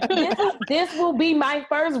 Like, this will be my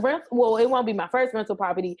first rent. Well, it won't be my first rental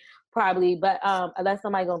property, probably, but unless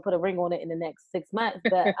somebody's gonna put a ring on it in the next 6 months.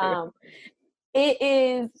 But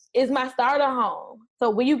is my starter home. So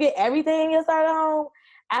will you get everything in your starter home?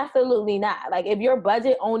 Absolutely not. Like, if your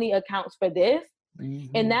budget only accounts for this.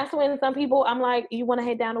 And that's when some people, I'm like, "You want to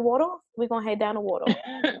head down the Waldorf? We're going to head down the Waldorf."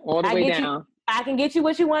 All the way down. I can get you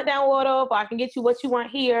what you want down Waldorf, or I can get you what you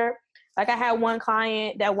want here. Like, I had one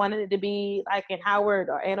client that wanted it to be like in Howard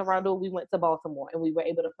or Anne Arundel. We went to Baltimore and we were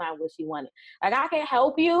able to find what she wanted. Like, I can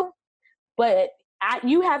help you, but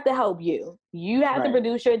you have to help you. You have to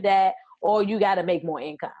produce your debt, or you got to make more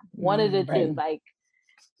income. One of the two. Like,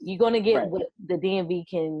 you're going to get what the DMV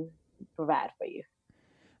can provide for you.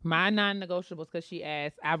 My non-negotiables, because she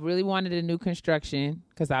asked, I really wanted a new construction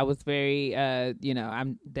because I was very,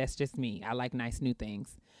 that's just me. I like nice new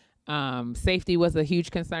things. Safety was a huge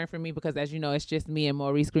concern for me because, as you know, it's just me and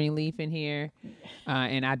Maurice Greenleaf in here.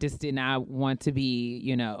 And I just did not want to be,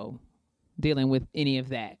 dealing with any of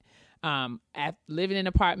that. Living in an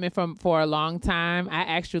apartment for a long time, I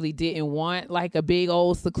actually didn't want like a big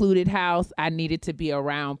old secluded house. I needed to be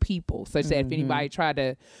around people such that if anybody tried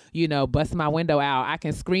to, bust my window out, I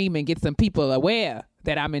can scream and get some people aware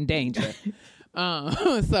that I'm in danger.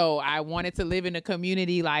 So I wanted to live in a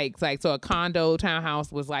community so a condo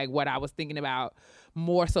townhouse was like what I was thinking about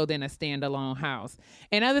more so than a standalone house.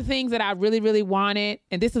 And other things that I really, really wanted,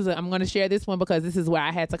 and I'm going to share this one because this is where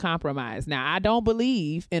I had to compromise. Now, I don't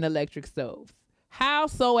believe in electric stoves.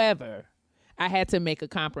 Howsoever, I had to make a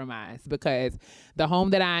compromise because the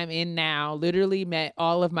home that I'm in now literally met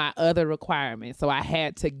all of my other requirements. So I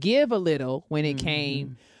had to give a little when it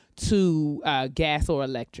came to gas or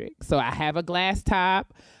electric. So I have a glass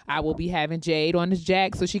top. I will be having Jade on this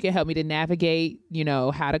jack so she can help me to navigate,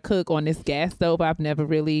 how to cook on this gas stove. I've never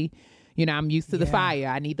really, I'm used to the fire.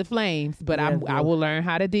 I need the flames, but I will learn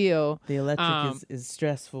how to deal. The electric is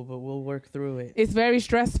stressful, but we'll work through it. It's very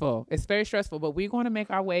stressful. But we're going to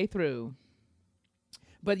make our way through.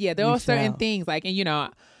 But yeah, there are certain things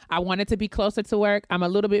I wanted to be closer to work. I'm a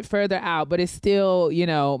little bit further out, but it's still,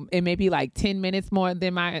 it may be like 10 minutes more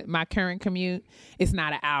than my current commute. It's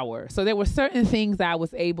not an hour. So there were certain things I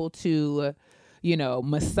was able to,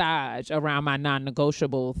 massage around my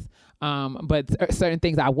non-negotiables. But certain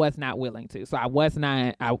things I was not willing to. So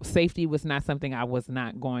safety was not something I was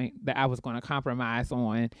going to compromise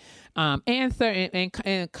on.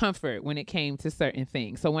 And comfort when it came to certain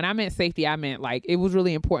things. So when I meant safety, I meant like, it was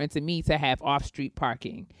really important to me to have off-street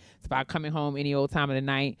parking. So if I'm coming home any old time of the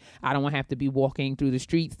night, I don't want to have to be walking through the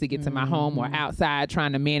streets to get to my home, or outside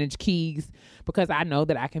trying to manage keys, because I know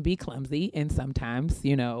that I can be clumsy and sometimes,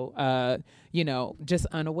 just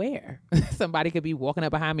unaware. Somebody could be walking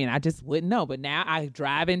up behind me and I just wouldn't know. But now I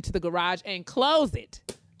drive into the garage and close it.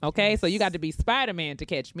 Okay, so you got to be Spider-Man to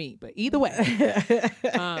catch me. But either way,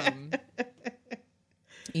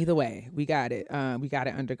 we got it. We got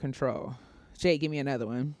it under control. Jay, give me another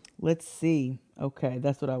one. Let's see. Okay,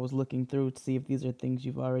 that's what I was looking through to see if these are things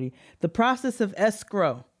you've already. The process of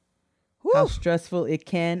escrow. Whew. How stressful it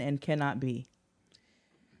can and cannot be.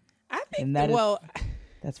 I think,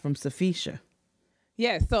 that's from Safisha.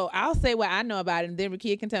 Yeah, so I'll say what I know about it, and then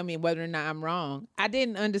Rukaiyah can tell me whether or not I'm wrong. I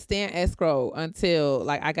didn't understand escrow until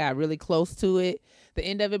I got really close to it, the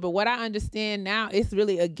end of it. But what I understand now, it's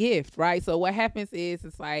really a gift, right? So what happens is,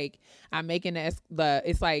 it's like I'm making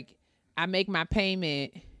I make my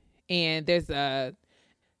payment, and there's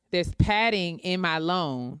padding in my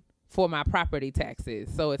loan for my property taxes.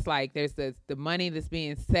 So it's like there's the money that's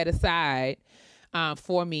being set aside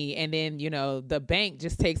for me, and then the bank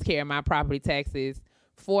just takes care of my property taxes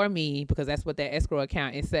for me, because that's what that escrow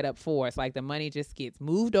account is set up for. It's like the money just gets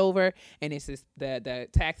moved over, and it's just the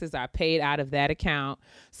taxes are paid out of that account.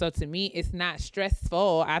 So to me, it's not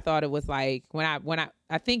stressful. I thought it was like when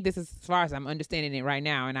I think this is as far as I'm understanding it right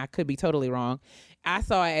now, and I could be totally wrong. I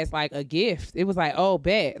saw it as like a gift. It was like, oh,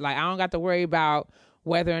 bet, like I don't got to worry about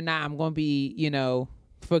whether or not I'm going to be,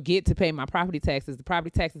 forget to pay my property taxes. The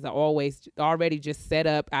property taxes are always already just set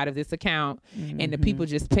up out of this account, and the people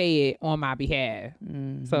just pay it on my behalf.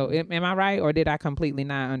 So am I right, or did I completely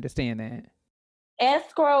not understand that?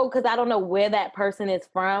 Escrow, because I don't know where that person is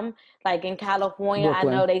from. Like in California,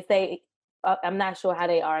 Brooklyn. I know they say, I'm not sure how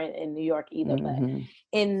they are in New York either, but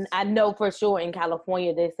I know for sure in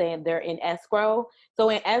California, they're saying they're in escrow. So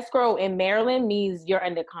in escrow in Maryland means you're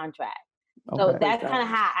under contract. So okay, that's kind of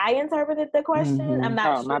how I interpreted the question. I'm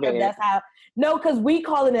not sure if that's how. No, because we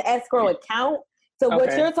call it an escrow account. So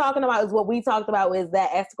what you're talking about is what we talked about, is that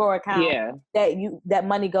escrow account that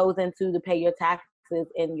money goes into to pay your taxes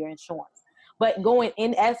and your insurance. But going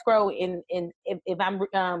in escrow, if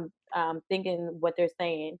I'm thinking what they're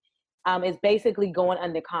saying, is basically going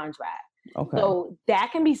under contract. Okay. So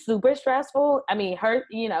that can be super stressful. I mean, her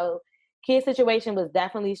kid situation was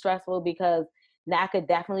definitely stressful because NACA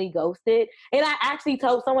definitely ghosted. And I actually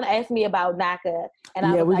told someone, asked me about NACA.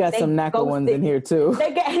 And we got some NACA ones in here too.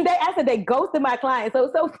 I said they ghosted my client. So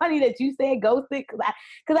it's so funny that you said ghosted, because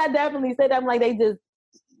I definitely said that. I'm like, they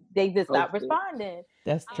just stopped responding.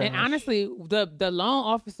 That's trash. And honestly, the loan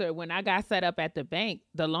officer, when I got set up at the bank,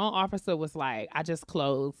 the loan officer was like, I just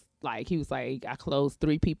closed. Like, he was like, I closed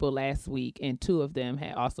 3 people last week, and 2 of them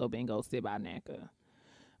had also been ghosted by NACA.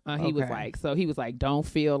 He was like, don't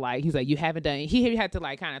feel like, he's like, you haven't done, he had to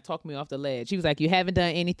like kind of talk me off the ledge. He was like, you haven't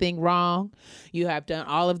done anything wrong. You have done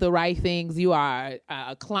all of the right things. You are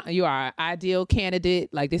you are an ideal candidate.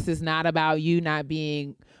 Like, this is not about you not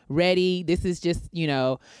being ready. This is just,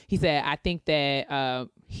 he said, I think that,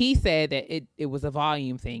 he said that it was a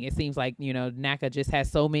volume thing. It seems like, NACA just has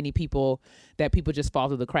so many people that people just fall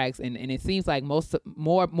through the cracks. And it seems like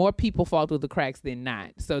more people fall through the cracks than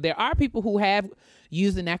not. So there are people who have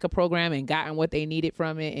used the NACA program and gotten what they needed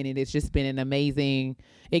from it. And it has just been an amazing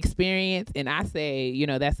experience. And I say,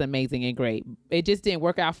 that's amazing and great. It just didn't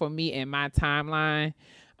work out for me in my timeline.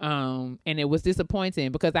 And it was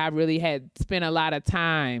disappointing because I really had spent a lot of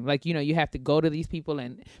time. Like, you have to go to these people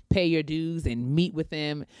and pay your dues and meet with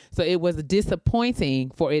them. So it was disappointing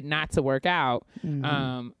for it not to work out.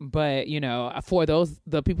 But, for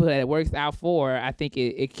the people that it works out for, I think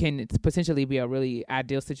it can potentially be a really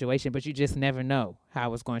ideal situation, but you just never know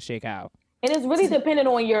how it's going to shake out. And it's really dependent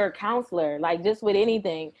on your counselor. Like, just with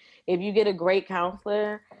anything, if you get a great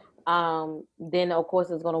counselor, then of course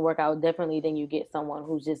it's going to work out differently than you get someone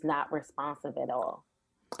who's just not responsive at all.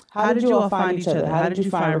 How did you all find each other? How did you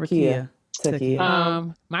find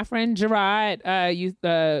Rukaiyah? My friend Gerard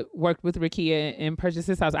worked with Rukaiyah and purchased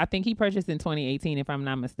his house. I think he purchased in 2018, if I'm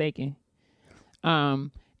not mistaken.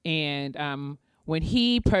 when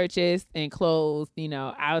he purchased and closed,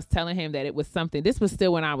 I was telling him that it was something. This was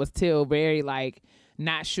still when I was still very like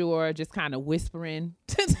not sure, just kind of whispering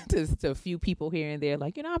to a few people here and there,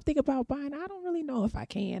 like, I'm thinking about buying. I don't really know if I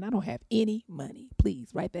can. I don't have any money. Please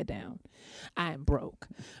write that down. I am broke.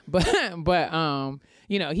 But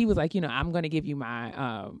he was like, I'm going to give you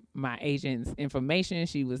my agent's information.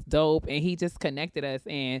 She was dope. And he just connected us.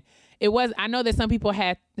 And I know that some people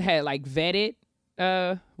had like vetted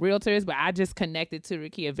realtors, but I just connected to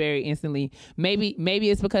Rukaiyah very instantly. Maybe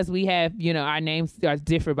it's because we have, our names are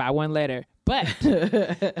different by one letter. But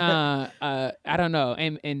I don't know.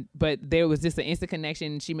 But there was just an instant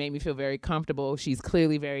connection. She made me feel very comfortable. She's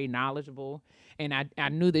clearly very knowledgeable. And I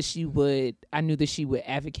knew that she would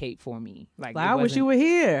advocate for me. Like, I wish you were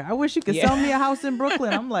here. I wish you could sell me a house in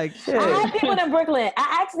Brooklyn. I'm like, shit. I have people in Brooklyn.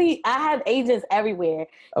 I have agents everywhere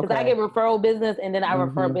because I get referral business and then I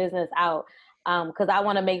refer business out because I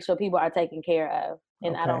want to make sure people are taken care of.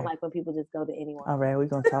 And I don't like when people just go to anyone. All right, we're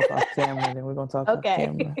going to talk off camera, then we're going to talk off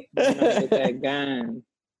camera. We're going to get that done.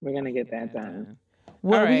 We're going to get that done.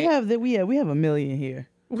 Well, we have a million here.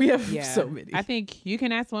 We have so many. I think you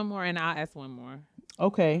can ask one more and I'll ask one more.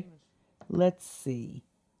 Okay. Let's see.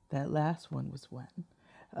 That last one was when?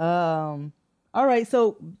 All right,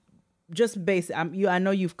 so just basic. I know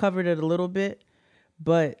you've covered it a little bit,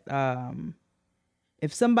 but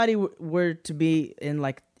if somebody were to be in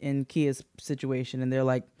Kia's situation and they're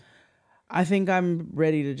like, I think I'm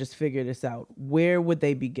ready to just figure this out, where would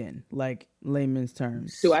they begin? Like layman's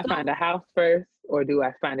terms. Do I find a house first or do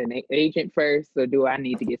I find an agent first or do I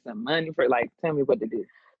need to get some money for tell me what to do?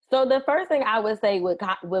 So the first thing I would say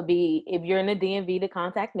would be if you're in the DMV to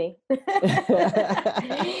contact me.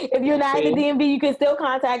 If you're not in the DMV, you can still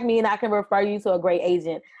contact me and I can refer you to a great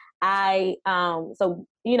agent. I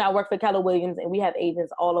work for Keller Williams and we have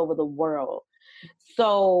agents all over the world.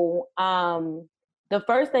 So the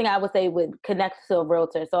first thing I would say would connect to a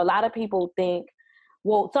realtor. So a lot of people think,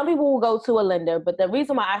 some people will go to a lender, but the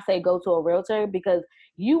reason why I say go to a realtor because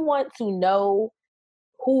you want to know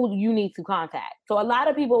who you need to contact. So a lot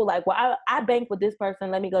of people are like, well, I bank with this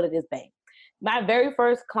person. Let me go to this bank. My very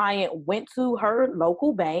first client went to her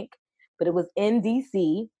local bank, but it was in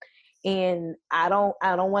DC. And I don't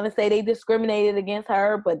want to say they discriminated against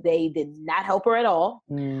her, but they did not help her at all.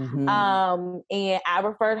 Mm-hmm. And I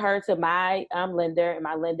referred her to my lender, and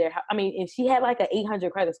my lender, and she had like an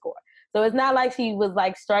 800 credit score. So it's not like she was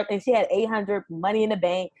like struck and she had 800 money in the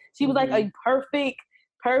bank. She was like a perfect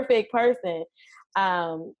person.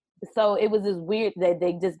 So it was just weird that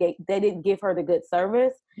they didn't give her the good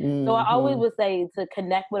service. Mm-hmm. So I always would say to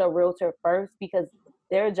connect with a realtor first because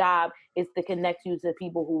their job is to connect you to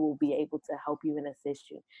people who will be able to help you and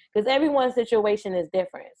assist you. Because everyone's situation is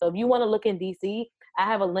different. So if you want to look in DC, I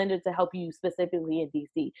have a lender to help you specifically in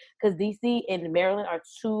DC. Because DC and Maryland are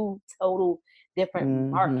two total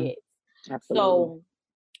different markets. Absolutely. So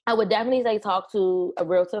I would definitely say talk to a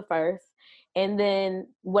realtor first. And then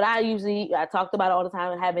what I talked about all the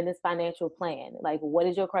time, having this financial plan. Like, what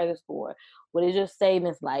is your credit score? What is your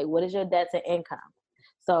savings like? What is your debt to income?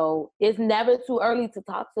 So it's never too early to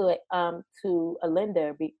talk to a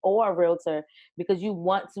lender or a realtor because you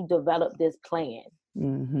want to develop this plan.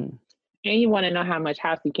 Mm-hmm. And you want to know how much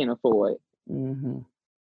house you can afford. Mm-hmm.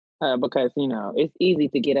 Because, it's easy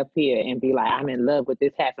to get up here and be like, I'm in love with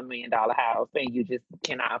this $500,000 house and you just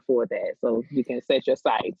cannot afford that. So you can set your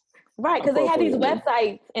sights. Right, because they had these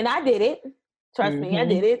websites and I did it. Trust me, I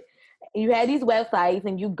did it. You had these websites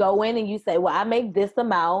and you go in and you say, well, I make this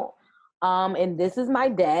amount. And this is my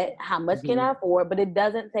debt. How much can I afford? But it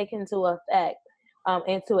doesn't take into account, the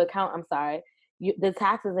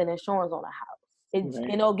taxes and insurance on a house. And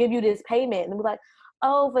it'll give you this payment and be like,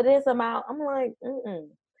 oh, for this amount. I'm like,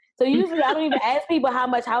 So usually I don't even ask people how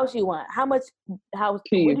much house you want. How much house?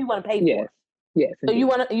 What do you want to pay for? Yes. So you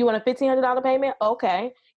want a $1,500 payment?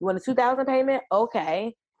 Okay. You want a $2,000 payment?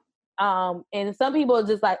 Okay. And some people are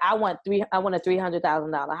just like, I want a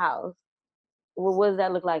 $300,000 house. Well, what does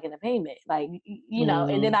that look like in a payment? Like,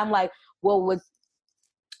 and then I'm like, well, with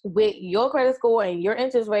your credit score and your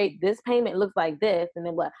interest rate, this payment looks like this. And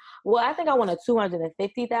then what? Well, I think I want a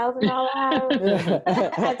 $250,000 house.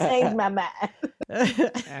 I changed my mind.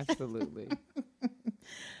 Absolutely.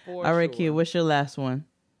 All right, Kia, what's your last one?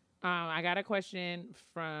 I got a question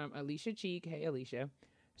from Alicia Cheek. Hey, Alicia.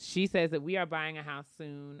 She says that we are buying a house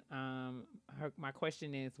soon. My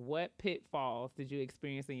question is, what pitfalls did you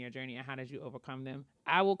experience in your journey and how did you overcome them?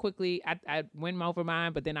 I will quickly, I went over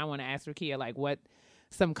mine, but then I want to ask Rukaiyah, like, what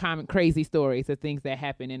some common crazy stories of things that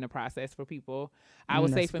happen in the process for people. I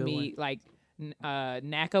would say for me, like,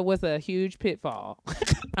 NACA was a huge pitfall.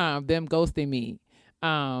 Them ghosting me.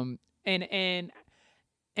 and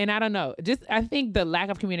I don't know. Just I think the lack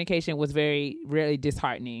of communication was really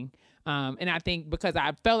disheartening. And I think because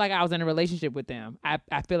I felt like I was in a relationship with them, I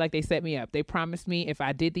feel like they set me up. They promised me if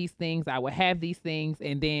I did these things, I would have these things,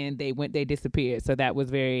 and then they disappeared. So that was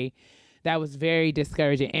very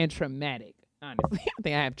discouraging and traumatic. Honestly, I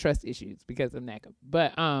think I have trust issues because of that.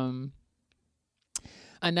 But but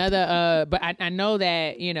I know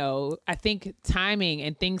that, you know, I think timing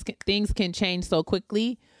and things can change so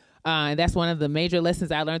quickly. And that's one of the major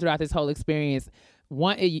lessons I learned throughout this whole experience.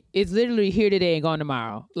 It's literally here today and gone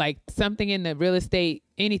tomorrow. Like something in the real estate,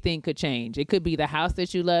 anything could change. It could be the house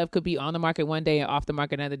that you love, could be on the market one day and off the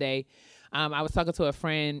market another day. I was talking to a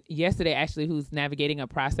friend yesterday, actually, who's navigating a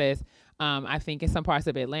process, I think in some parts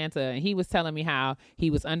of Atlanta. And he was telling me how he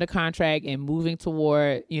was under contract and moving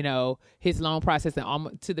toward, you know, his loan process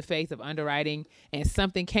and to the phase of underwriting. And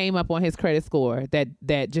something came up on his credit score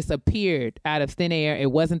that just appeared out of thin air. It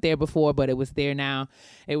wasn't there before, but it was there now.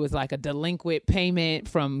 It was like a delinquent payment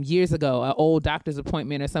from years ago, an old doctor's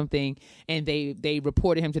appointment or something. And they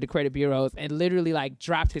reported him to the credit bureaus and literally like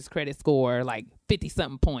dropped his credit score like 50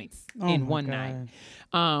 something points in one night.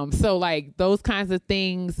 So like those kinds of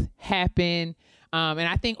things happen. And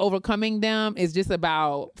I think overcoming them is just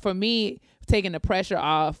about, for me, taking the pressure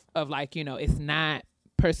off of like, you know, it's not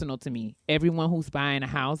personal to me. Everyone who's buying a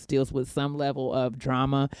house deals with some level of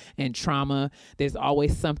drama and trauma. There's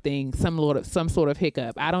always some sort of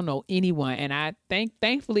hiccup. I don't know anyone. And I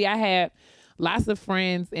thankfully I have lots of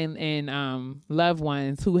friends and loved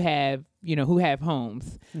ones who have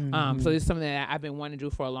homes. So it's something that I've been wanting to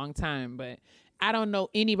do for a long time, but I don't know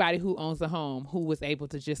anybody who owns a home who was able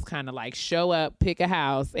to just kind of like show up, pick a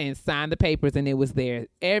house and sign the papers and it was there.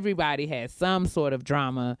 Everybody has some sort of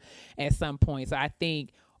drama at some point. So I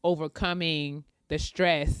think overcoming the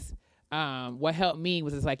stress, what helped me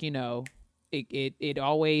was just like, you know, it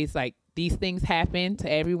always like these things happen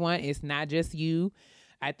to everyone. It's not just you.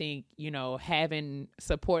 I think, you know, having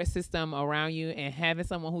support system around you and having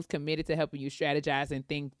someone who's committed to helping you strategize and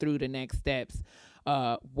think through the next steps,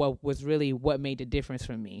 what made the difference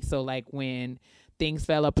for me. So like when things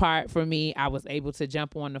fell apart for me, I was able to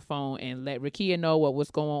jump on the phone and let Rukaiyah know what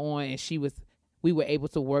was going on. And we were able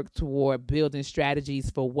to work toward building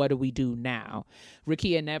strategies for what do we do now.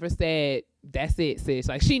 Rukaiyah never said, that's it, sis.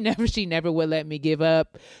 Like she never would let me give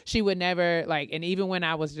up. She would never like, and even when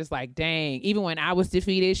I was just like, dang, even when I was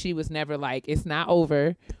defeated, she was never like, it's not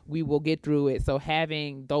over. We will get through it. So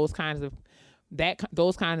having those kinds of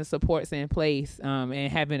supports in place,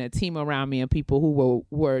 and having a team around me and people who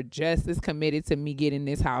were just as committed to me getting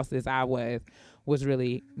this house as I was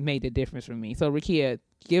really made the difference for me. So Rukaiyah,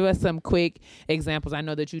 give us some quick examples. I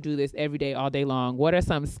know that you do this every day, all day long. What are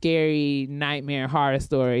some scary nightmare horror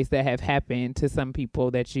stories that have happened to some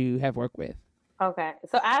people that you have worked with? Okay,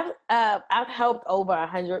 so I've helped over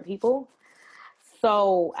 100 people.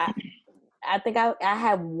 So I think I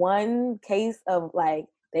have one case of like,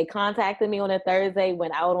 they contacted me on a Thursday,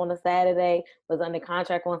 went out on a Saturday, was under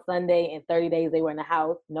contract on Sunday, and 30 days they were in the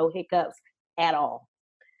house, no hiccups at all.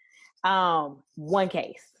 One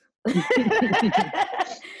case.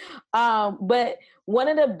 But one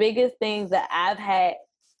of the biggest things that I've had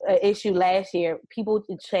an issue last year, people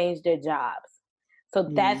change their jobs. So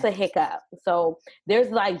that's a hiccup. So there's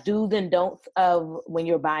like do's and don'ts of when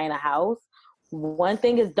you're buying a house. One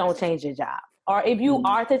thing is don't change your job. Or if you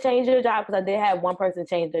are to change your job, because I did have one person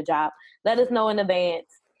change their job, let us know in advance.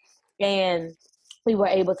 And we were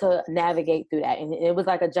able to navigate through that. And it was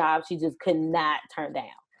like a job she just could not turn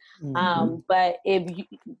down. But if you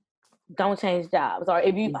don't change jobs, or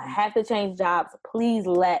if you have to change jobs, please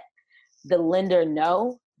let the lender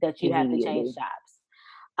know that you have to change jobs.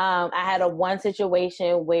 I had one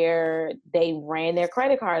situation where they ran their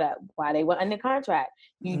credit card up while they were under contract.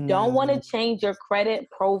 You don't want to change your credit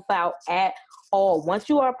profile at all. Once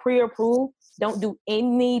you are pre-approved, don't do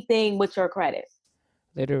anything with your credit.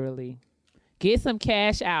 Literally. Get some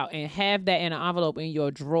cash out and have that in an envelope in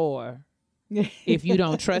your drawer. If you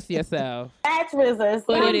don't trust yourself, put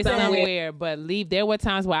it somewhere. But there were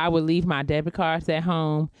times where I would leave my debit cards at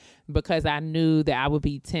home because I knew that I would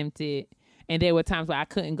be tempted. And there were times where I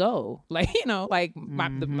couldn't go. Like, you know, like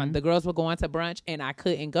the girls were going to brunch and I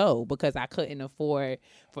couldn't go because I couldn't afford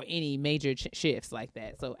for any major shifts like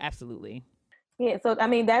that. So absolutely. Yeah. So, I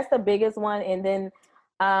mean, that's the biggest one. And then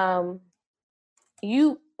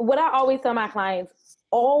what I always tell my clients,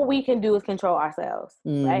 all we can do is control ourselves,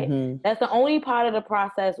 right? That's the only part of the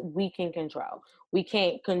process we can control. We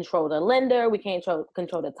can't control the lender. We can't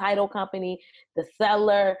control the title company, the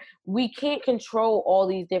seller. We can't control all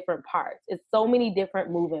these different parts. It's so many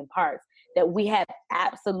different moving parts that we have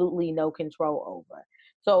absolutely no control over.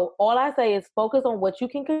 So all I say is focus on what you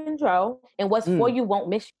can control, and what's for you won't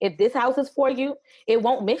miss you. If this house is for you, it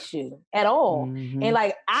won't miss you at all. And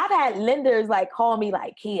like, I've had lenders like call me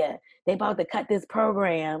like, Kia, they about to cut this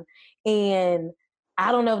program and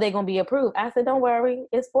I don't know if they're going to be approved. I said, don't worry.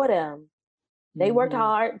 It's for them. They worked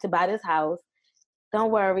hard to buy this house.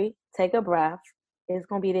 Don't worry. Take a breath. It's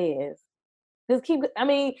going to be theirs. Just keep, I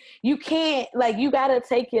mean, you can't, like, you got to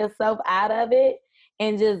take yourself out of it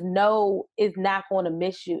and just know it's not going to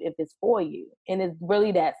miss you if it's for you. And it's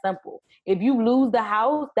really that simple. If you lose the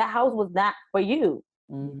house, that house was not for you.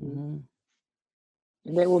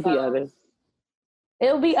 There will be others.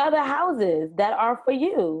 It'll be other houses that are for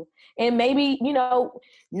you. And maybe, you know,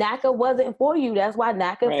 NACA wasn't for you. That's why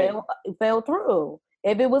NACA fell through.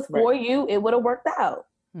 If it was for you, it would have worked out.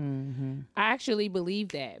 I actually believe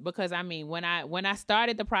that, because I mean, when I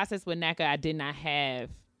started the process with NACA, I did not have,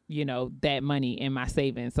 you know, that money in my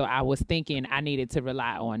savings. So I was thinking I needed to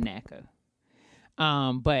rely on NACA.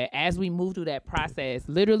 But as we moved through that process,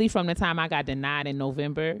 literally from the time I got denied in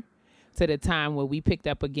November to the time where we picked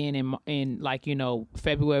up again in like, you know,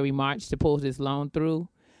 February, March to pull this loan through,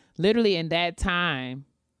 literally in that time,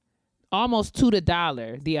 almost to the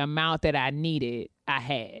dollar, the amount that I needed, I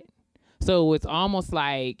had. So it's almost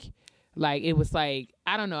like it was like,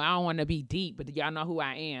 I don't know, I don't want to be deep, but y'all know who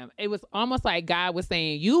I am. It was almost like God was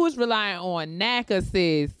saying, you was relying on NACA,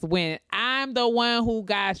 sis, when I'm the one who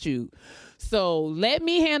got you. So let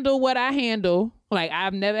me handle what I handle. Like,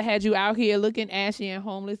 I've never had you out here looking ashy and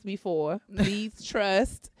homeless before. Please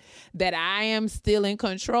trust that I am still in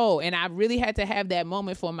control. And I really had to have that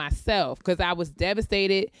moment for myself, because I was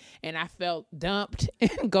devastated and I felt dumped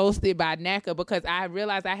and ghosted by NACA, because I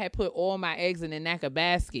realized I had put all my eggs in the NACA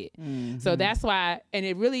basket. So that's why, and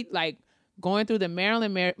it really, like, going through the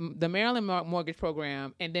Maryland mortgage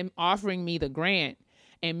program and then offering me the grant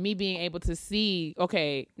and me being able to see,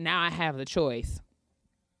 okay, now I have the choice.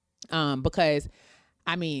 Because,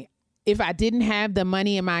 I mean, if I didn't have the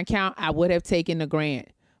money in my account, I would have taken the grant,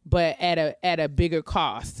 but at a bigger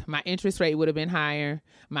cost. My interest rate would have been higher,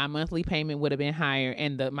 my monthly payment would have been higher,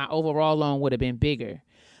 and my overall loan would have been bigger.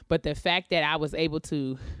 But the fact that I was able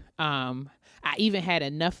to, I even had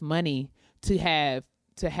enough money to have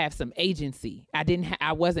some agency.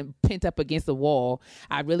 I wasn't pent up against the wall.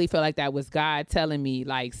 I really felt like that was God telling me,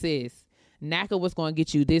 like, sis, NACA was going to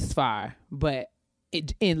get you this far, but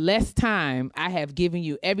in less time, I have given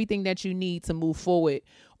you everything that you need to move forward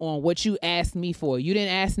on what you asked me for. You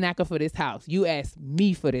didn't ask NACA for this house. You asked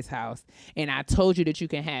me for this house, and I told you that you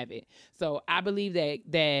can have it. So I believe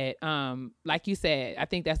that like you said, I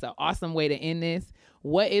think that's an awesome way to end this.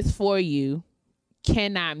 What is for you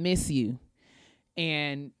cannot miss you.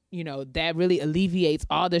 And, you know, that really alleviates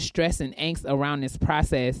all the stress and angst around this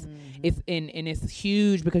process. It's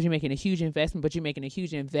huge, because you're making a huge investment, but you're making a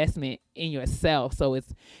huge investment in yourself. So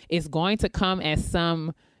it's going to come at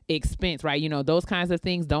some expense, right? You know, those kinds of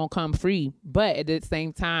things don't come free, but at the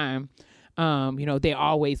same time, you know, they're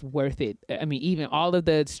always worth it. I mean, even all of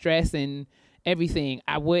the stress and everything,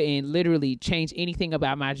 I wouldn't literally change anything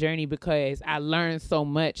about my journey, because I learned so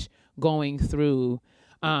much going through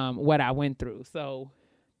what I went through. So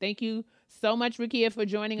thank you so much, Rukaiyah, for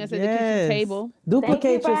joining us at the kitchen table.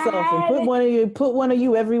 Duplicate yourself and put one of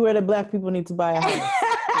you everywhere that Black people need to buy a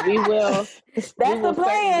house. We will. That's the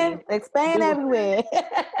plan. Expand everywhere.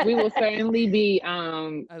 We will certainly be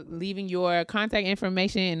leaving your contact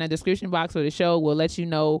information in the description box for the show. We'll let you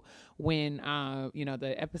know when you know,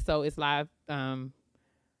 the episode is live.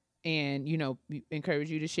 And, you know, we encourage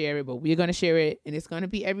you to share it, but we're going to share it, and it's going to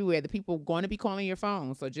be everywhere. The people are going to be calling your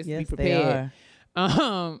phone, so just be prepared.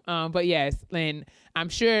 But yes, and I'm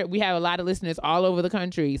sure we have a lot of listeners all over the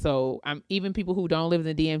country, so even people who don't live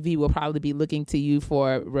in the DMV will probably be looking to you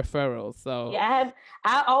for referrals. So yeah,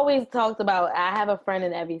 I always talked about, I have a friend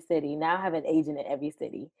in every city. Now I have an agent in every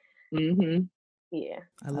city. Yeah,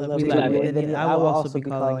 I love it. And I will also be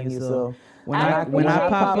calling you. So when I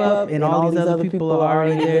pop up and all these other people are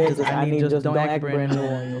already there, don't act brand new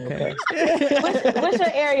on you, okay? What's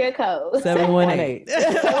your area code? 718.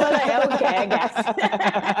 Okay, I got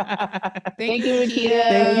you. Thank you, Rukaiyah.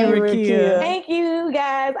 Thank you, Rukaiyah. Thank you,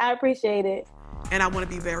 guys. I appreciate it. And I want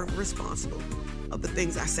to be very responsible of the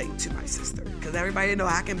things I say to my sister, because everybody know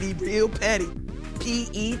I can be real petty.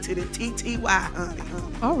 P-E to the T-T-Y, honey.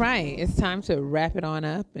 All right, it's time to wrap it on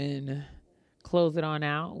up and close it on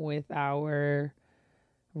out with our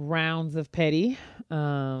rounds of petty.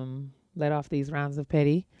 Let off these rounds of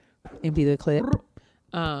petty. Empty the clip.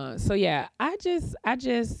 So yeah, I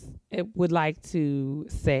just would like to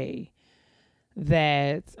say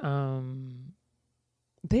that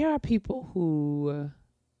there are people who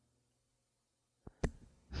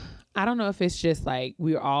I don't know if it's just like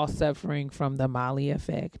we're all suffering from the Molly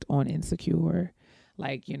effect on Insecure.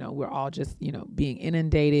 Like, we're all just, being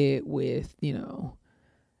inundated with,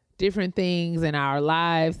 different things in our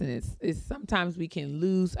lives. And it's sometimes we can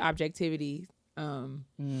lose objectivity.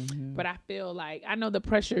 But I feel like I know the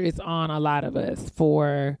pressure is on a lot of us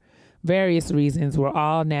for various reasons. We're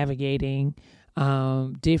all navigating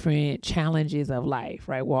different challenges of life,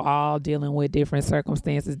 right? We're all dealing with different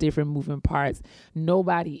circumstances, different moving parts.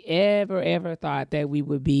 Nobody ever thought that we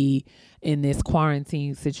would be in this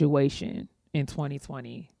quarantine situation in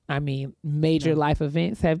 2020. I mean, major life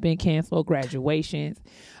events have been canceled, graduations,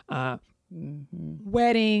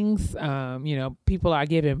 weddings, people are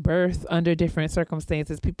giving birth under different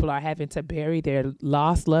circumstances. People are having to bury their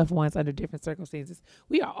lost loved ones under different circumstances.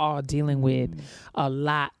 We are all dealing with a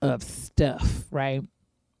lot of stuff, right?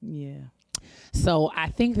 Yeah. So I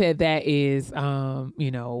think that is,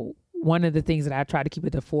 one of the things that I try to keep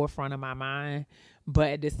at the forefront of my mind. But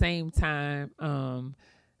at the same time, I'm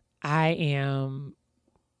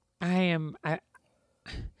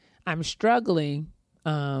struggling,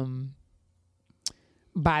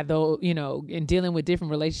 by those, in dealing with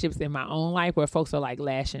different relationships in my own life where folks are like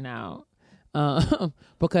lashing out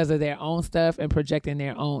because of their own stuff and projecting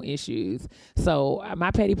their own issues. So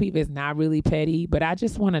my petty peeve is not really petty, but I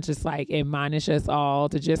just want to just like admonish us all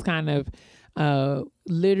to just kind of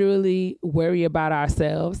literally worry about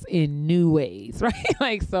ourselves in new ways, right?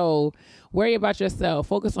 Like, so worry about yourself,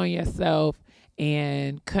 focus on yourself,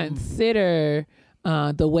 and consider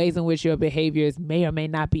the ways in which your behaviors may or may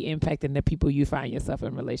not be impacting the people you find yourself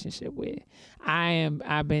in relationship with.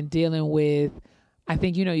 I've been dealing with, I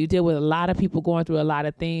think, you deal with a lot of people going through a lot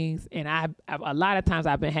of things. And I've a lot of times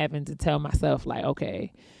I've been having to tell myself like,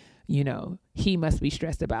 okay, he must be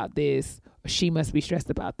stressed about this, or she must be stressed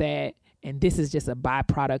about that. And this is just a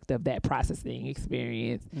byproduct of that processing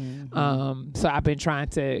experience. So I've been trying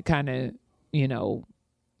to kind of,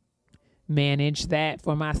 manage that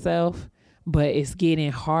for myself. But it's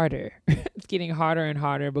getting harder. It's getting harder and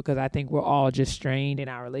harder because I think we're all just strained and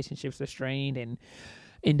our relationships are strained and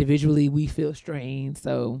individually we feel strained.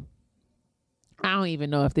 So I don't even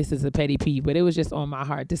know if this is a petty peeve, but it was just on my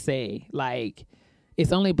heart to say, like,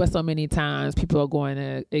 it's only but so many times people are going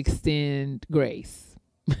to extend grace.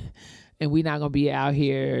 And we're not going to be out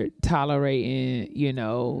here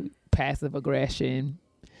tolerating, passive aggression.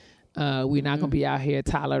 We're not going to be out here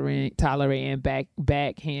tolerating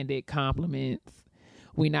backhanded compliments.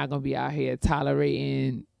 We're not going to be out here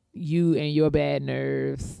tolerating you and your bad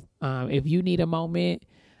nerves. If you need a moment,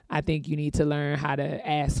 I think you need to learn how to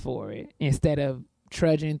ask for it instead of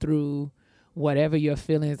trudging through whatever your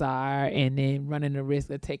feelings are and then running the risk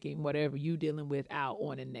of taking whatever you dealing with out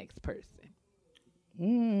on the next person.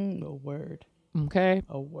 A word. Okay?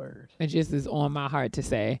 A word. It just is on my heart to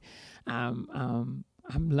say.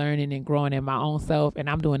 I'm learning and growing in my own self, and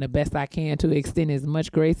I'm doing the best I can to extend as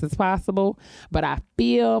much grace as possible. But I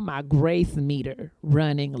feel my grace meter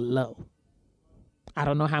running low. I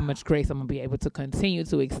don't know how much grace I'm going to be able to continue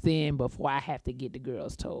to extend before I have to get the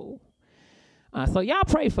girls told. So y'all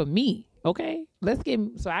pray for me, okay? Let's get,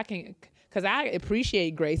 so I can, because I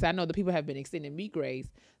appreciate grace. I know the people have been extending me grace.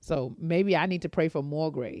 So maybe I need to pray for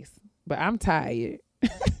more grace. But I'm tired.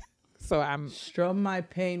 So I'm strum my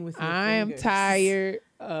pain with your I'm fingers. tired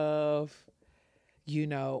of,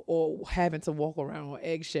 or having to walk around on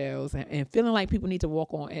eggshells and feeling like people need to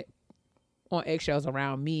walk on eggshells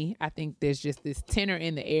around me. I think there's just this tenor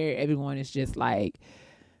in the air. Everyone is just like,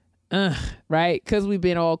 right? Because we've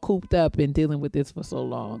been all cooped up and dealing with this for so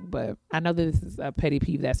long. But I know that this is a petty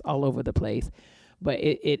peeve that's all over the place. But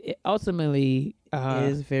it ultimately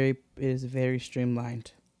it is very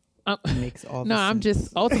streamlined. It makes all the I'm sense.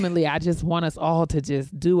 just ultimately I just want us all to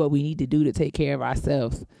just do what we need to do to take care of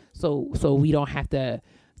ourselves, so we don't have to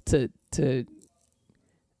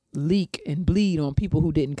leak and bleed on people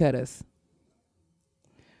who didn't cut us.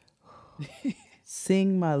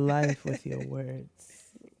 Sing my life with your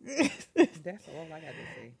words. That's all I got to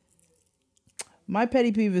say. My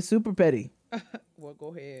petty peeve is super petty. Well,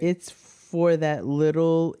 go ahead. It's for that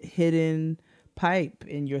little hidden pipe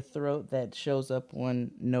in your throat that shows up on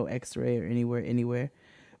no x-ray or anywhere.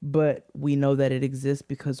 But we know that it exists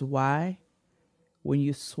because why? When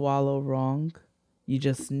you swallow wrong, you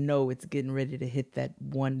just know it's getting ready to hit that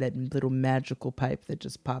little magical pipe that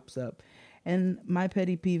just pops up. And my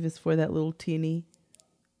petty peeve is for that little teeny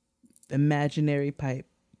imaginary pipe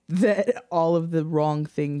that all of the wrong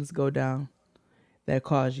things go down that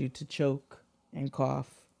cause you to choke and cough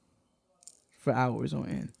for hours on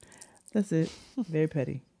end. That's it. Very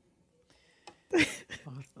petty.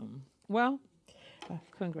 Awesome. Well,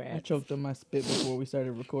 Congrats. I choked on my spit before we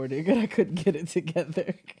started recording and I couldn't get it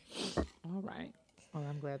together. All right. Well,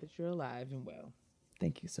 I'm glad that you're alive and well.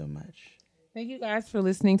 Thank you so much. Thank you guys for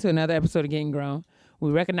listening to another episode of Getting Grown.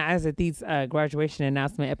 We recognize that these graduation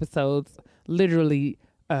announcement episodes literally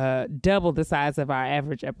double the size of our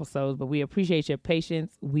average episodes, but we appreciate your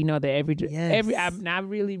patience. We know that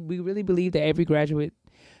we really believe that every graduate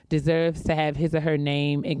deserves to have his or her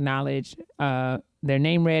name acknowledged, their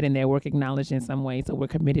name read and their work acknowledged in some way. So we're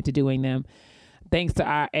committed to doing them. Thanks to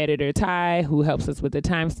our editor, Ty, who helps us with the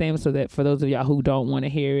timestamp so that for those of y'all who don't want to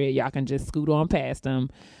hear it, y'all can just scoot on past them.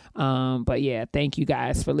 But yeah, thank you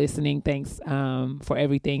guys for listening. Thanks for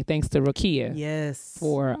everything. Thanks to Rukaiyah. Yes.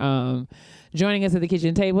 For joining us at the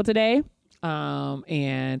kitchen table today.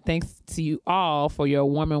 And thanks to you all for your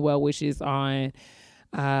warm and well wishes on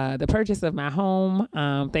the purchase of my home.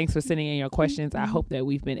 Thanks for sending in your questions. I hope that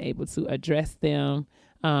we've been able to address them.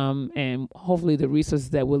 And hopefully the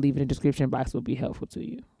resources that we'll leave in the description box will be helpful to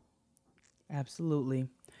you. Absolutely.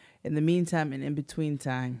 In the meantime and in between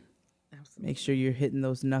time, make sure you're hitting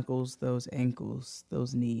those knuckles, those ankles,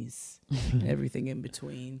 those knees, everything in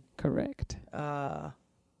between. Correct.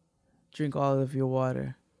 Drink all of your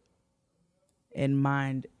water and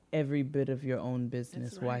mind every bit of your own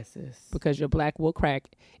business. Right. Why, sis? Because your black will crack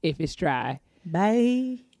if it's dry.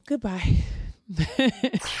 Bye. Goodbye.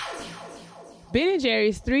 Ben &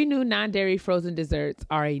 Jerry's 3 new non-dairy frozen desserts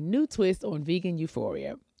are a new twist on vegan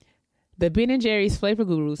euphoria. The Ben & Jerry's flavor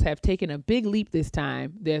gurus have taken a big leap this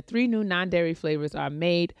time. Their 3 new non-dairy flavors are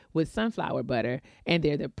made with sunflower butter, and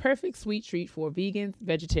they're the perfect sweet treat for vegans,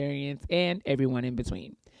 vegetarians, and everyone in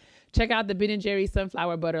between. Check out the Ben & Jerry's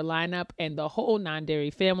sunflower butter lineup and the whole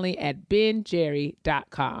non-dairy family at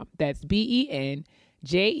benjerry.com. That's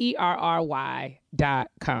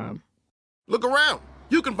BenJerry.com. Look around.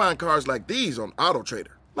 You can find cars like these on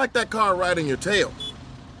AutoTrader, like that car riding your tail.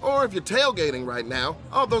 Or if you're tailgating right now,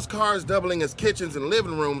 all those cars doubling as kitchens and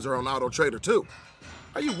living rooms are on AutoTrader too.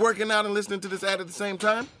 Are you working out and listening to this ad at the same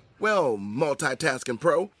time? Well, multitasking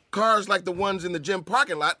pro, cars like the ones in the gym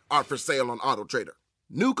parking lot are for sale on AutoTrader.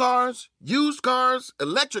 New cars, used cars,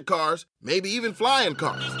 electric cars, maybe even flying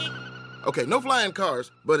cars. Okay, no flying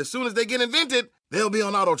cars, but as soon as they get invented, they'll be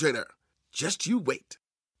on AutoTrader. Just you wait.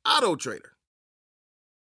 AutoTrader.